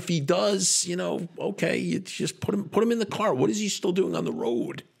 And if he does, okay, you just put him in the car. What is he still doing on the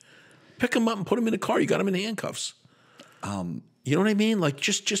road? Pick him up and put him in the car. You got him in handcuffs. You know what I mean? Like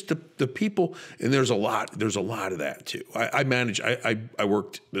just the people, and there's a lot of that too. I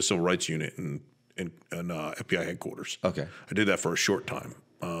worked the civil rights unit in FBI headquarters. Okay. I did that for a short time.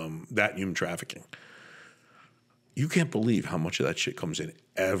 That human trafficking. You can't believe how much of that shit comes in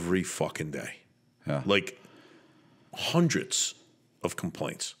every fucking day. Yeah. Like hundreds of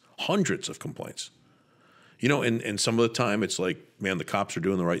complaints. And some of the time it's like, man, the cops are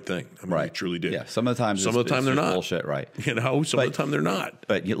doing the right thing. I mean, Right. they truly did. Yeah. Some of the time they're not. Bullshit. Right. Some of the time they're not.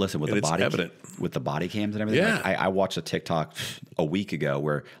 But listen, with And the it's body, evident. with the body cams and everything. Yeah. Like, I watched a TikTok a week ago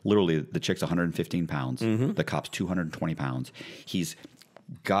where literally the chick's 115 pounds, the cop's 220 pounds. He's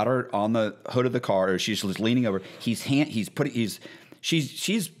got her on the hood of the car, or she's just leaning over. She's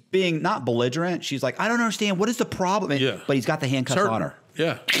being not belligerent. She's like, I don't understand. What is the problem? Yeah. But he's got the handcuffs on her.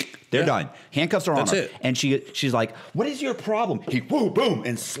 Yeah. They're done. Handcuffs are on her. That's it. And she's like, what is your problem? He boom,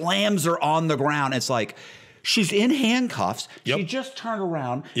 and slams her on the ground. It's like, she's in handcuffs. Yep. She just turned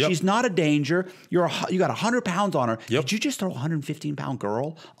around. Yep. She's not a danger. You got 100 pounds on her. Yep. Did you just throw a 115-pound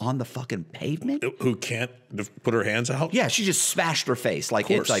girl on the fucking pavement? Who can't put her hands out? Yeah, she just smashed her face. Like,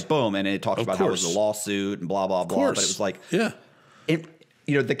 it's like, boom. And it talks about how it was a lawsuit and blah, blah, blah. But it was like, yeah.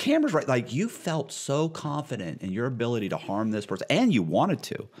 The camera's right. Like, you felt so confident in your ability to harm this person, and you wanted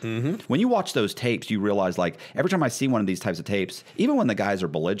to. Mm-hmm. When you watch those tapes, you realize, like, every time I see one of these types of tapes, even when the guys are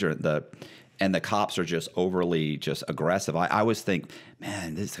belligerent, and the cops are just overly just aggressive, I always think,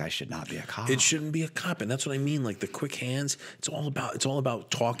 man, this guy should not be a cop. It shouldn't be a cop, and that's what I mean. Like the quick hands, it's all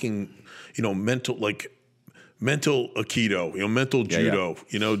about talking. Mental aikido, mental judo.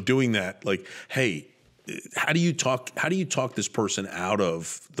 Doing that. Like, hey. How do you talk this person out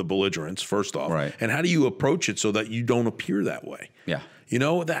of the belligerence, first off? Right. And how do you approach it so that you don't appear that way? Yeah.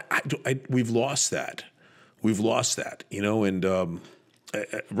 We've lost that. And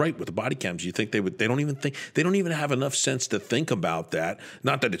right, with the body cams, you think they don't even have enough sense to think about that.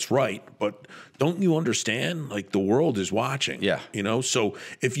 Not that it's right, but don't you understand? Like, the world is watching. Yeah. So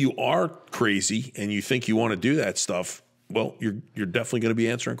if you are crazy and you think you want to do that stuff, well, you're definitely going to be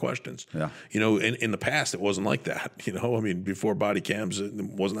answering questions. Yeah. In the past, it wasn't like that. Before body cams, it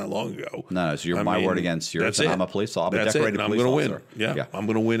wasn't that long ago. No, so you're my word against yours. That's it. I'm a police officer. I'm a That's decorated it. And police I'm going officer. to win. Yeah, I'm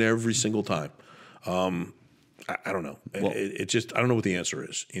going to win every single time. I don't know. Well, I don't know what the answer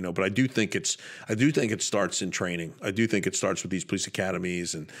is. But I do think it starts in training. I do think it starts with these police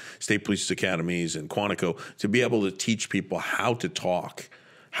academies and state police academies and Quantico to be able to teach people how to talk,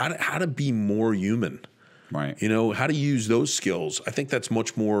 how to be more human. Right. How to use those skills. I think that's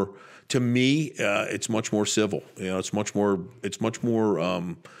much more, to me, it's much more civil. It's much more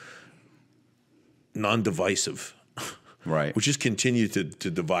non-divisive. Right. Which has continued to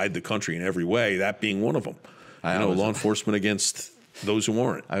divide the country in every way, that being one of them. Law enforcement against those who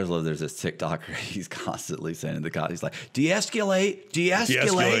aren't. I always love there's this TikToker, he's constantly saying to the cops, he's like, de-escalate,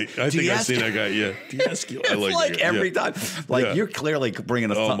 de-escalate. I think I've seen that guy, yeah. De-escalate. I like every time. Like, you're clearly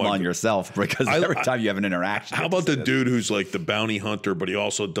bringing something on yourself, because every time you have an interaction. How about the dude who's like the bounty hunter, but he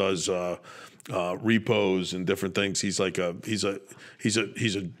also does repos and different things? He's like he's a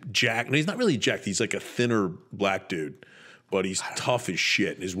jack. No, he's not really jacked. He's like a thinner black dude. But he's tough as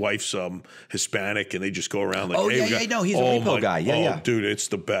shit. His wife's Hispanic, and they just go around like, he's a repo guy. Yeah. Dude, it's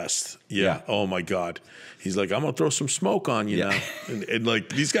the best. Yeah. Oh my God. He's like, I'm gonna throw some smoke on you now. And like,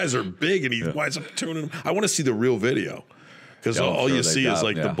 these guys are big, and he winds up tuning them. I want to see the real video, because all you see is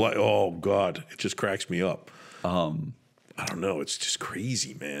like the black. Oh God, it just cracks me up. I don't know. It's just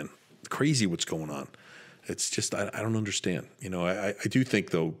crazy, man. Crazy what's going on. It's just I don't understand. I do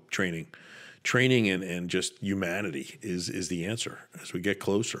think though training and just humanity is the answer as we get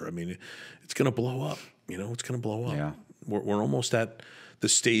closer. I mean, it's going to blow up. It's going to blow up. Yeah. We're almost at the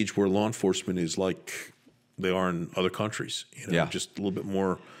stage where law enforcement is like they are in other countries. Just a little bit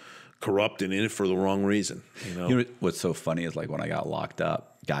more corrupt and in it for the wrong reason. What's so funny is, like, when I got locked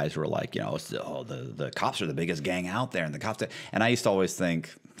up, guys were like, the cops are the biggest gang out there, and the cops. And I used to always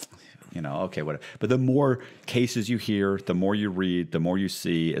think, okay, whatever. But the more cases you hear, the more you read, the more you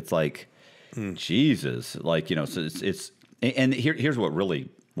see, it's like, Jesus, like, so it's and here's what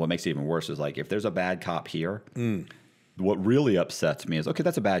makes it even worse is, like, if there's a bad cop here, what really upsets me is, okay,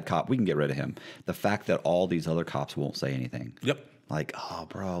 that's a bad cop, we can get rid of him. The fact that all these other cops won't say anything. Yep. Like, oh,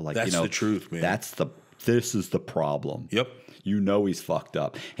 bro, like, that's the truth, man. This is the problem. Yep. He's fucked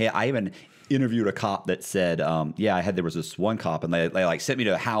up. Hey, interviewed a cop that said, there was this one cop and they like sent me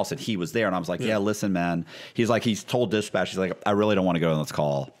to a house and he was there. And I was like, yeah, listen, man. He's told dispatch, he's like, I really don't want to go on this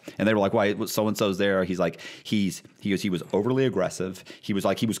call. And they were like, why? So-and-so's there. He's like, he was overly aggressive. He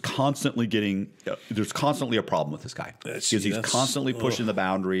was constantly getting, there's constantly a problem with this guy. He's constantly pushing the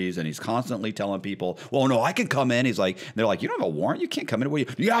boundaries and he's constantly telling people, well, no, I can come in. He's like, they're like, you don't have a warrant. You can't come in.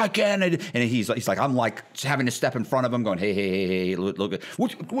 Yeah, I can. And he's like, I'm like having to step in front of him going, hey, look,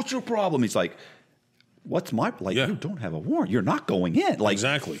 what's your problem? He's like, what's my, you don't have a warrant. You're not going in. Like,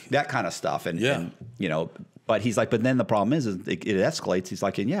 exactly. That kind of stuff. And you know, but he's like, but then the problem is it escalates. He's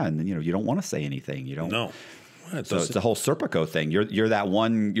like, and you know, you don't want to say anything. You don't. No. So it's the whole Serpico thing. You're that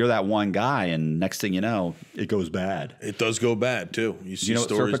one guy, and next thing you know, it goes bad. It does go bad too. You see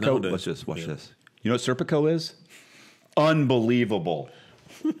stories Serpico, nowadays. Watch this. You know what Serpico is? Unbelievable.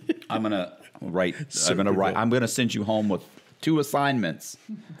 I'm gonna send you home with 2 assignments.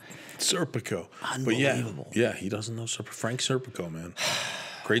 Serpico. Unbelievable. But yeah, he doesn't know Frank Serpico, man.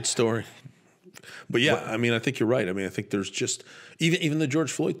 Great story. But yeah, I mean, I think you're right. I mean, I think there's just even the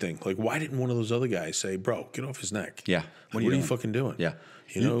George Floyd thing. Like, why didn't one of those other guys say, "Bro, get off his neck"? Yeah. What are you fucking doing? Yeah.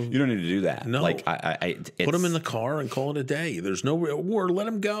 You know, you don't need to do that. No, like put him in the car and call it a day. There's no real war. Let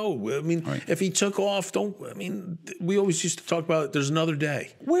him go. I mean, if he took off, we always used to talk about there's another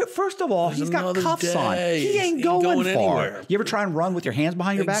day. Well, first of all, he's got cuffs on. He ain't going far. Anywhere. You ever try and run with your hands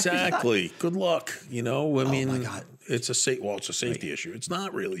behind your back? Exactly. Good luck. You know, I mean, my God. It's a safety issue. It's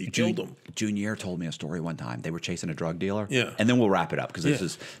not really. You killed him. Junior told me a story one time. They were chasing a drug dealer. Yeah. And then we'll wrap it up because this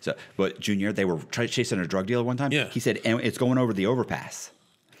is so. But Junior, they were chasing a drug dealer one time. Yeah. He said, and it's going over the overpass.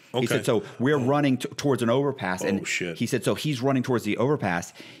 Okay. He said, so we're running towards an overpass. And shit. He said, so he's running towards the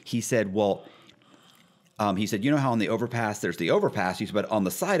overpass. He said, well, you know how on the overpass, there's the overpass. He said, but on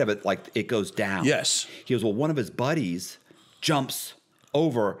the side of it, like it goes down. Yes. He goes, well, one of his buddies jumps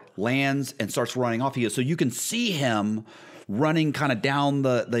over, lands, and starts running off. He goes, so you can see him running kind of down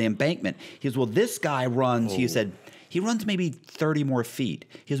the embankment. He goes, well, this guy runs, he said, he runs maybe 30 more feet.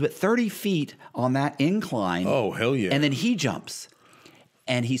 He goes, but 30 feet on that incline. Oh, hell yeah. And then he jumps.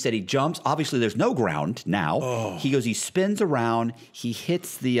 And he said he jumps. Obviously, there's no ground now. Oh. He goes, he spins around. He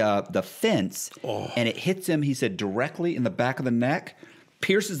hits the fence, and it hits him, he said, directly in the back of the neck,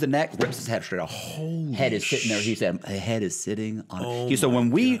 pierces the neck, rips his head straight off. Head is sitting there. He said, the head is sitting on it. So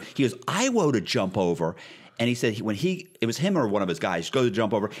he goes, I would to jump over. And he said it was him or one of his guys go to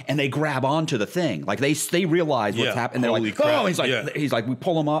jump over, and they grab onto the thing. Like they realize what's happening. They're like, crap. oh, he's like, we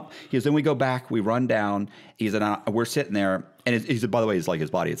pull him up. He goes, then we go back, we run down. He said, we're sitting there. And he said, by the way, it's like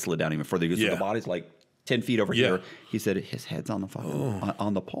his body had slid down even further. He goes, so the body's like 10 feet over here. He said, his head's on the fucking,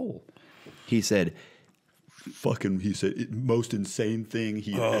 on the pole. He said, most insane thing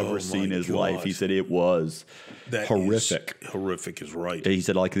he had ever seen in his life. He said it was horrific. Horrific is right. He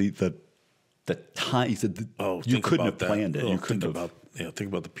said, like the time. He said, you couldn't have planned it. You couldn't have. Think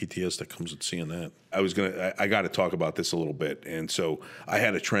about the PTSD that comes with seeing that. I got to talk about this a little bit. And so I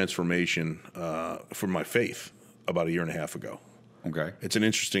had a transformation for my faith about 1.5 years ago. Okay. It's an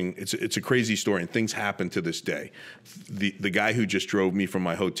interesting, it's a crazy story, and things happen to this day. The guy who just drove me from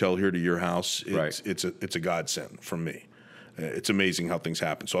my hotel here to your house, it's a godsend from me. It's amazing how things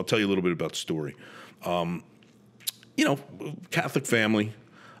happen. So I'll tell you a little bit about the story. Catholic family,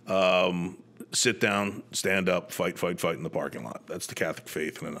 sit down, stand up, fight in the parking lot. That's the Catholic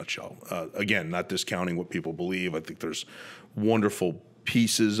faith in a nutshell. Again, not discounting what people believe. I think there's wonderful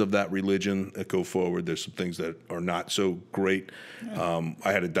pieces of that religion that go forward. There's some things that are not so great. Yeah.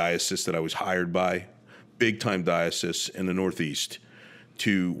 I had a diocese that I was hired by, big-time diocese in the Northeast,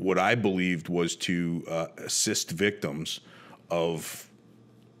 to what I believed was to assist victims of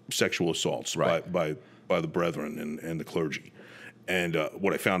sexual assaults by the brethren and the clergy. And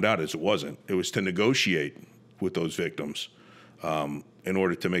what I found out is it wasn't. It was to negotiate with those victims in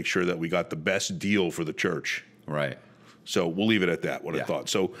order to make sure that we got the best deal for the church. Right. So we'll leave it at that, I thought.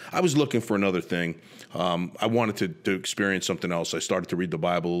 So I was looking for another thing. I wanted to experience something else. I started to read the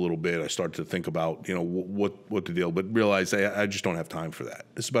Bible a little bit. I started to think about, what the deal, but realized I just don't have time for that.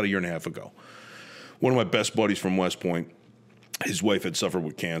 This is about 1.5 years ago. One of my best buddies from West Point, his wife had suffered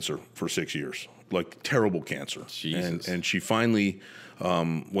with cancer for 6 years, like terrible cancer. Jesus. And she finally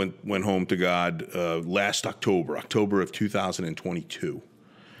went home to God last October of 2022.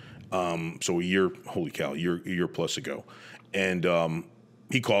 So a year plus ago. And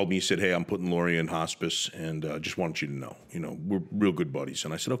he called me, he said, hey, I'm putting Lori in hospice and just wanted you to know, we're real good buddies.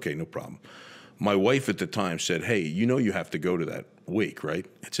 And I said, okay, no problem. My wife at the time said, hey, you have to go to that wake, right?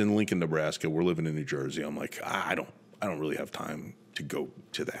 It's in Lincoln, Nebraska. We're living in New Jersey. I'm like, I don't really have time to go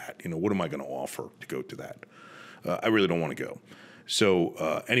to that. What am I going to offer to go to that? I really don't want to go.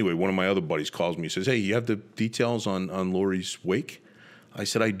 So anyway, one of my other buddies calls me. He says, "Hey, you have the details on Lori's wake?" I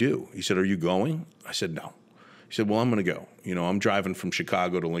said, "I do." He said, "Are you going?" I said, "No." He said, "Well, I'm going to go. You know, I'm driving from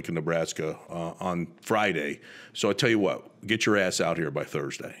Chicago to Lincoln, Nebraska on Friday. So I tell you what, get your ass out here by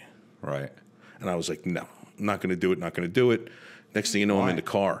Thursday." Right. And I was like, "No, I'm not going to do it. Not going to do it." Next thing you know, Why? I'm in the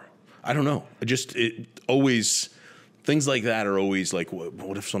car. I don't know. Things like that are always like,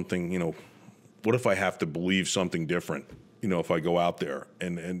 what if something, what if I have to believe something different? If I go out there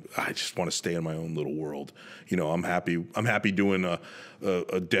and I just want to stay in my own little world, I'm happy doing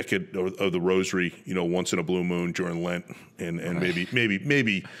a decade of the rosary, once in a blue moon during Lent, and right.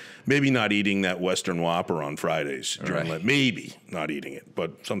 maybe not eating that Western Whopper on Fridays during Lent, maybe not eating it,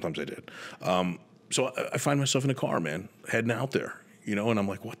 but sometimes I did. So I find myself in the car, man, heading out there, and I'm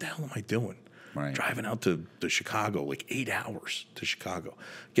like, what the hell am I doing? Right. Driving out to Chicago, like 8 hours to Chicago.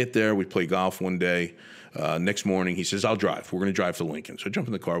 Get there, we play golf one day. Next morning, he says, "I'll drive. We're going to drive to Lincoln." So I jump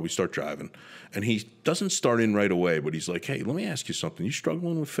in the car, we start driving. And he doesn't start in right away, but he's like, "Hey, let me ask you something. You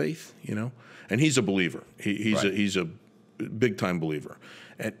struggling with faith, And he's a believer. He's a big-time believer.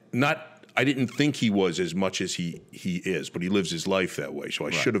 And I didn't think he was as much as he is, but he lives his life that way, so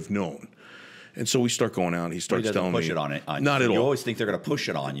I should have known. And so we start going out, and he starts telling me. Push it on it. Not at all. You always think they're going to push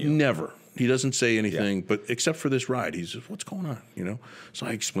it on you. Never. He doesn't say anything, but except for this ride, he says, "What's going on?" So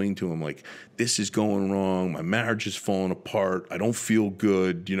I explained to him, like, this is going wrong. My marriage is falling apart. I don't feel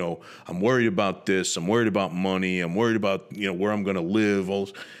good. I'm worried about this. I'm worried about money. I'm worried about, where I'm going to live.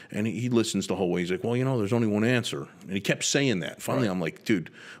 And he listens the whole way. He's like, "Well, there's only one answer." And he kept saying that. Finally, I'm like,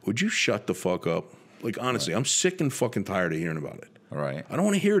 "Dude, would you shut the fuck up?" Like, honestly, I'm sick and fucking tired of hearing about it. All right. I don't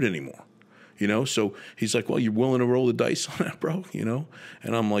want to hear it anymore. So he's like, "Well, you're willing to roll the dice on that, bro?"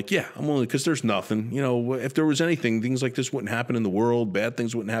 And I'm like, "Yeah, I'm willing, because there's nothing. If there was anything, things like this wouldn't happen in the world. Bad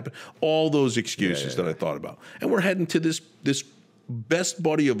things wouldn't happen." All those excuses that I thought about. And we're heading to this best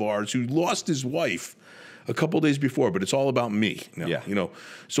buddy of ours who lost his wife a couple of days before, but it's all about me now,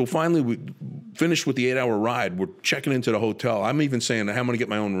 So finally we finished with the 8-hour ride. We're checking into the hotel. I'm even saying, "I'm going to get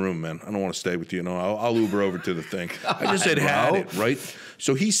my own room, man. I don't want to stay with you. I'll Uber over to the thing." I just had it, right?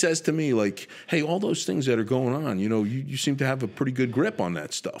 So he says to me, like, "Hey, all those things that are going on, you seem to have a pretty good grip on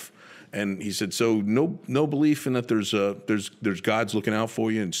that stuff." And he said, "So no belief in that there's God's looking out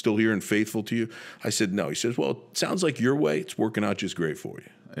for you and still here and faithful to you?" I said, "No." He says, "Well, it sounds like your way. It's working out just great for you."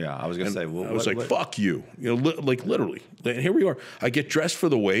 Yeah, I was going to say. Well, I was like, "Fuck you," like literally. And here we are. I get dressed for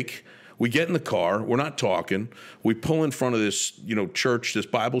the wake. We get in the car. We're not talking. We pull in front of this, church, this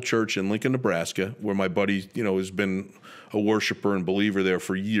Bible church in Lincoln, Nebraska, where my buddy, has been a worshiper and believer there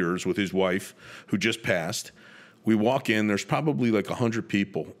for years with his wife, who just passed. We walk in. There's probably like 100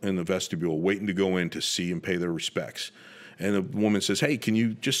 people in the vestibule waiting to go in to see and pay their respects. And the woman says, "Hey, can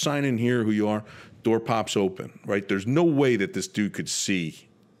you just sign in here who you are?" Door pops open, right? There's no way that this dude could see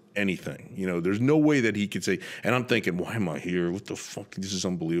anything. There's no way that he could say, and I'm thinking, why am I here? What the fuck? This is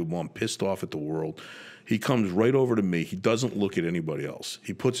unbelievable. I'm pissed off at the world. He comes right over to me. He doesn't look at anybody else.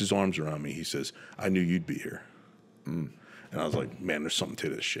 He puts his arms around me. He says, "I knew you'd be here." And I was like, man, there's something to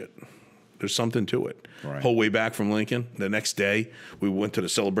this shit. There's something to it. Right. Whole way back from Lincoln, the next day, we went to the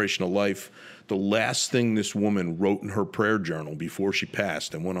celebration of life. The last thing this woman wrote in her prayer journal before she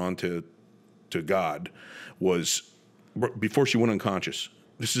passed and went on to God was, before she went unconscious,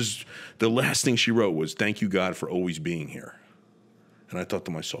 this is the last thing she wrote was, "Thank you, God, for always being here." And I thought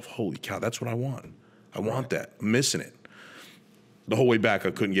to myself, holy cow, that's what I want. I want that. I'm missing it. The whole way back,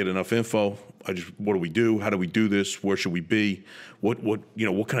 I couldn't get enough info. What do we do? How do we do this? Where should we be? What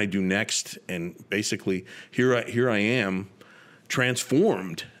can I do next? And basically, here I am,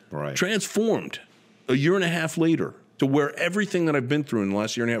 transformed a year and a half later, to where everything that I've been through in the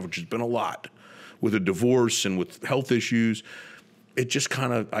last year and a half, which has been a lot, with a divorce and with health issues, it just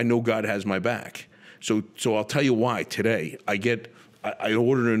I know God has my back. So I'll tell you why today. I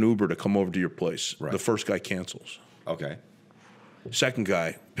ordered an Uber to come over to your place. Right. The first guy cancels. Okay. Second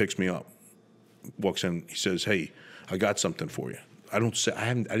guy picks me up, walks in. He says, "Hey, I got something for you." I didn't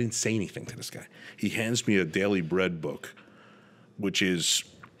say anything to this guy. He hands me a daily bread book, which is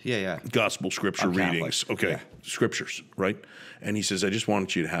gospel scripture readings. Okay, scriptures, right? And he says, "I just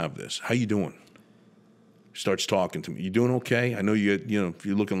wanted you to have this. How you doing?" Starts talking to me. "You doing okay? I know you're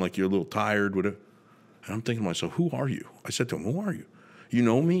looking like you're a little tired." Whatever. And I'm thinking to myself, "Who are you?" I said to him, "Who are you? You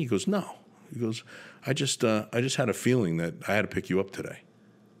know me?" He goes, "No." He goes, I just had a feeling that I had to pick you up today."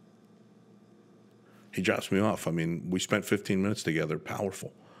 He drops me off. I mean, we spent 15 minutes together.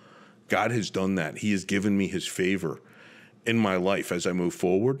 Powerful. God has done that. He has given me his favor in my life as I move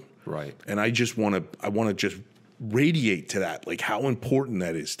forward. Right. And I want to just radiate to that, like how important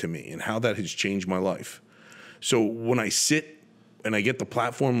that is to me and how that has changed my life. So when I sit and I get the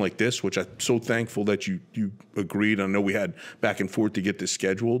platform like this, which I'm so thankful that you agreed. I know we had back and forth to get this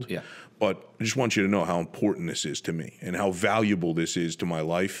scheduled. Yeah. But I just want you to know how important this is to me and how valuable this is to my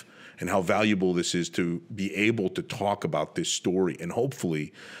life and how valuable this is to be able to talk about this story. And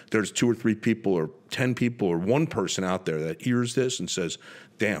hopefully there's 2 or 3 people or 10 people or one person out there that hears this and says,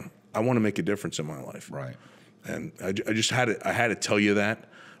 damn, I want to make a difference in my life. Right. And I just had to tell you that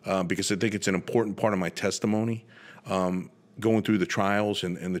because I think it's an important part of my testimony. Going through the trials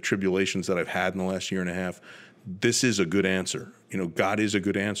and the tribulations that I've had in the last year and a half, this is a good answer. God is a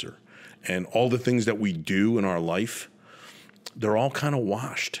good answer. And all the things that we do in our life, they're all kind of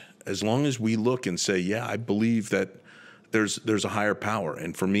washed. As long as we look and say, yeah, I believe that there's a higher power.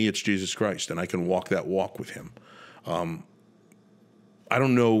 And for me, it's Jesus Christ, and I can walk that walk with him. I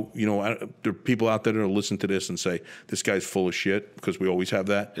don't know, there are people out there that will listen to this and say, this guy's full of shit, because we always have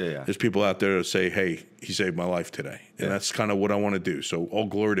that. Yeah. There's people out there that say, hey, he saved my life today. And that's kind of what I want to do. So all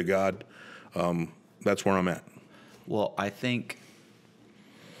glory to God. That's where I'm at. Well, I think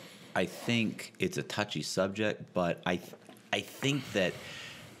it's a touchy subject, but I think that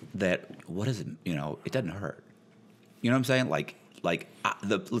what is it? It doesn't hurt. You know what I'm saying?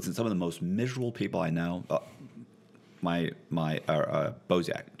 Listen, some of the most miserable people I know.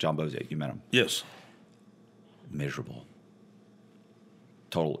 Bozak, John Bozak, you met him? Yes. Miserable.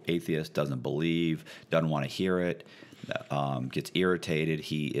 Total atheist, doesn't believe, doesn't want to hear it, gets irritated.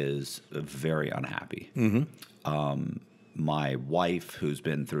 He is very unhappy. Mm-hmm. My wife, who's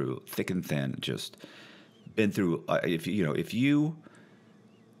been through thick and thin, just been through. If you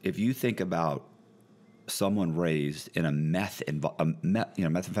think about someone raised in a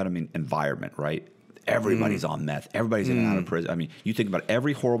methamphetamine environment, right? Everybody's on meth. Everybody's in and out of prison. I mean, you think about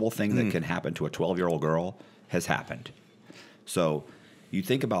every horrible thing that can happen to a 12-year-old girl has happened. So you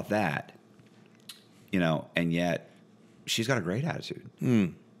think about that, and yet she's got a great attitude.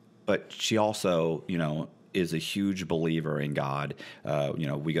 But she also, is a huge believer in God.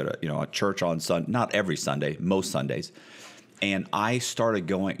 We go to, a church on Sunday, not every Sunday, most Sundays. And I started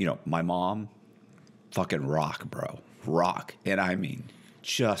going, my mom, fucking rock, bro. Rock. And I mean,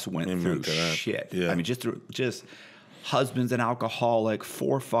 just went through shit. Yeah. I mean, just husband's an alcoholic,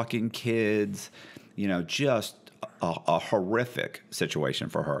 4 fucking kids, just a horrific situation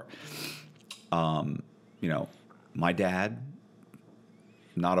for her. My dad,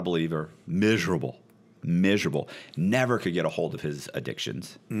 not a believer, miserable, never could get a hold of his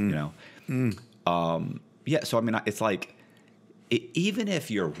addictions, So, I mean, it's like, even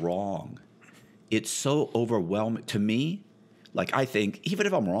if you're wrong, it's so overwhelming to me. Like, I think, even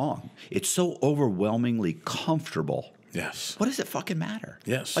if I'm wrong, it's so overwhelmingly comfortable. Yes. What does it fucking matter?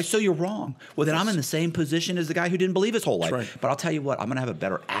 Yes. So you're wrong. Well, then I'm in the same position as the guy who didn't believe his whole life. That's right. But I'll tell you what, I'm going to have a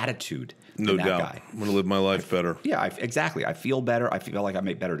better attitude No than that doubt. guy. I'm going to live my life better. Yeah, exactly. I feel better. I feel like I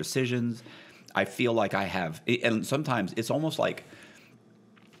make better decisions. I feel like I have, and sometimes it's almost like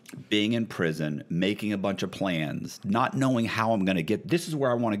being in prison, making a bunch of plans, not knowing how I'm going to get, this is where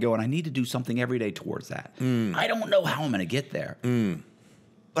I want to go, and I need to do something every day towards that. I don't know how I'm going to get there,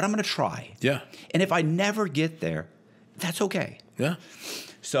 but I'm going to try. Yeah. And if I never get there, that's okay. Yeah.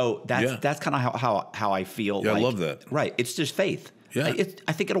 So that's kind of how I feel. Yeah, like, I love that. Right. It's just faith. Yeah.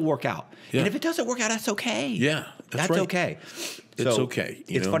 I think it'll work out. Yeah. And if it doesn't work out, that's okay. Yeah, that's right. okay. It's okay.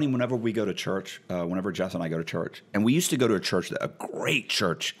 It's funny whenever we go to church, whenever Jess and I go to church, and we used to go to a church, a great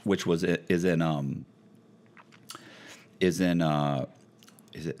church, which is in it's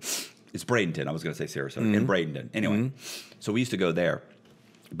Bradenton. I was going to say Sarasota, in Bradenton. Anyway, so we used to go there.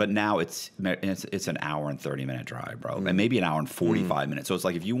 But now it's an hour and 30-minute drive, bro, and maybe an hour and 45 minutes. So it's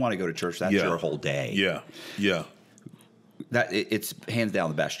like if you want to go to church, that's your whole day. Yeah, yeah. It's hands down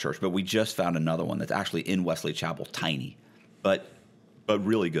the best church. But we just found another one that's actually in Wesley Chapel, tiny, but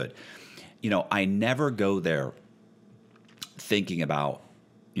really good. I never go there thinking about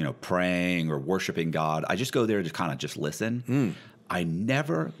praying or worshiping God. I just go there to kind of just listen. I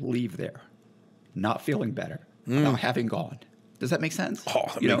never leave there not feeling better about having gone. Does that make sense? Oh,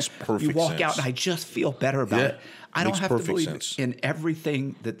 that makes perfect sense. You walk out and I just feel better about it. I don't have to believe sense. in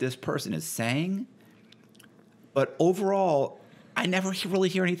everything that this person is saying, but overall, I never really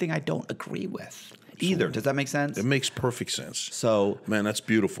hear anything I don't agree with either. Does that make sense? It makes perfect sense. So, man, that's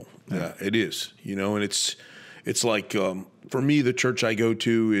beautiful. Yeah, it is. And it's like for me, the church I go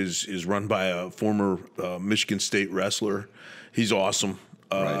to is run by a former Michigan State wrestler. He's awesome.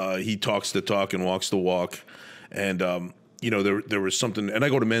 Right. He talks the talk and walks the walk, and there was something, and I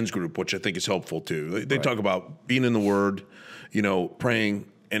go to men's group, which I think is helpful too. They talk about being in the Word,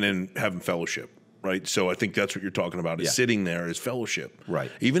 praying, and then having fellowship. right? So I think that's what you're talking about, is sitting there is fellowship.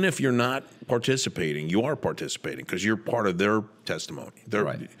 Right. Even if you're not participating, you are participating because you're part of their testimony,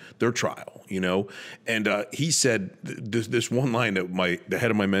 their trial, you know? And he said this one line that the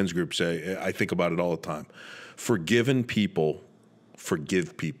head of my men's group say, I think about it all the time. Forgiven people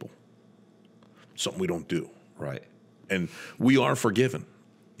forgive people. Something we don't do. Right. And we are forgiven,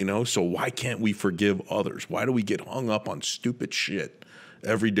 you know? So why can't we forgive others? Why do we get hung up on stupid shit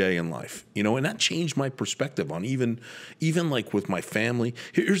every day in life, you know? And that changed my perspective on even like with my family.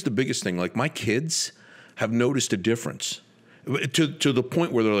 Here's the biggest thing. Like, my kids have noticed a difference to the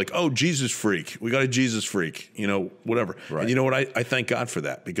point where they're like, oh, Jesus freak. We got a Jesus freak, you know, whatever. Right. And you know what? I thank God for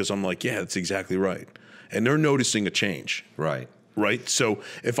that, because I'm like, yeah, that's exactly right. And they're noticing a change. Right. Right. So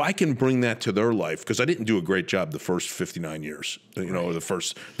if I can bring that to their life, because I didn't do a great job the first 59 years, you know, their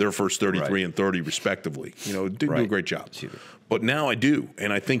first 33 and 30 respectively, you know, didn't do a great job. But now I do.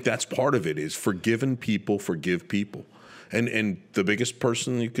 And I think that's part of it, is forgiven people forgive people. And the biggest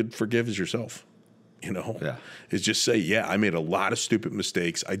person you could forgive is yourself. You know, is just say, yeah, I made a lot of stupid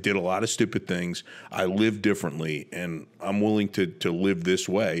mistakes. I did a lot of stupid things. I live differently, and I'm willing to live this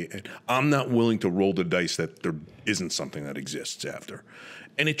way. And I'm not willing to roll the dice that there isn't something that exists after.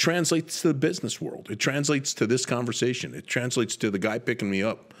 And it translates to the business world. It translates to this conversation. It translates to the guy picking me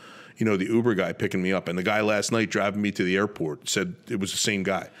up, you know, the Uber guy picking me up. And the guy last night driving me to the airport said it was the same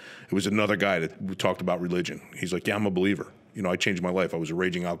guy. It was another guy that talked about religion. He's like, yeah, I'm a believer. You know, I changed my life. I was a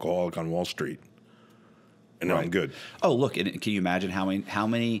raging alcoholic on Wall Street. And now I'm good. Oh, look! And can you imagine how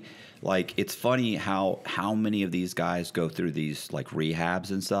many? Like, it's funny how many of these guys go through these like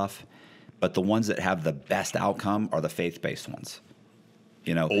rehabs and stuff, but the ones that have the best outcome are the faith-based ones.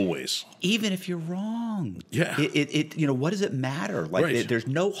 You know, always. Even if you're wrong, it you know, what does it matter? Like, there's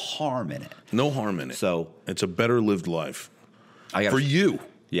no harm in it. No harm in it. So it's a better lived life for you.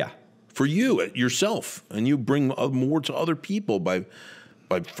 Yeah, for you yourself, and you bring more to other people by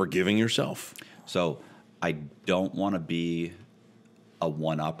forgiving yourself. So I don't want to be a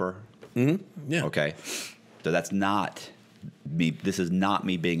one-upper. Mm-hmm. Yeah. Okay. So that's not me. This is not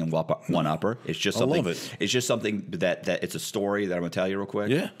me being a one-upper. It's just something. I love it. It's just something that it's a story that I'm going to tell you real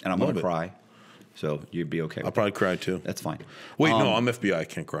quick. Yeah. And I'm going to cry. So you'd be okay. I'll probably cry too. That's fine. Wait, no, I'm FBI. I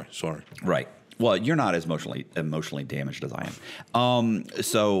can't cry. Sorry. Right. Well, you're not as emotionally damaged as I am.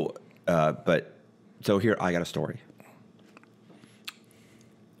 So here I got a story.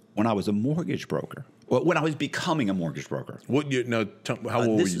 When I was a mortgage broker. Well, when I was becoming a mortgage broker. What year? No, how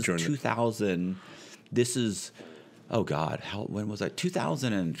old were you during 2000. This is, oh God, when was that?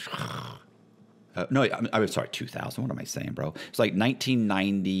 2000 and no, I'm sorry, 2000. What am I saying, bro? It's like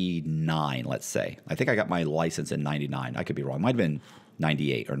 1999, let's say. I think I got my license in 99. I could be wrong. It might have been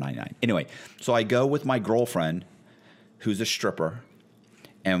 98 or 99. Anyway, so I go with my girlfriend, who's a stripper,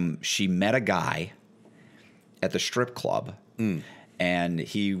 and she met a guy at the strip club. And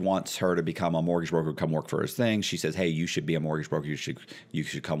he wants her to become a mortgage broker, come work for his thing. She says, hey, you should be a mortgage broker. You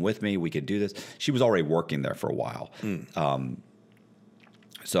should come with me. We can do this. She was already working there for a while.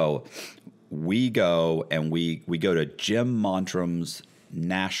 So we go and we go to Jim Montram's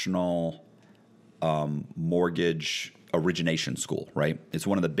National Mortgage Origination School, right? It's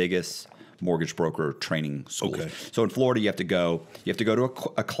one of the biggest mortgage broker training schools. Okay. So in Florida, you have to go to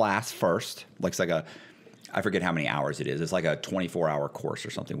a class first. Like, it's like I forget how many hours it is. It's like a 24-hour course or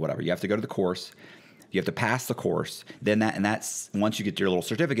something, whatever. You have to go to the course. You have to pass the course. Then that's once you get your little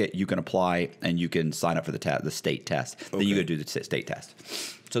certificate, you can apply and you can sign up for the state test. Okay. Then you go do the state test.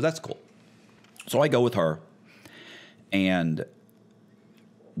 So that's cool. So I go with her, and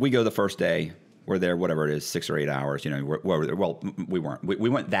we go the first day. We're there, whatever it is, 6 or 8 hours. You know, we weren't. We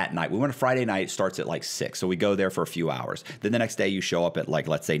went that night. We went a Friday night. Starts at like 6, so we go there for a few hours. Then the next day, you show up at like,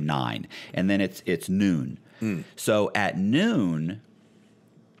 let's say 9, and then it's noon. So at noon,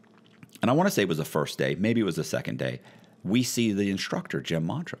 and I want to say it was the first day, maybe it was the second day. We see the instructor, Jim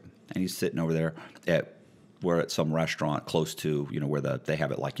Montram, and he's sitting over there we're at some restaurant close to, you know, where they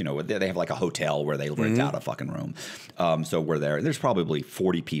have it, like, you know, they have like a hotel where they rent out a fucking room. So we're there. There's probably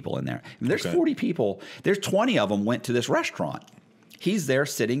 40 people in there. And there's 40 people. There's 20 of them went to this restaurant. He's there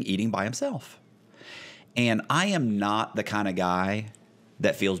sitting, eating by himself. And I am not the kind of guy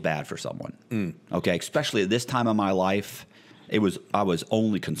that feels bad for someone. Okay, especially at this time of my life, I was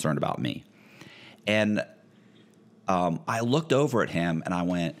only concerned about me. And I looked over at him and I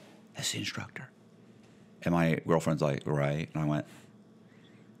went, "That's the instructor." And my girlfriend's like, "Right." And I went,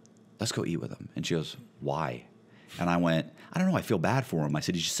 "Let's go eat with him." And she goes, "Why?" And I went, "I don't know. I feel bad for him." I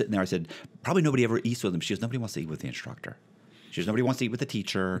said, "He's just sitting there." I said, "Probably nobody ever eats with him." She goes, "Nobody wants to eat with the instructor." She goes, "Nobody wants to eat with the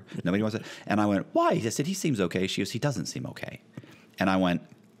teacher. Nobody wants to." And I went, "Why?" I said, "He seems okay." She goes, "He doesn't seem okay." And I went,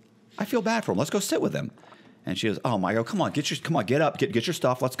 I feel bad for him. Let's go sit with him. And she goes, oh my God, come on, get up, get your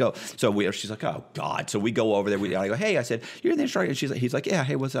stuff, let's go. So she's like, oh God. So we go over there. I go, hey, I said, you're the instructor. And he's like, yeah,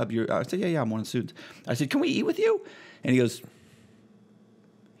 hey, what's up? I said, yeah, I'm one of the students. I said, can we eat with you? And he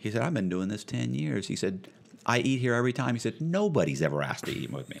said, I've been doing this 10 years. He said, I eat here every time. He said, nobody's ever asked to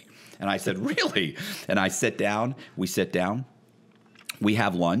eat with me. And I said, really? And I sit down, we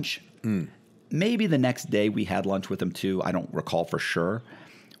have lunch. Maybe the next day we had lunch with him too. I don't recall for sure.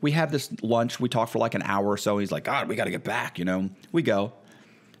 We have this lunch. We talk for like an hour or so. He's like, God, we got to get back, We go.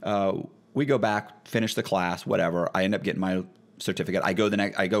 We go back, finish the class, whatever. I end up getting my certificate. I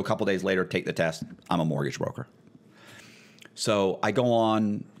go a couple days later, take the test. I'm a mortgage broker. So I go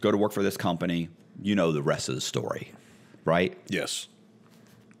to work for this company. You know the rest of the story, right? Yes.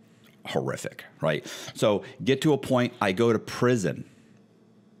 Horrific, right? So get to a point, I go to prison.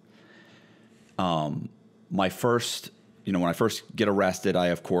 When I first get arrested, I,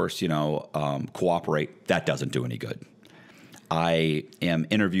 of course, cooperate. That doesn't do any good. I am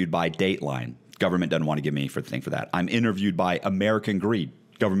interviewed by Dateline. Government doesn't want to give me anything for that. I'm interviewed by American Greed.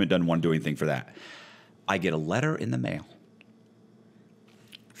 Government doesn't want to do anything for that. I get a letter in the mail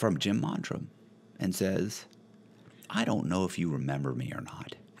from Jim Montrum and says, I don't know if you remember me or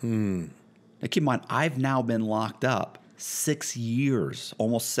not. Now, keep in mind, I've now been locked up 6 years,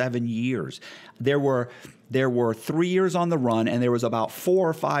 almost 7 years. There were 3 years on the run, and there was about 4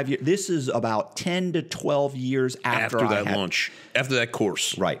 or 5 years. This is about 10 to 12 years after lunch, after that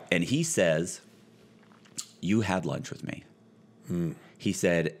course. Right. And he says, you had lunch with me. He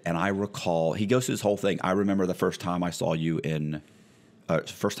said, and I recall, he goes through this whole thing. I remember the first time I saw you in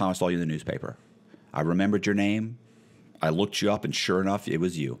the newspaper. I remembered your name. I looked you up, and sure enough, it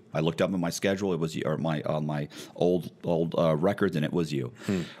was you. I looked up on my schedule, it was you, or my old records, and it was you.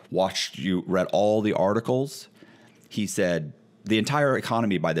 Watched you, read all the articles. He said the entire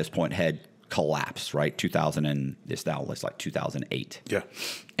economy by this point had collapsed, right? 2008. Yeah.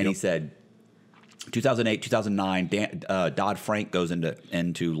 And he said 2008, 2009, Dodd-Frank goes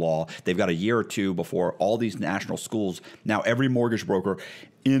into law. They've got a year or two before all these national schools. Now, every mortgage broker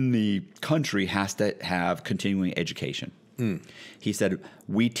in the country has to have continuing education. He said,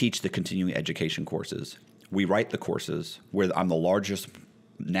 we teach the continuing education courses. We write the courses. I'm the largest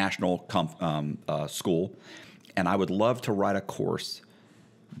national school, and I would love to write a course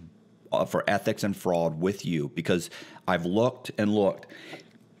for ethics and fraud with you because I've looked and looked.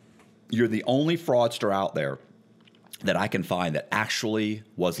 You're the only fraudster out there that I can find that actually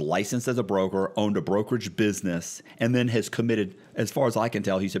was licensed as a broker, owned a brokerage business, and then has committed, as far as I can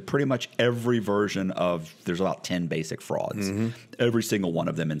tell, he said pretty much every version of, there's about 10 basic frauds, every single one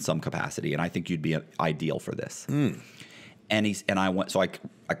of them in some capacity. And I think you'd be ideal for this. And he said,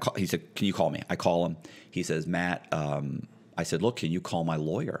 can you call me? I call him. He says, Matt, I said, look, can you call my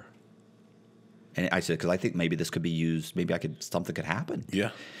lawyer? And I said, because I think maybe this could be used. Maybe something could happen.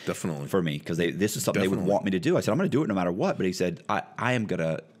 Yeah, definitely. For me, because this is something they would want me to do. I said, I'm going to do it no matter what. But he said, I am going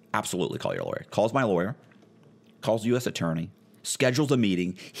to absolutely call your lawyer. Calls my lawyer, calls the U.S. attorney, schedules a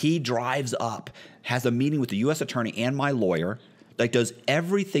meeting. He drives up, has a meeting with the U.S. attorney and my lawyer, like does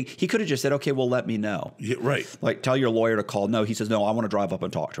everything. He could have just said, okay, well, let me know. Yeah, right. Like, tell your lawyer to call. No, he says, no, I want to drive up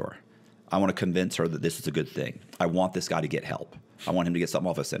and talk to her. I want to convince her that this is a good thing. I want this guy to get help. I want him to get something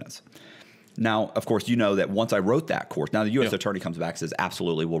off a sentence. Now, of course, you know that once I wrote that course, now the U.S. attorney comes back and says,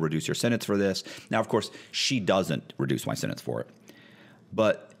 absolutely, we'll reduce your sentence for this. Now, of course, she doesn't reduce my sentence for it.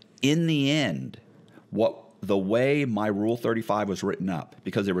 But in the end, the way my Rule 35 was written up,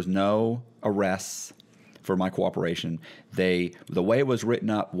 because there was no arrests for my cooperation, the way it was written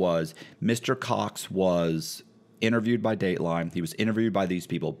up was Mr. Cox was interviewed by Dateline. He was interviewed by these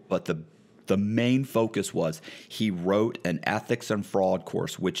people, but the main focus was he wrote an ethics and fraud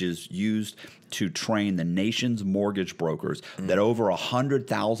course, which is used to train the nation's mortgage brokers, that over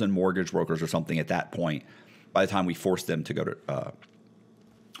 100,000 mortgage brokers or something at that point, by the time we forced them to go to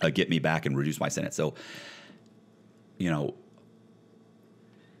get me back and reduce my sentence. So,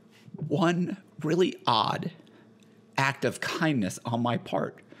 one really odd act of kindness on my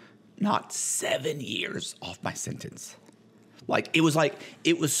part knocked 7 years off my sentence. I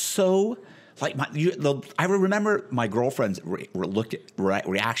remember my girlfriend's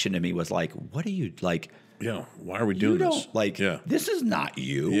reaction to me was like, "What are you like? Yeah, why are we doing this? This is not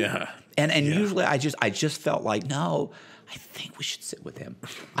you." Yeah, and usually I just felt like, no, I think we should sit with him.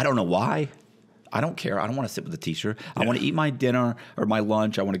 I don't know why. I don't care. I don't want to sit with the teacher. I want to eat my dinner or my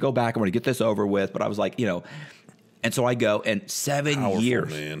lunch. I want to go back. I want to get this over with. But I was like, and so I go, and 7 years,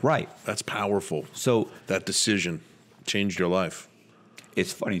 man. Right? That's powerful. So that decision changed your life.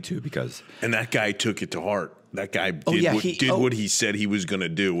 It's funny too because and that guy took it to heart. That guy did what he said he was going to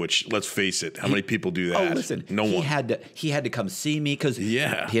do, which, let's face it, how many people do that? Oh, listen, no one. He had to come see me because he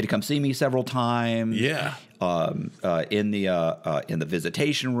had to come see me several times. Yeah. In the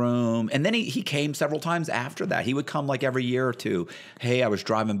visitation room, and then he came several times after that. He would come like every year or two. Hey, I was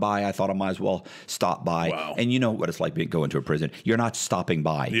driving by. I thought I might as well stop by. Wow. And you know what it's like going to a prison. You're not stopping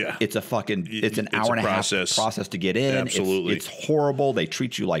by. Yeah. It's an hour and a half process to get in. Absolutely. It's horrible. They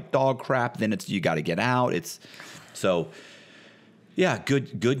treat you like dog crap. Then you got to get out. Good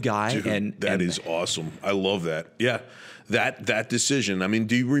guy. Dude, that is awesome. I love that. Yeah. That decision. I mean,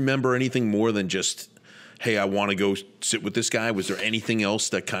 do you remember anything more than just, hey, I want to go sit with this guy? Was there anything else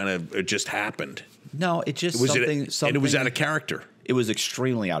that kind of it just happened? No, it just something. And it was out of character. It was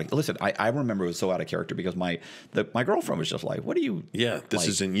extremely out of. Listen, I remember it was so out of character because my girlfriend was just like, "What do you? Yeah, this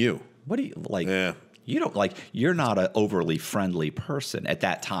isn't you. What do you like? Yeah. You don't like. You're not an overly friendly person at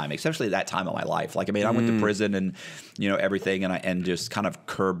that time, especially at that time of my life. Like, I mean, I went to prison and everything, and just kind of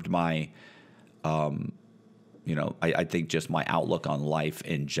curbed my. I think just my outlook on life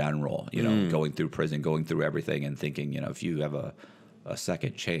in general, going through prison, going through everything and thinking, if you have a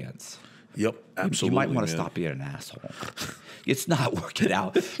second chance. Yep, absolutely. You might want to stop being an asshole. It's not working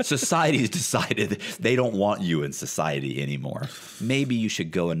out. Society's decided they don't want you in society anymore. Maybe you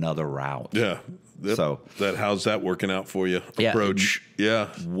should go another route. Yeah. Yep. So how's that working out for you? Approach. Yeah.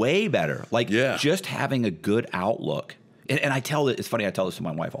 Way better. Like just having a good outlook. And it's funny, I tell this to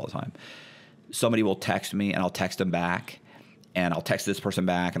my wife all the time. Somebody will text me and I'll text them back, and I'll text this person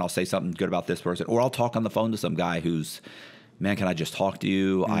back and I'll say something good about this person, or I'll talk on the phone to some guy who's, man, can I just talk to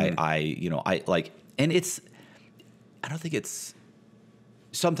you?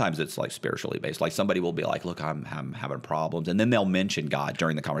 Sometimes it's like spiritually based. Like somebody will be like, look, I'm having problems. And then they'll mention God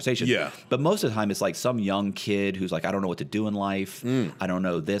during the conversation. Yeah. But most of the time it's like some young kid who's like, I don't know what to do in life. I don't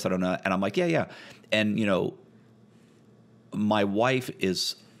know this. I don't know. And I'm like, yeah. And, my wife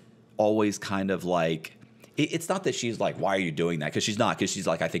is always kind of like, it's not that she's like, why are you doing that? Because she's not. Because she's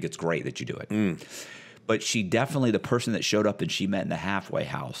like, I think it's great that you do it. But she definitely, the person that showed up that she met in the halfway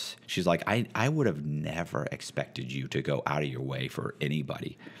house, she's like, I would have never expected you to go out of your way for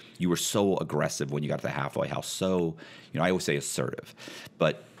anybody. You were so aggressive when you got to the halfway house. So, I always say assertive,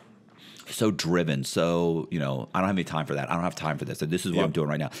 but so driven. So, I don't have any time for that. I don't have time for this. And this is what I'm doing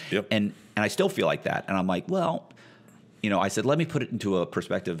right now. Yep. And I still feel like that. And I'm like, well, I said, let me put it into a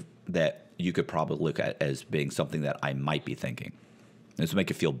perspective that you could probably look at as being something that I might be thinking. This will make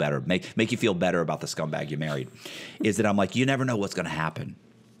you feel better. Make you feel better about the scumbag you married. Is that I'm like, you never know what's going to happen.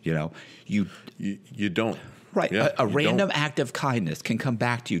 You don't. Right. Yeah, a random act of kindness can come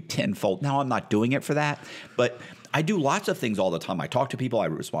back to you tenfold. Now, I'm not doing it for that, but I do lots of things all the time. I talk to people. I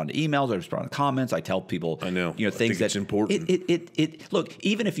respond to emails. I respond to comments. I tell people, I know. Things that's important. Look,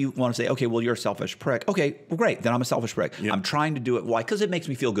 even if you want to say, okay, well, you're a selfish prick. Okay, well, great. Then I'm a selfish prick. Yep. I'm trying to do it. Why? Because it makes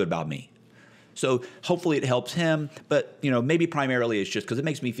me feel good about me. So hopefully it helps him, but maybe primarily it's just because it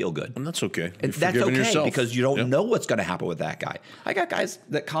makes me feel good. And that's okay. And that's okay yourself. Because you don't know what's going to happen with that guy. I got guys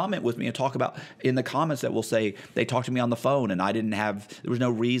that comment with me and talk about in the comments that will say they talked to me on the phone and there was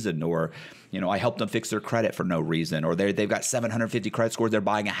no reason, or I helped them fix their credit for no reason, or they've got 750 credit scores. They're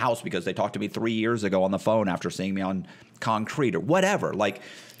buying a house because they talked to me 3 years ago on the phone after seeing me on Concrete or whatever. Like,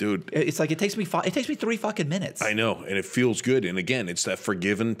 dude, it's like it takes me 3 fucking minutes. I know, and it feels good. And again, it's that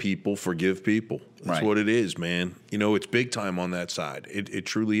forgiven people forgive people. That's what it is, man. It's big time on that side. It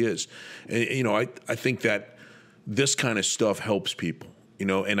truly is. And, I think that this kind of stuff helps people.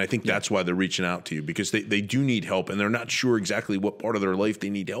 And I think that's why they're reaching out to you, because they do need help, and they're not sure exactly what part of their life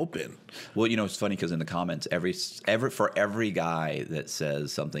they need help in. Well, it's funny because in the comments, for every guy that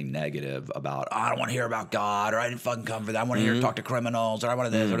says something negative about, I don't want to hear about God, or I didn't fucking come for that, I want to hear talk to criminals, or I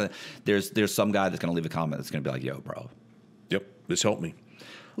want to this or that. There's some guy that's going to leave a comment that's going to be like, yo, bro. Yep, this helped me.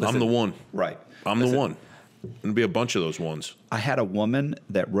 Listen, I'm the one. Right. I'm the one. There's going to be a bunch of those ones. I had a woman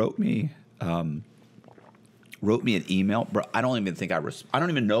that wrote me an email, bro. I don't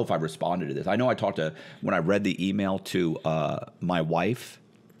even know if I responded to this. I know when I read the email to my wife.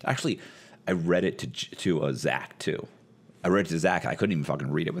 Actually, I read it to Zach too. I read it to Zach. I couldn't even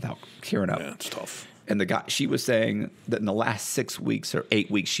fucking read it without tearing up. Yeah, it's tough. And she was saying that in the last 6 weeks or 8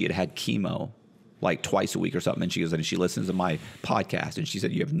 weeks, she had chemo like twice a week or something. And she goes, and she listens to my podcast, and she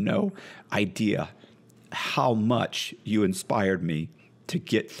said, you have no idea how much you inspired me to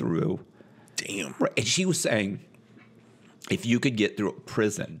get through. Damn. Right. And she was saying, if you could get through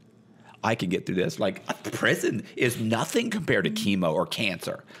prison, I can get through this. Like, prison is nothing compared to chemo or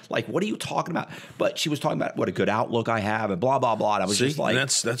cancer. Like, what are you talking about? But she was talking about what a good outlook I have and blah, blah, blah. And I was just like. And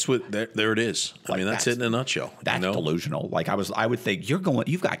that's what, there it is. Like, I mean, that's it in a nutshell. That's delusional. Like, I would think,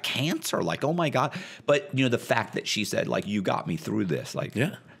 you've got cancer. Like, oh my God. But, the fact that she said, like, you got me through this. Like,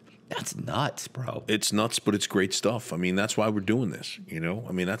 yeah. That's nuts, bro. It's nuts, but it's great stuff. I mean, that's why we're doing this,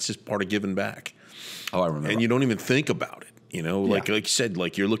 I mean, that's just part of giving back. Oh, I remember. And you don't even think about it, like you said,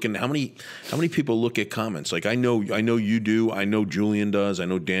 like you're looking, how many people look at comments? Like I know you do, I know Julian does, I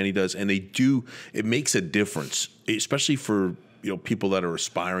know Danny does, and they do, it makes a difference, especially for, people that are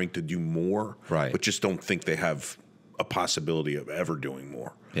aspiring to do more, right, but just don't think they have a possibility of ever doing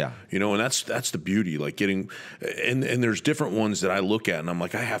more. Yeah. And that's the beauty, like getting, and there's different ones that I look at and I'm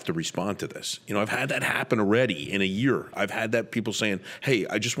like, I have to respond to this. I've had that happen already in a year. I've had that people saying, hey,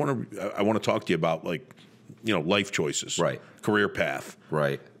 I want to talk to you about like, life choices, right, career path,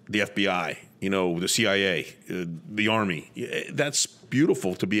 right, the FBI, the CIA, the Army. That's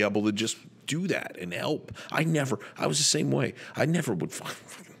beautiful to be able to just do that and help. I was the same way. I never would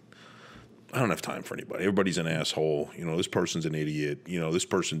I don't have time for anybody. Everybody's an asshole. This person's an idiot. This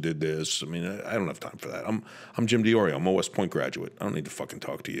person did this. I mean, I don't have time for that. I'm Jim DiOrio. I'm a West Point graduate. I don't need to fucking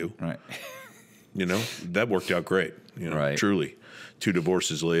talk to you. Right. That worked out great. Right. Truly. 2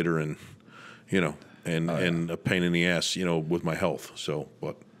 divorces later and a pain in the ass, with my health. So,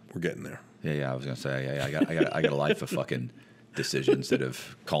 but we're getting there. Yeah. I was gonna say, I got a life of fucking decisions that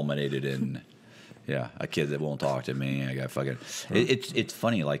have culminated in. Yeah, a kid that won't talk to me. I got fucking. It's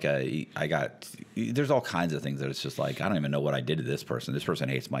funny. Like there's all kinds of things that it's just like I don't even know what I did to this person. This person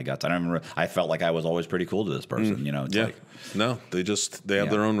hates my guts. I don't remember. I felt like I was always pretty cool to this person. It's yeah. Like, no, they have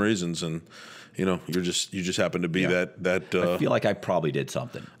their own reasons, and you just happen to be that. I feel like I probably did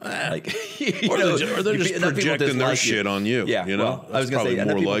something. Like, or they're just projecting their shit on you. Yeah, well, I was going to say,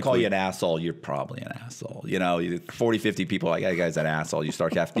 enough people likely. call you an asshole. You're probably an asshole. 40, 50 people like that guy's an asshole. You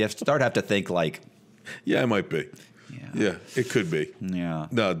have to think like. Yeah, it might be. Yeah, it could be. Yeah.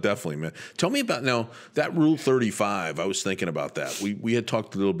 No, definitely, man. Tell me about now that Rule 35. I was thinking about that. We had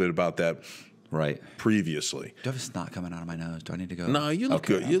talked a little bit about that previously. Do I have a snot coming out of my nose? Do I need to go? No, you look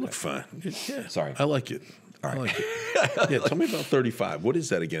good. You look fine. Yeah. Sorry. I like it. All right. I like it. Yeah, tell me about 35. What is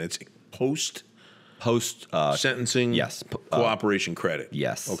that again? It's post sentencing. Yes. Cooperation credit.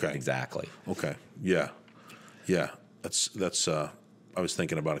 Yes. Okay. Exactly. Okay. Yeah. Yeah. That's I was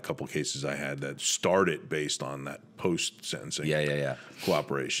thinking about a couple of cases I had that started based on that post-sentencing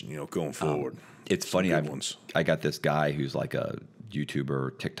cooperation, going forward. It's funny. I got this guy who's like a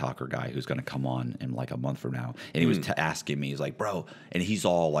YouTuber, TikToker guy who's going to come on in like a month from now. And he was asking me, he's like, bro, and he's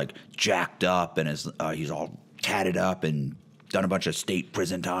all like jacked up and he's all tatted up and done a bunch of state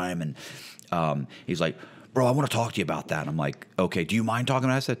prison time. And he's like, bro, I want to talk to you about that. And I'm like, okay, do you mind talking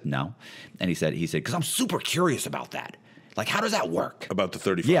about it? I said, no. And he said, because I'm super curious about that. Like, how does that work? About the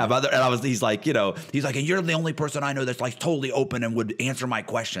 35. Yeah, he's like, and you're the only person I know that's like totally open and would answer my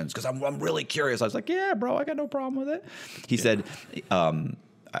questions because I'm really curious. I was like, yeah, bro, I got no problem with it. He said,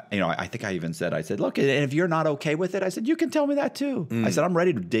 I think I even said, look, and if you're not okay with it, I said, you can tell me that too. I said, I'm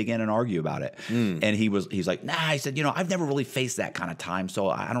ready to dig in and argue about it. And he's like, nah, I said, I've never really faced that kind of time, so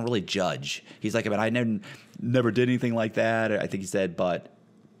I don't really judge. He's like, but I never did anything like that. I think he said, but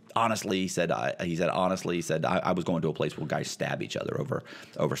honestly, he said, I was going to a place where guys stab each other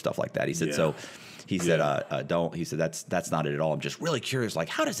over stuff like that. He said, that's not it at all. I'm just really curious, like,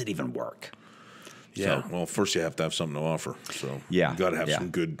 how does it even work? Yeah. Well, first you have to have something to offer. So you got to have some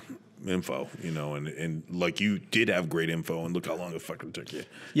good info, and like you did have great info, and look how long it fucking took you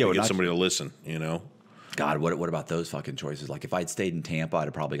to get somebody to listen, God, what about those fucking choices? Like, if I'd stayed in Tampa, I'd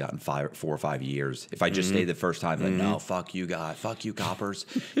have probably gotten 4 or 5 years. If I just stayed the first time, like, no, fuck you, God, fuck you, coppers.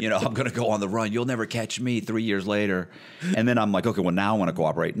 I'm going to go on the run. You'll never catch me 3 years later. And then I'm like, okay, well, now I want to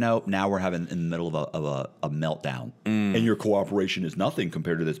cooperate. Nope, now we're having in the middle of a meltdown. And your cooperation is nothing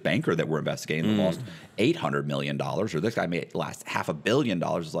compared to this banker that we're investigating that lost $800 million, or this guy made last $500 million.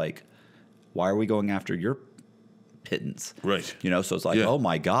 It's like, why are we going after your pittance? Right. So it's like, oh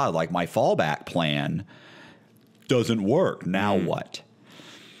my God, like my fallback plan doesn't work. Now what?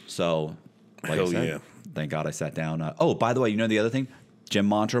 So, like I said, thank God I sat down. By the way, the other thing? Jim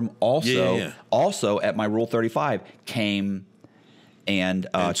Montram also at my Rule 35 came and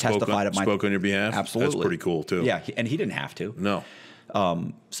testified at my... Spoke on your behalf? Absolutely. That's pretty cool, too. Yeah, and he didn't have to. No.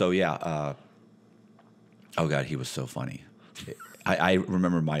 Oh, God, he was so funny. I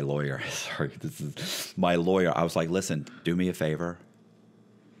remember my lawyer. Sorry, this is my lawyer. I was like, listen, do me a favor.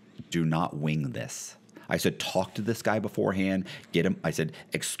 Do not wing this. I said, talk to this guy beforehand, get him. I said,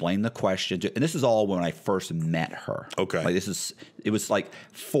 explain the questions. And this is all when I first met her. Okay. Like it was like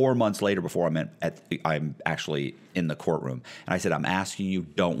 4 months later before I'm actually in the courtroom. And I said, I'm asking you,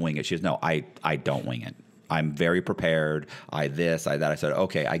 don't wing it. She goes, no, I don't wing it. I'm very prepared. I that. I said,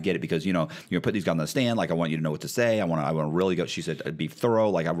 okay, I get it, because you put these guys on the stand. Like, I want you to know what to say. I want to really go. She said, be thorough.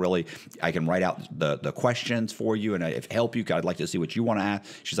 Like, I can write out the questions for you, and if help you, I'd like to see what you want to ask.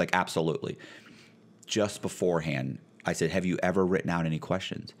 She's like, absolutely. Just beforehand, I said, have you ever written out any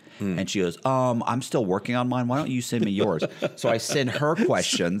questions? And she goes, I'm still working on mine. Why don't you send me yours? So I send her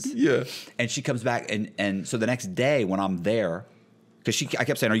questions. Yeah. And she comes back, and so the next day when I'm there. Because I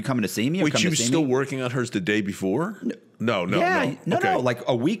kept saying, "Are you coming to see me?" Wait, she was still working on hers the day before? No. Yeah, no. Okay. Like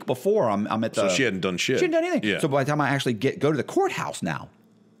a week before, I'm at the. So she hadn't done shit. She hadn't done anything. Yeah. So by the time I actually go to the courthouse now,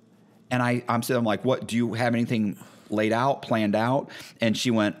 and I'm like, "What? Do you have anything laid out, planned out?" And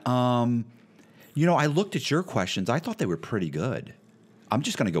she went, I looked at your questions. I thought they were pretty good. I'm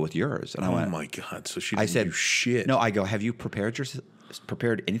just going to go with yours." And I went, "Oh my God!" So she didn't do shit. No, I go, "Have you prepared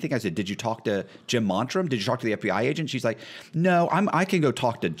anything?" I said, "Did you talk to Jim Montram? Did you talk to the FBI agent?" She's like, "No, I can go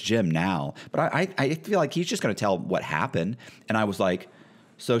talk to Jim now, but I feel like he's just going to tell what happened." And I was like,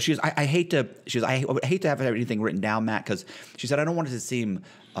 so she goes, I hate to have anything written down, Matt, because she said, I don't want it to seem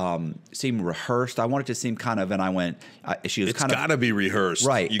rehearsed. I want it to seem kind of, and I went, it's got to be rehearsed.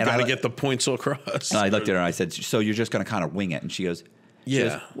 Right. You got to get the points across. And I looked at her and I said, so you're just going to kind of wing it? And she goes,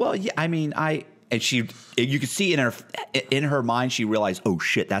 well, yeah, I mean, and you could see in her mind, she realized, oh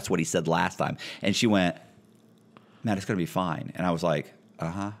shit, that's what he said last time. And she went, "Matt, it's going to be fine." And I was like,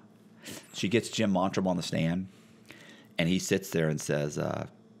 uh-huh. She gets Jim Montram on the stand, and he sits there and says,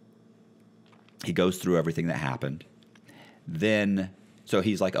 he goes through everything that happened. Then, so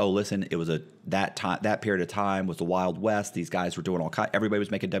he's like, "Oh, listen, it was that period of time was the Wild West. These guys were doing everybody was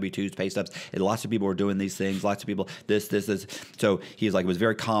making W-2s, pay stubs, and lots of people were doing these things. Lots of people, this. So he's like, it was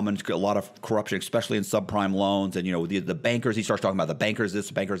very common, a lot of corruption, especially in subprime loans. And the bankers. He starts talking about the bankers, this,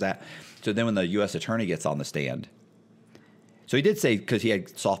 the bankers, that. So then when the U.S. attorney gets on the stand, so he did say, because he had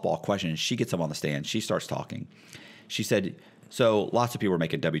softball questions, she gets him on the stand. She starts talking. She said, so lots of people were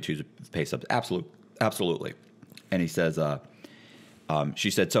making W-2s, pay stubs, absolutely. And he says.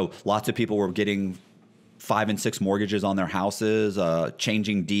 She said, so lots of people were getting 5 and 6 mortgages on their houses,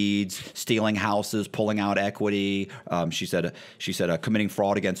 changing deeds, stealing houses, pulling out equity. She said, committing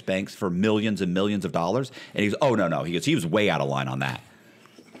fraud against banks for millions and millions of dollars. And he goes, oh, no. He goes, he was way out of line on that.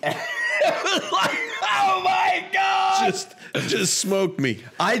 It was like, oh my God. Just smoked me.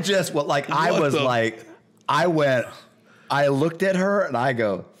 I looked at her and I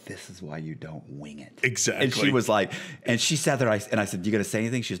go, this is why you don't wing it. Exactly. And she was like, and she sat there and I said, you going to say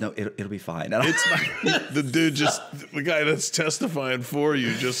anything? She goes, no, it'll be fine. And it's not, the guy that's testifying for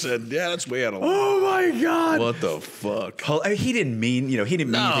you just said, yeah, that's way out of line. Oh my God. What the fuck? I mean, he didn't mean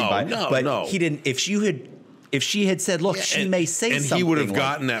anything by it. But he didn't, if she had said, look, she may say something. And he would have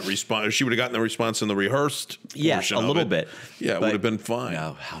gotten that response, or she would have gotten the response in the rehearsed portion a little bit. Yeah, it would have been fine.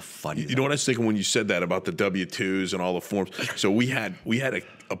 No, how funny. You know what I was thinking when you said that about the W-2s and all the forms? So we had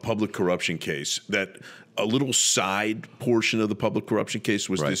a public corruption case that a little side portion of the public corruption case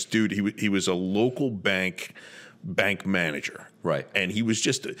was this dude. He was a local bank manager. Right. And he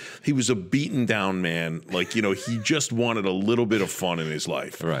was a beaten down man. Like, he just wanted a little bit of fun in his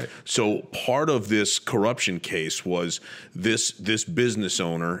life. Right. So part of this corruption case was this business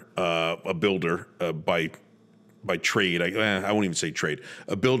owner, a builder by trade. I won't even say trade.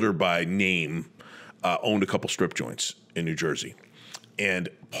 A builder by name owned a couple strip joints in New Jersey. And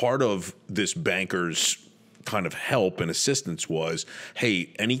part of this banker's kind of help and assistance was,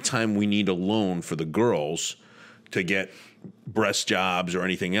 hey, anytime we need a loan for the girls to get breast jobs or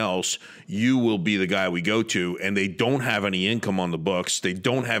anything else, you will be the guy we go to. And they don't have any income on the books. They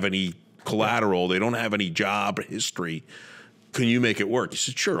don't have any collateral. They don't have any job history. Can you make it work? He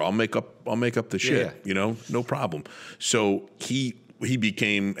said, sure, I'll make up the shit, no problem. So he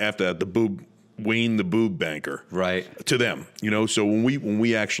became, after that, Wayne the boob banker, right, to them, So when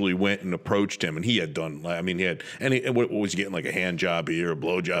we actually went and approached him, and he had done, what was he getting, like a hand job here, a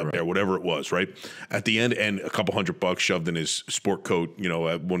blow job there, whatever it was, right? At the end, and a couple $100 shoved in his sport coat,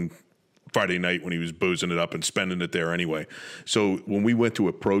 one Friday night when he was boozing it up and spending it there anyway. So when we went to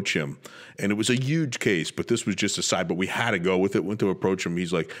approach him, and it was a huge case, but this was just a side, but we had to go with it, went to approach him.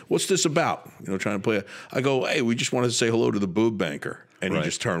 He's like, what's this about? Trying to play it. I go, hey, we just wanted to say hello to the boob banker. And he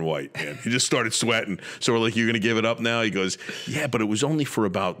just turned white, man. He just started sweating. So we're like, you're going to give it up now? He goes, yeah, but it was only for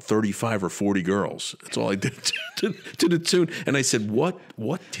about 35 or 40 girls. That's all I did to the tune. And I said, what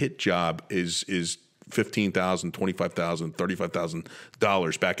tit job is $15,000, $25,000,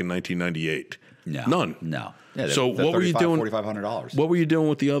 $35,000 back in 1998. No, none. No. Yeah, So what were you doing? $4,500. What were you doing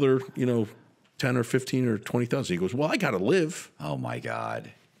with the other, 10 or 15 or 20,000? He goes, well, I got to live. Oh my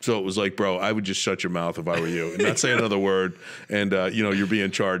God. So it was like, bro, I would just shut your mouth if I were you and not say another word. And you're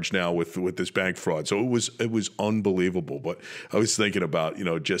being charged now with this bank fraud. So it was unbelievable. But I was thinking about,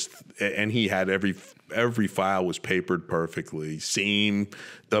 and he had every file was papered perfectly, same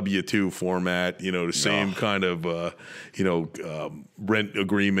W-2 format, the same kind of rent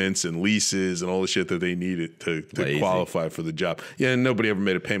agreements and leases and all the shit that they needed to qualify for the job. Yeah, and nobody ever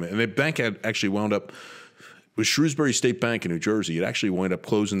made a payment. And the bank had actually wound up. With Shrewsbury State Bank in New Jersey, it actually wound up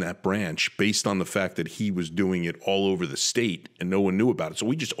closing that branch based on the fact that he was doing it all over the state and no one knew about it. So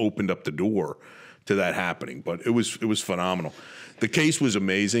we just opened up the door to that happening. But it was phenomenal. The case was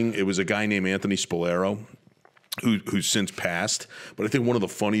amazing. It was a guy named Anthony Spolero who's since passed. But I think one of the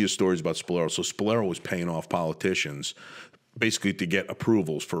funniest stories about Spolero, so Spolero was paying off politicians basically to get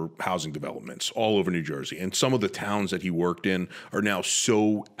approvals for housing developments all over New Jersey. And some of the towns that he worked in are now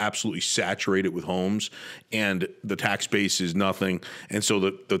so absolutely saturated with homes and the tax base is nothing. And so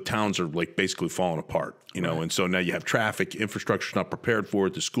the towns are like basically falling apart, Right. And so now you have traffic, infrastructure's not prepared for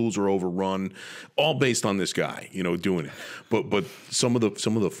it, the schools are overrun, all based on this guy, doing it. But some of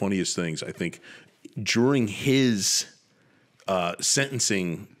the funniest things, I think, during his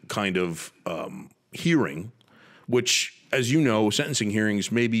sentencing kind of hearing, which, as you know, sentencing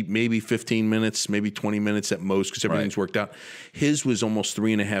hearings maybe 15 minutes, maybe 20 minutes at most because everything's worked out. His was almost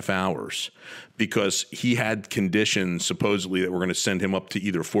 3.5 hours because he had conditions supposedly that were going to send him up to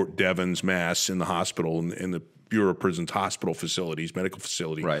either Fort Devens, Mass, in the hospital, in the Bureau of Prisons hospital facilities, medical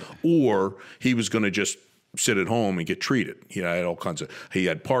facility, or he was going to just sit at home and get treated. He had all kinds of. He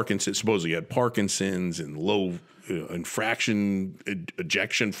had Parkinson's. Supposedly he had Parkinson's and low ejection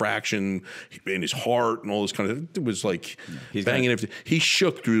fraction in his heart and all this kind of. It was like banging everything. He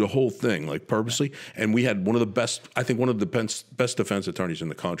shook through the whole thing like purposely. And we had one of the best defense attorneys in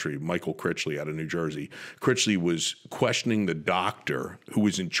the country, Michael Critchley out of New Jersey. Critchley was questioning the doctor who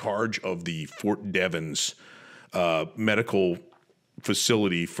was in charge of the Fort Devens medical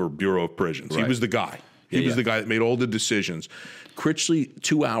facility for Bureau of Prisons. He was the guy. He was the guy that made all the decisions. Critchley,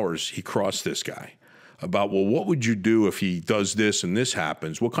 2 hours, he crossed this guy about, well, what would you do if he does this and this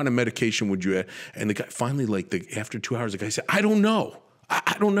happens? What kind of medication would you add? And the guy finally, after 2 hours, the guy said, I don't know.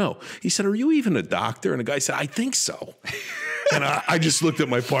 I don't know. He said, are you even a doctor? And the guy said, I think so. And I just looked at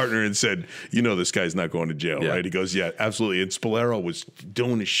my partner and said, this guy's not going to jail, right? He goes, yeah, absolutely. And Spolero was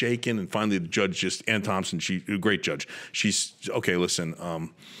doing his shaking. And finally the judge Ann Thompson, a great judge. She's, okay, listen,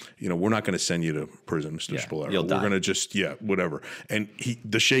 we're not going to send you to prison, Mr. Spolero. We're going to just, whatever. And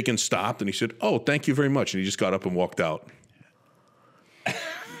the shaking stopped and he said, oh, thank you very much. And he just got up and walked out.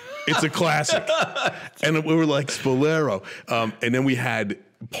 It's a classic. And we were like, Spolero. And then we had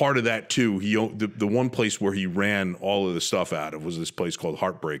part of that too. The one place where he ran all of the stuff out of was this place called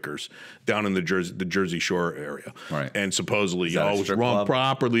Heartbreakers down in the Jersey Shore area. Right. And supposedly it was run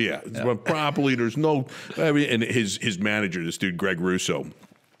properly. Yeah, it's run properly. There's no, and his manager, this dude, Greg Russo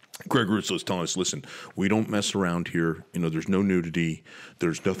is telling us, listen, we don't mess around here. There's no nudity.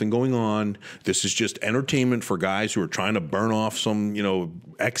 There's nothing going on. This is just entertainment for guys who are trying to burn off some,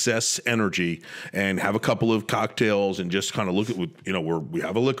 excess energy and have a couple of cocktails and just kind of look at, we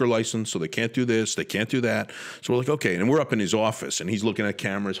have a liquor license, so they can't do this, they can't do that. So we're like, okay. And we're up in his office and he's looking at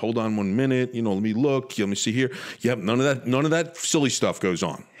cameras. Hold on 1 minute. Let me look. Let me see here. Yep. None of that silly stuff goes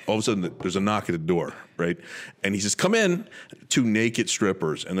on. All of a sudden, there's a knock at the door, right? And he says, come in, 2 naked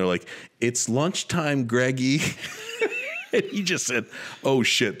strippers. And they're like, it's lunchtime, Greggy. And he just said, oh,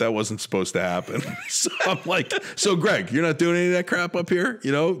 shit, that wasn't supposed to happen. So I'm like, so, Greg, you're not doing any of that crap up here,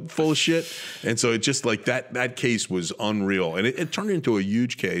 full of shit? And so it just like that case was unreal. And it turned into a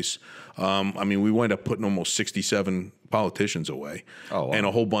huge case. We wound up putting almost 67 politicians away. Oh, wow. And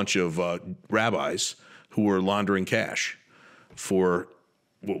a whole bunch of rabbis who were laundering cash for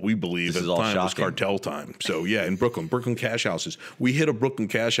what we believe at the time was cartel time. So yeah, in Brooklyn cash houses. We hit a Brooklyn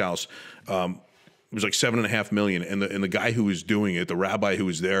cash house. It was like $7.5 million, and the guy who was doing it, the rabbi who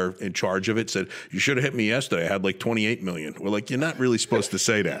was there in charge of it, said, "You should have hit me yesterday. I had like $28 million." We're like, "You're not really supposed to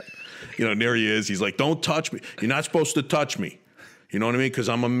say that." And there he is. He's like, "Don't touch me. You're not supposed to touch me." You know what I mean? Because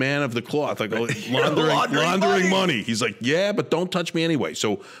I'm a man of the cloth. Like laundering money. He's like, yeah, but don't touch me anyway.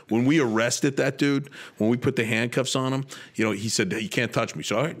 So when we arrested that dude, when we put the handcuffs on him, he said, hey, you can't touch me.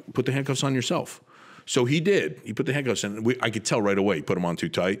 So all right, put the handcuffs on yourself. So he did. He put the handcuffs on. I could tell right away he put them on too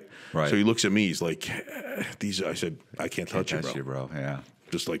tight. Right. So he looks at me. He's like, I said, I can't touch you, bro. Yeah.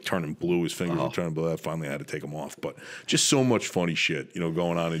 just like turning blue. His fingers were turning blue. I finally had to take them off. But just so much funny shit,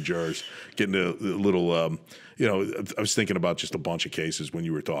 going on in Jersey. Getting a little, I was thinking about just a bunch of cases when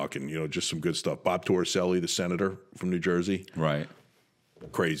you were talking, just some good stuff. Bob Torricelli, the senator from New Jersey. Right.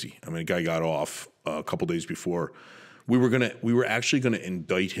 Crazy. I mean, the guy got off a couple days before. We were actually going to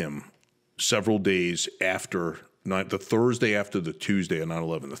indict him several days after the Thursday after the Tuesday of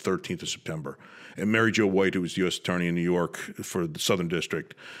 9/11, the 13th of September. And Mary Jo White, who was the U.S. Attorney in New York for the Southern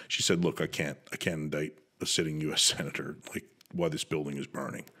District, she said, "Look, I can't indict a sitting U.S. Senator like while this building is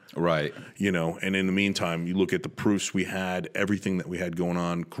burning." Right. And in the meantime, you look at the proofs we had, everything that we had going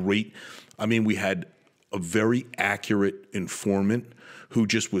on. Great. I mean, we had a very accurate informant who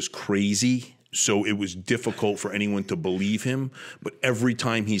just was crazy. So it was difficult for anyone to believe him. But every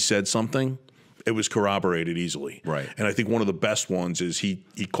time he said something, it was corroborated easily. Right. And I think one of the best ones is he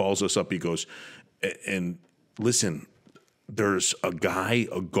calls us up. He goes, and listen, there's a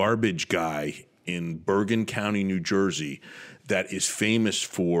garbage guy in Bergen County, New Jersey, that is famous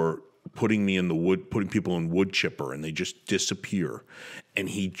for putting people in wood chipper, and they just disappear. And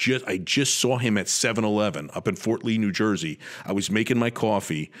I just saw him at 7-Eleven up in Fort Lee, New Jersey. I was making my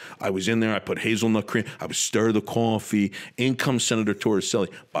coffee. I was in there. I put hazelnut cream. I was stir the coffee. In comes Senator Torricelli.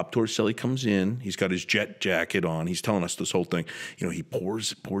 Bob Torricelli comes in. He's got his jet jacket on. He's telling us this whole thing. He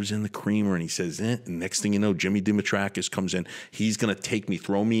pours in the creamer, and he says, And next thing you know, Jimmy Dimitrakis comes in. He's going to take me,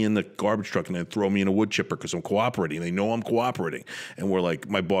 throw me in the garbage truck, and then throw me in a wood chipper because I'm cooperating. They know I'm cooperating. And we're like,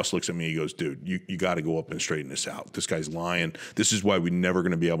 my boss looks at me. He goes, dude, you got to go up and straighten this out. This guy's lying. This is why we're never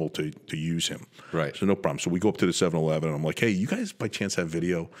going to be able to use him. Right. So no problem. So we go up to the 7-Eleven, and I'm like, hey, you guys by chance have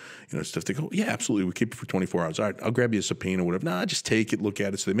video, stuff? They go, yeah, absolutely. We keep it for 24 hours. All right, I'll grab you a subpoena or whatever. Nah, just take it, look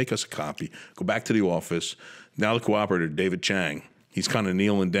at it. So they make us a copy, go back to the office. Now the cooperator, David Chang, he's kind of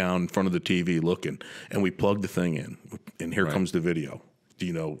kneeling down in front of the TV looking, and we plug the thing in, and here comes the video. Do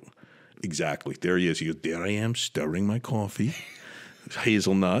you know exactly? There he is. He goes, there I am stirring my coffee.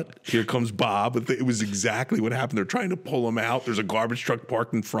 Hazelnut. Here comes Bob. It was exactly what happened. They're trying to pull him out. There's a garbage truck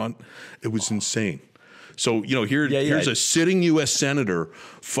parked in front. It was insane. So, here's a sitting U.S. Senator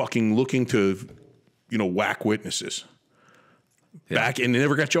fucking looking to, whack witnesses. Back, and they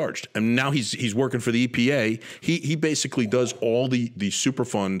never got charged. And now he's working for the EPA. He basically does all the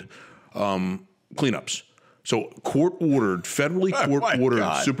Superfund cleanups. So federally court-ordered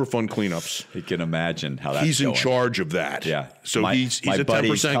Superfund cleanups. You can imagine how that's He's going. In charge of that. Yeah. So he's a 10%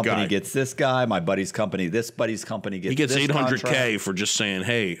 guy. My company gets this guy. My buddy's company, this buddy's company gets this He gets $800K contract. for just saying,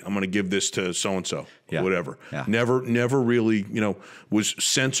 hey, I'm going to give this to so-and-so, whatever. Yeah. Never really, was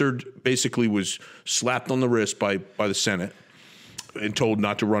censored, basically was slapped on the wrist by the Senate and told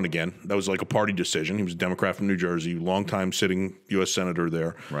not to run again. That was like a party decision. He was a Democrat from New Jersey, longtime sitting U.S. Senator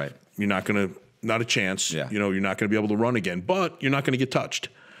there. Right. You're not going to... Not a chance. Yeah. You're not going to be able to run again, but you're not going to get touched.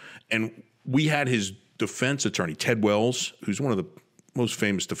 And we had his defense attorney, Ted Wells, who's one of the most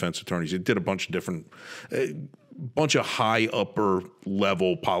famous defense attorneys. He did a bunch of different, bunch of high upper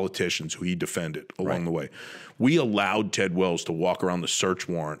level politicians who he defended along the way. We allowed Ted Wells to walk around the search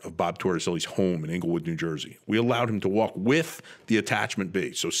warrant of Bob Torricelli's home in Englewood, New Jersey. We allowed him to walk with the attachment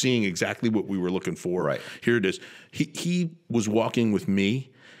B. So seeing exactly what we were looking for. Right. Here it is. He was walking with me.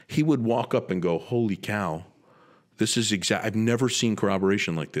 He would walk up and go, holy cow, this is exact. I've never seen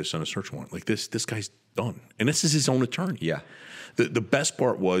corroboration like this on a search warrant. Like this guy's done. And this is his own attorney. Yeah. The best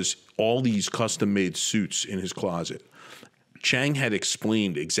part was all these custom-made suits in his closet. Chang had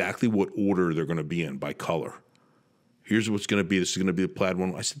explained exactly what order they're going to be in by color. Here's what's going to be. This is going to be the plaid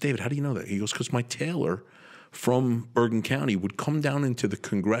one. I said, David, how do you know that? He goes, because my tailor from Bergen County would come down into the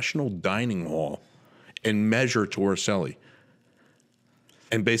congressional dining hall and measure Torricelli.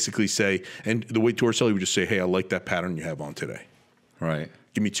 And basically say, and the way Torricelli would just say, hey, I like that pattern you have on today. Right.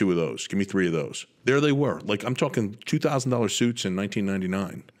 Give me 2 of those. Give me 3 of those. There they were. Like I'm talking $2,000 suits in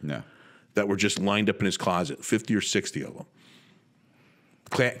 1999. No. That were just lined up in his closet, 50 or 60 of them.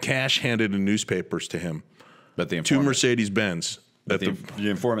 Cash handed in newspapers to him. But the 2 Mercedes-Benz. The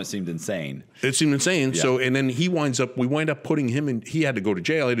informant seemed insane. It seemed insane. Yeah. So, and then we wind up putting him in, he had to go to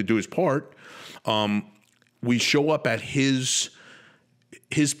jail. He had to do his part. We show up at his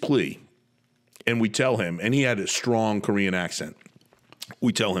plea, and we tell him, and he had a strong Korean accent.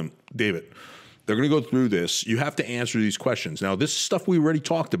 We tell him, David, they're going to go through this. You have to answer these questions. Now, this stuff we already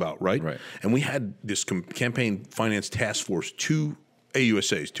talked about, right? Right. And we had this campaign finance task force, 2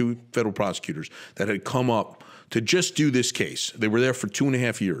 AUSAs, 2 federal prosecutors that had come up to just do this case. They were there for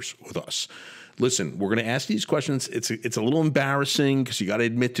 2.5 years with us. Listen, we're going to ask these questions. It's a little embarrassing because you got to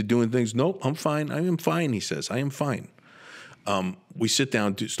admit to doing things. Nope, I'm fine. I am fine, he says. I am fine. We sit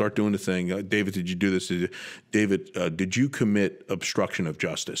down to start doing the thing. David, did you do this? David, did you commit obstruction of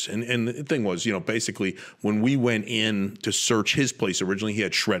justice? And the thing was, basically when we went in to search his place originally, he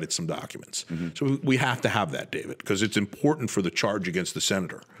had shredded some documents. So we have to have that, David, because it's important for the charge against the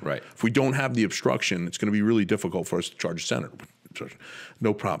senator. Right. If we don't have the obstruction, it's going to be really difficult for us to charge a senator.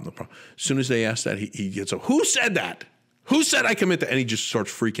 No problem, no problem. As soon as they ask that, he gets up. Who said that? Who said I commit that? And he just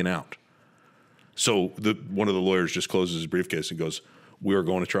starts freaking out. So one of the lawyers just closes his briefcase and goes, "We are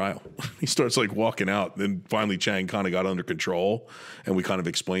going to trial." He starts like walking out. Then finally Chang kind of got under control, and we kind of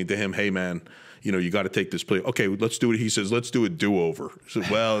explained to him, "Hey man, you got to take this plea. Okay, let's do it." He says, "Let's do a do-over." I said,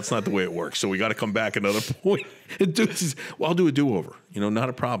 "Well, it's not the way it works. So we got to come back another point." And dude says, "Well, I'll do a do-over. Not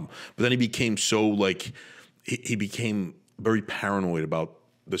a problem." But then he became so like he became very paranoid about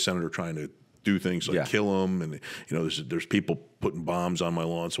the senator trying to do things like kill him, and there's people putting bombs on my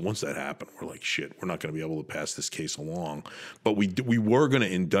lawn. So once that happened, we're like, shit, we're not going to be able to pass this case along. But we were going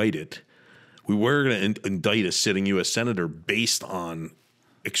to indict it. We were going to indict a sitting U.S. senator based on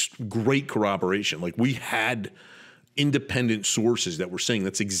great corroboration. Like we had independent sources that were saying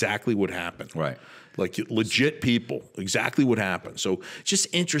that's exactly what happened. Right. Like legit people, exactly what happened. So it's just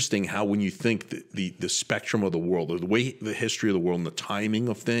interesting how when you think the spectrum of the world, or the history of the world and the timing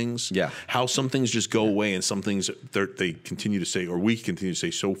of things, how some things just go away and some things they continue to say, or we continue to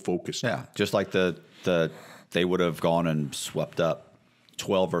say so focused. Yeah, just like they would have gone and swept up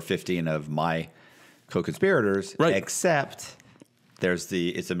 12 or 15 of my co-conspirators, except it's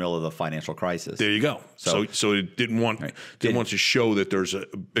the middle of the financial crisis. There you go. So it didn't want to show that there's a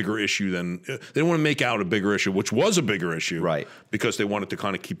bigger issue than they didn't want to make out a bigger issue, which was a bigger issue, right? Because they wanted to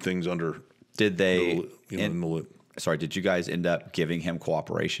kind of keep things under. Did they? In the lid. Sorry, did you guys end up giving him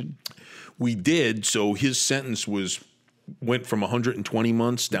cooperation? We did. So his sentence went from 120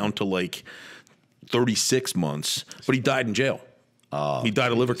 months down to like 36 months, but he died in jail. He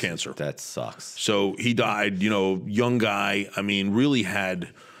died of liver cancer. That sucks. So he died, young guy. I mean, really had,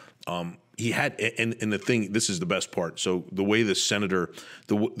 he had, and the thing, this is the best part. So the way the senator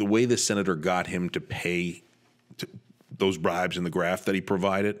got him to pay those bribes in the graft that he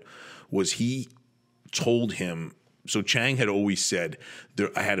provided was he told him. So Chang had always said,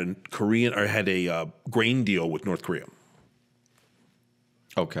 I had a grain deal with North Korea.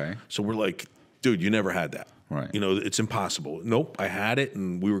 Okay. So we're like, dude, you never had that. Right. It's impossible. Nope, I had it,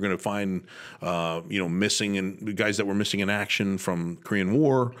 and we were going to find, missing and the guys that were missing in action from Korean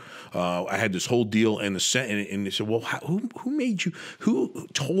War. I had this whole deal, and they said, well, who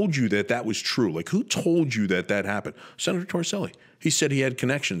told you that was true? Like, who told you that happened? Senator Torricelli. He said he had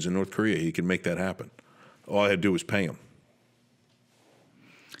connections in North Korea. He could make that happen. All I had to do was pay him.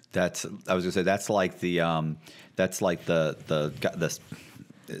 I was going to say that's like the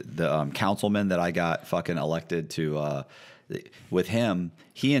councilman that I got fucking elected to with him.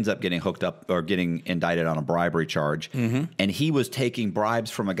 He ends up getting hooked up or getting indicted on a bribery charge, and he was taking bribes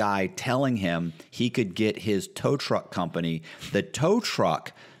from a guy telling him he could get his tow truck company the tow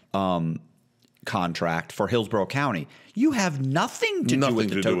truck contract for Hillsborough County. You have nothing to do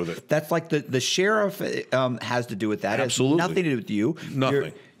with it. That's like the sheriff has to do with that. Absolutely. It has nothing to do with you.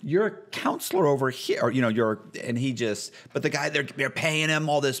 Nothing. You're a counselor over here, or but the guy they're paying him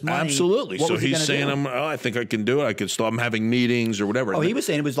all this money. Absolutely. So he's saying, I think I can do it. I'm having meetings or whatever. Oh, he was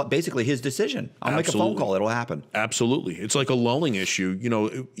saying it was basically his decision. I'll make a phone call. It'll happen. Absolutely. It's like a lulling issue.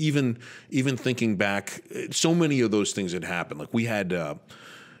 Even thinking back, so many of those things had happened. Like we had a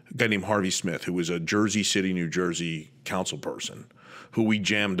guy named Harvey Smith, who was a Jersey City, New Jersey council person, who we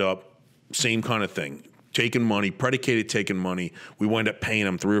jammed up. Same kind of thing. Taking money, taking money. We wind up paying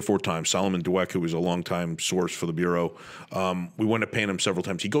him 3 or 4 times. Solomon Dweck, who was a longtime source for the Bureau, we wind up paying him several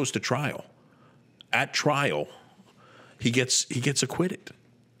times. He goes to trial. At trial, he gets acquitted.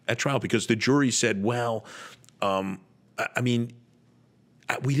 At trial, because the jury said, well, we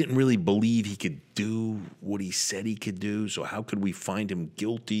didn't really believe he could do what he said he could do, so how could we find him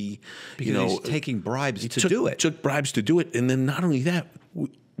guilty? Because he's taking bribes to do it. Took bribes to do it. And then not only that,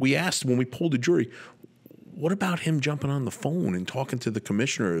 we asked when we polled the jury, what about him jumping on the phone and talking to the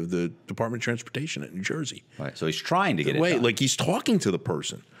commissioner of the Department of Transportation at New Jersey? Right. So he's trying to get it done. Like he's talking to the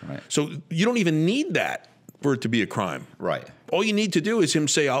person. Right. So you don't even need that for it to be a crime. Right. All you need to do is him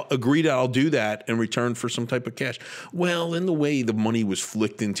say, I'll agree that I'll do that in return for some type of cash. Well, in the way the money was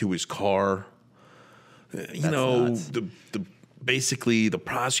flicked into his car, basically the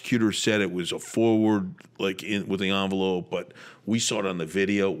prosecutor said it was a forward, with the envelope, but we saw it on the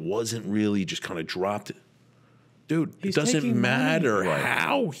video. It wasn't really, just kind of dropped it. dude, it doesn't matter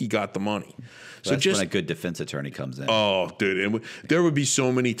how he got the money. So That's when a good defense attorney comes in. Oh, dude, and there would be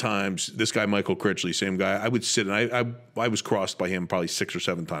so many times. This guy, Michael Critchley, same guy. I would sit and I was crossed by him probably 6 or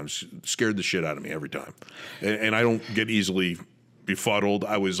 7 times. Scared the shit out of me every time, and I don't get easily befuddled.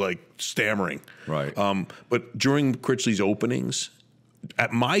 I was like stammering. Right. But during Critchley's openings,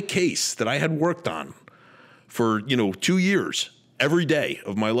 at my case that I had worked on for 2 years, every day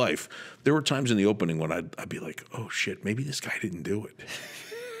of my life, there were times in the opening when I'd be like, oh shit, maybe this guy didn't do it.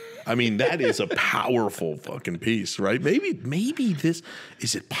 I mean, that is a powerful fucking piece, right? Maybe this,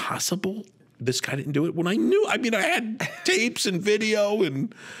 is it possible this guy didn't do it? When I had tapes and video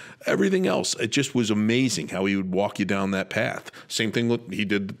and everything else. It just was amazing how he would walk you down that path. Same thing he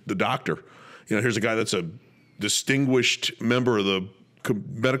did the doctor. Here's a guy that's a distinguished member of the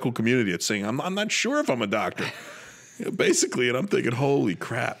medical community that's saying, I'm not sure if I'm a doctor. Basically, and I'm thinking, holy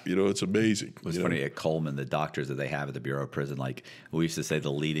crap, it's amazing. It's funny at Coleman, the doctors that they have at the Bureau of Prison, like we used to say,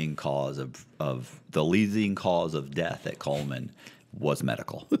 the leading cause of death at Coleman was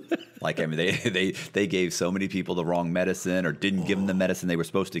medical. Like, I mean, they gave so many people the wrong medicine, or didn't give them the medicine they were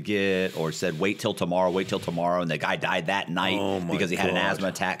supposed to get, or said wait till tomorrow, and the guy died that night because he had an asthma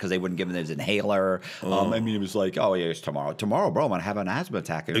attack because they wouldn't give him his inhaler. I mean, it was like, oh yeah, it's tomorrow, bro, I'm gonna have an asthma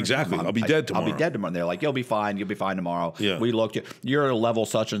attack. Exactly, I'll be dead tomorrow. I'll be dead tomorrow. And they're like, you'll be fine tomorrow. Yeah. We looked, you're at a level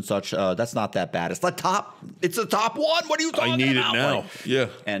such and such. That's not that bad. It's the top one. What are you talking about? I need it now. Yeah,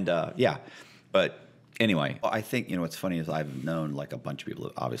 and but. Anyway, I think, what's funny is I've known like a bunch of people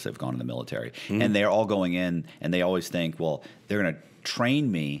who obviously have gone in the military, and they're all going in and they always think, well, they're going to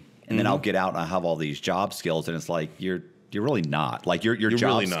train me and then I'll get out and I'll have all these job skills. And it's like, you're really not. Like your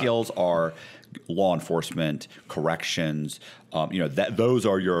job really skills are law enforcement, corrections.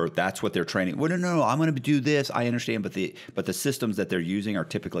 That's what they're training. Well, no, I'm going to do this. I understand, but the systems that they're using are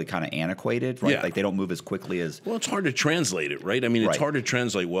typically kind of antiquated, right? Yeah. Like they don't move as quickly as. Well, it's hard to translate it, right? I mean, it's hard to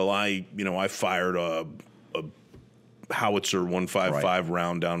translate. Well, I fired a howitzer 155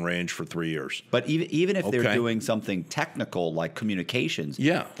 round downrange for 3 years. But even if they're doing something technical like communications,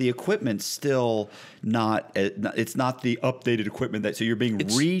 the equipment's still not. It's not the updated equipment so you're being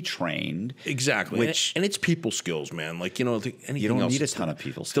retrained. Exactly, and it's people skills, man. Like anything you don't else, need a ton of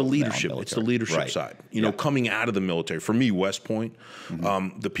people skills. The leadership. It's the leadership side. Coming out of the military. For me, West Point,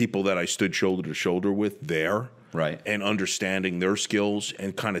 the people that I stood shoulder to shoulder with there, and understanding their skills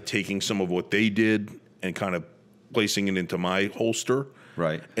and kind of taking some of what they did and kind of placing it into my holster,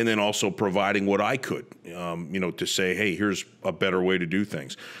 and then also providing what I could, to say, hey, here's a better way to do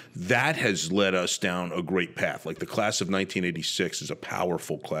things. That has led us down a great path. Like the class of 1986 is a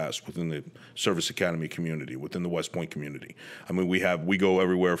powerful class within the Service Academy community, within the West Point community. I mean, we go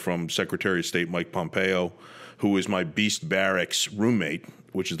everywhere from Secretary of State Mike Pompeo, who is my Beast Barracks roommate,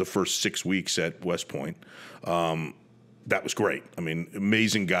 which is the first 6 weeks at West Point. That was great. I mean,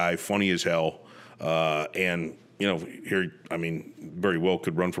 amazing guy, funny as hell, and here, I mean, very well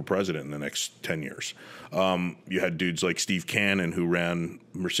could run for president in the next 10 years. You had dudes like Steve Cannon, who ran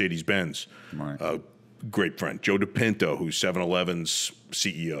Mercedes-Benz, great friend. Joe DePinto, who's 7-Eleven's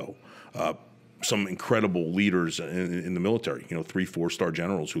CEO. Some incredible leaders in the military, 3 4-star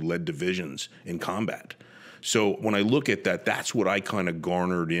generals who led divisions in combat. So when I look at that, that's what I kind of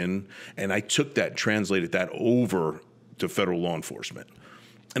garnered in, and I took that, translated that over to federal law enforcement.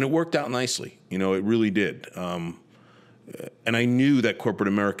 And it worked out nicely. It really did. And I knew that corporate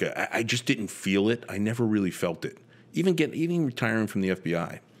America, I just didn't feel it. I never really felt it. Even retiring from the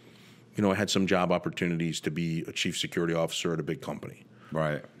FBI, I had some job opportunities to be a chief security officer at a big company.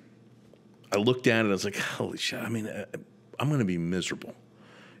 Right. I looked at it, I was like, holy shit, I mean, I'm going to be miserable.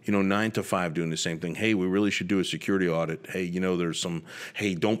 9 to 5 doing the same thing. Hey, we really should do a security audit. Hey, there's some,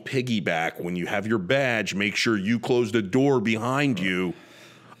 hey, don't piggyback. When you have your badge, make sure you close the door behind you.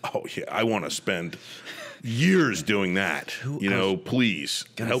 Oh, yeah, I want to spend years doing that. Please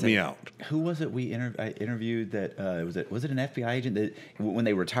help me out. Who was it I interviewed that, was it an FBI agent that when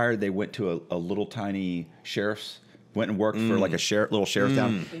they retired, they went to a little tiny sheriff's, went and worked for like a little sheriff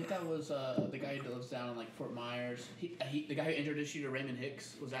town? I think that was the guy who lives down in like Fort Myers. The guy who introduced you to Raymond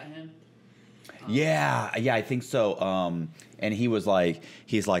Hicks, was that him? Yeah, I think so. And he's like,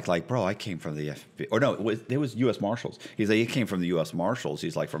 bro, I came from the FBI. Or no, it was U.S. Marshals. He's like, he came from the U.S. Marshals.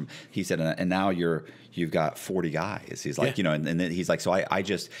 He's like, he said, and now you've got 40 guys. He's like, and then he's like, so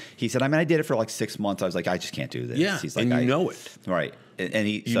he said, I mean, I did it for like 6 months. I was like, I just can't do this. Yeah, he's like, and you know it. Right. And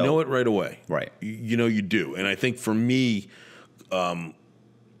you know it right away. Right. You do. And I think for me,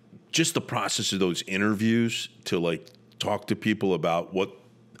 just the process of those interviews to like talk to people about what,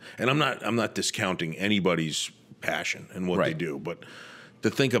 and I'm not discounting anybody's passion and what they do, but to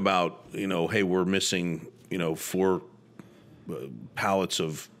think about, hey, we're missing, 4 pallets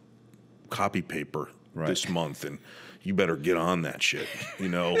of copy paper this month, and you better get on that shit.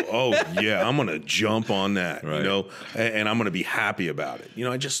 Oh yeah, I'm gonna jump on that. And I'm gonna be happy about it.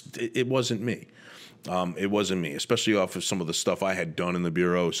 It wasn't me. It wasn't me, especially off of some of the stuff I had done in the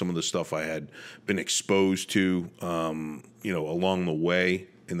Bureau, some of the stuff I had been exposed to, along the way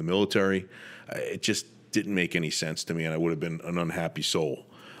in the military. It just didn't make any sense to me, and I would have been an unhappy soul.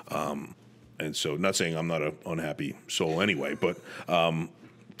 And so, not saying I'm not an unhappy soul anyway, but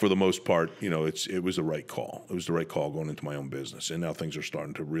for the most part, it was the right call. It was the right call going into my own business, and now things are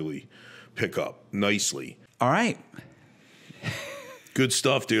starting to really pick up nicely. All right. Good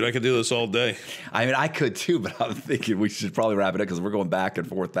stuff, dude. I could do this all day. I mean, I could too, but I'm thinking we should probably wrap it up because we're going back and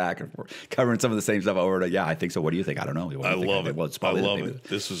forth, covering some of the same stuff over. Yeah, I think so. What do you think? I don't know. I love it. I love it.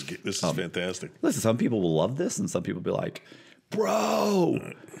 This is fantastic. Listen, some people will love this, and some people will be like,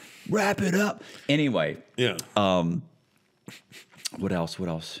 "Bro, wrap it up." Anyway, yeah. What else?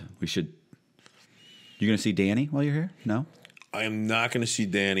 We should. You going to see Danny while you're here? No, I am not going to see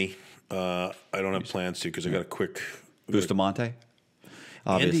Danny. I don't have plans to because I got a quick Bustamante.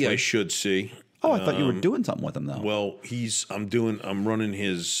 Andy, I should see. Oh, I thought you were doing something with him though. Well, I'm running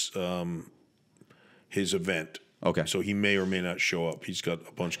his event. Okay. So he may or may not show up. He's got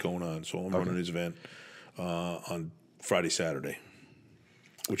a bunch going on. So I'm running his event on Friday, Saturday,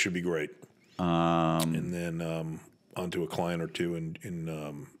 which should be great. And then onto a client or two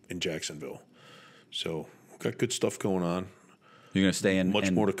in Jacksonville. So got good stuff going on. You're going to stay in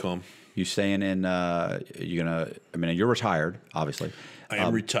much more to come. You staying in? You're retired, obviously. I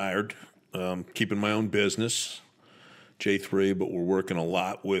am retired. Keeping my own business, J3, but we're working a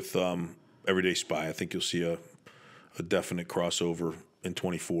lot with Everyday Spy. I think you'll see a definite crossover in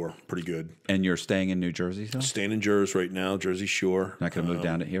 24. Pretty good. And you're staying in New Jersey still? Staying in Jersey right now, Jersey Shore. Not going to move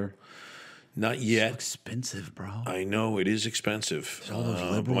down to here? Not yet. It's expensive, bro. I know it is expensive. There's all those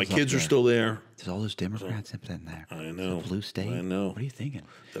liberals but my kids up are there. still there. There's all those Democrats up in there. I know. It's a blue state. I know. What are you thinking?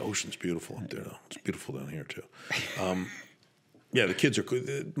 The ocean's beautiful up there, though. It's beautiful down here too. Yeah, the kids are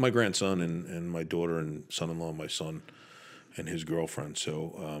my grandson and my daughter and son-in-law, my son and his girlfriend.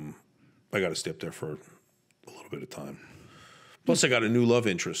 So I got to stay up there for a little bit of time. Plus, I got a new love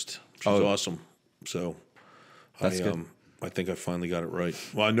interest, which is awesome. So That's good. I think I finally got it right.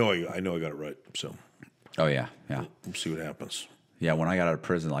 Well, I know I got it right. So. Oh yeah. We'll see what happens. Yeah, when I got out of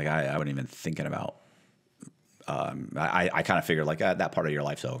prison, like I wasn't even thinking about. I kind of figured like that part of your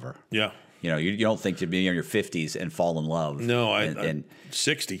life's over. Yeah. You don't think to be in your 50s and fall in love. No, I'm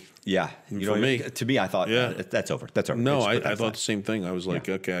 60. Yeah, for me. To me, I thought that's over. That's over. No, I thought the same thing. I was like,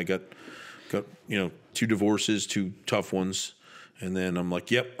 okay, I got 2 divorces, 2 tough ones, and then I'm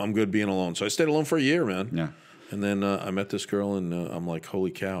like, yep, I'm good being alone. So I stayed alone for a year, man. Yeah. And then I met this girl, and I'm like,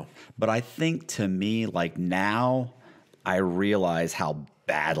 holy cow. But I think to me, like now, I realize how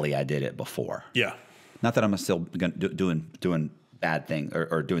badly I did it before. Yeah. Not that I'm still doing bad things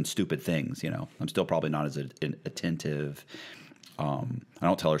or doing stupid things. I'm still probably not as attentive. I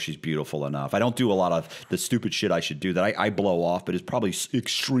don't tell her she's beautiful enough. I don't do a lot of the stupid shit I should do that I blow off, but it's probably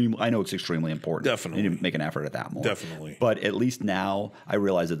extreme. I know it's extremely important. Definitely. I need to make an effort at that more. Definitely. But at least now I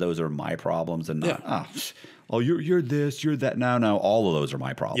realize that those are my problems and not, you're this, you're that. No, all of those are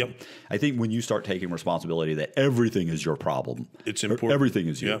my problem. Yep. I think when you start taking responsibility that everything is your problem. It's important. Everything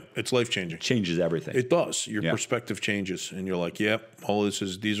is you. Yeah, it's life-changing. Changes everything. It does. Your perspective changes, and you're like, yep,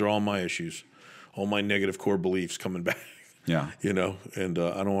 these are all my issues. All my negative core beliefs coming back. Yeah. And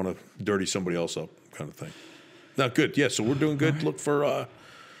I don't want to dirty somebody else up kind of thing. Not good. Yeah, so we're doing good. Right. Look for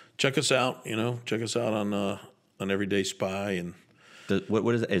check us out, check us out on Everyday Spy and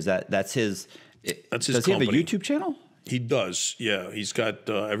what is it? Is that's his that's his does company. He have a YouTube channel? He does. Yeah, he's got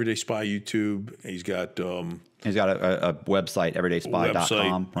Everyday Spy YouTube. He's got a website,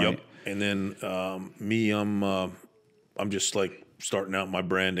 everydayspy.com, right? Yep. And then me, I'm just like starting out my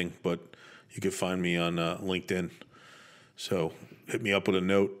branding, but you can find me on LinkedIn. So hit me up with a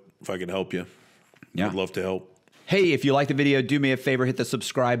note if I can help you. Yeah. I'd love to help. Hey, if you like the video, do me a favor, hit the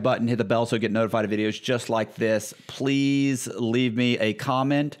subscribe button, hit the bell so you get notified of videos just like this. Please leave me a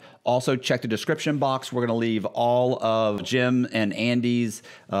comment. Also, check the description box. We're going to leave all of Jim and Andy's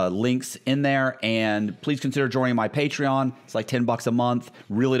links in there. And please consider joining my Patreon. It's like $10 a month.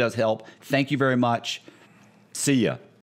 Really does help. Thank you very much. See ya.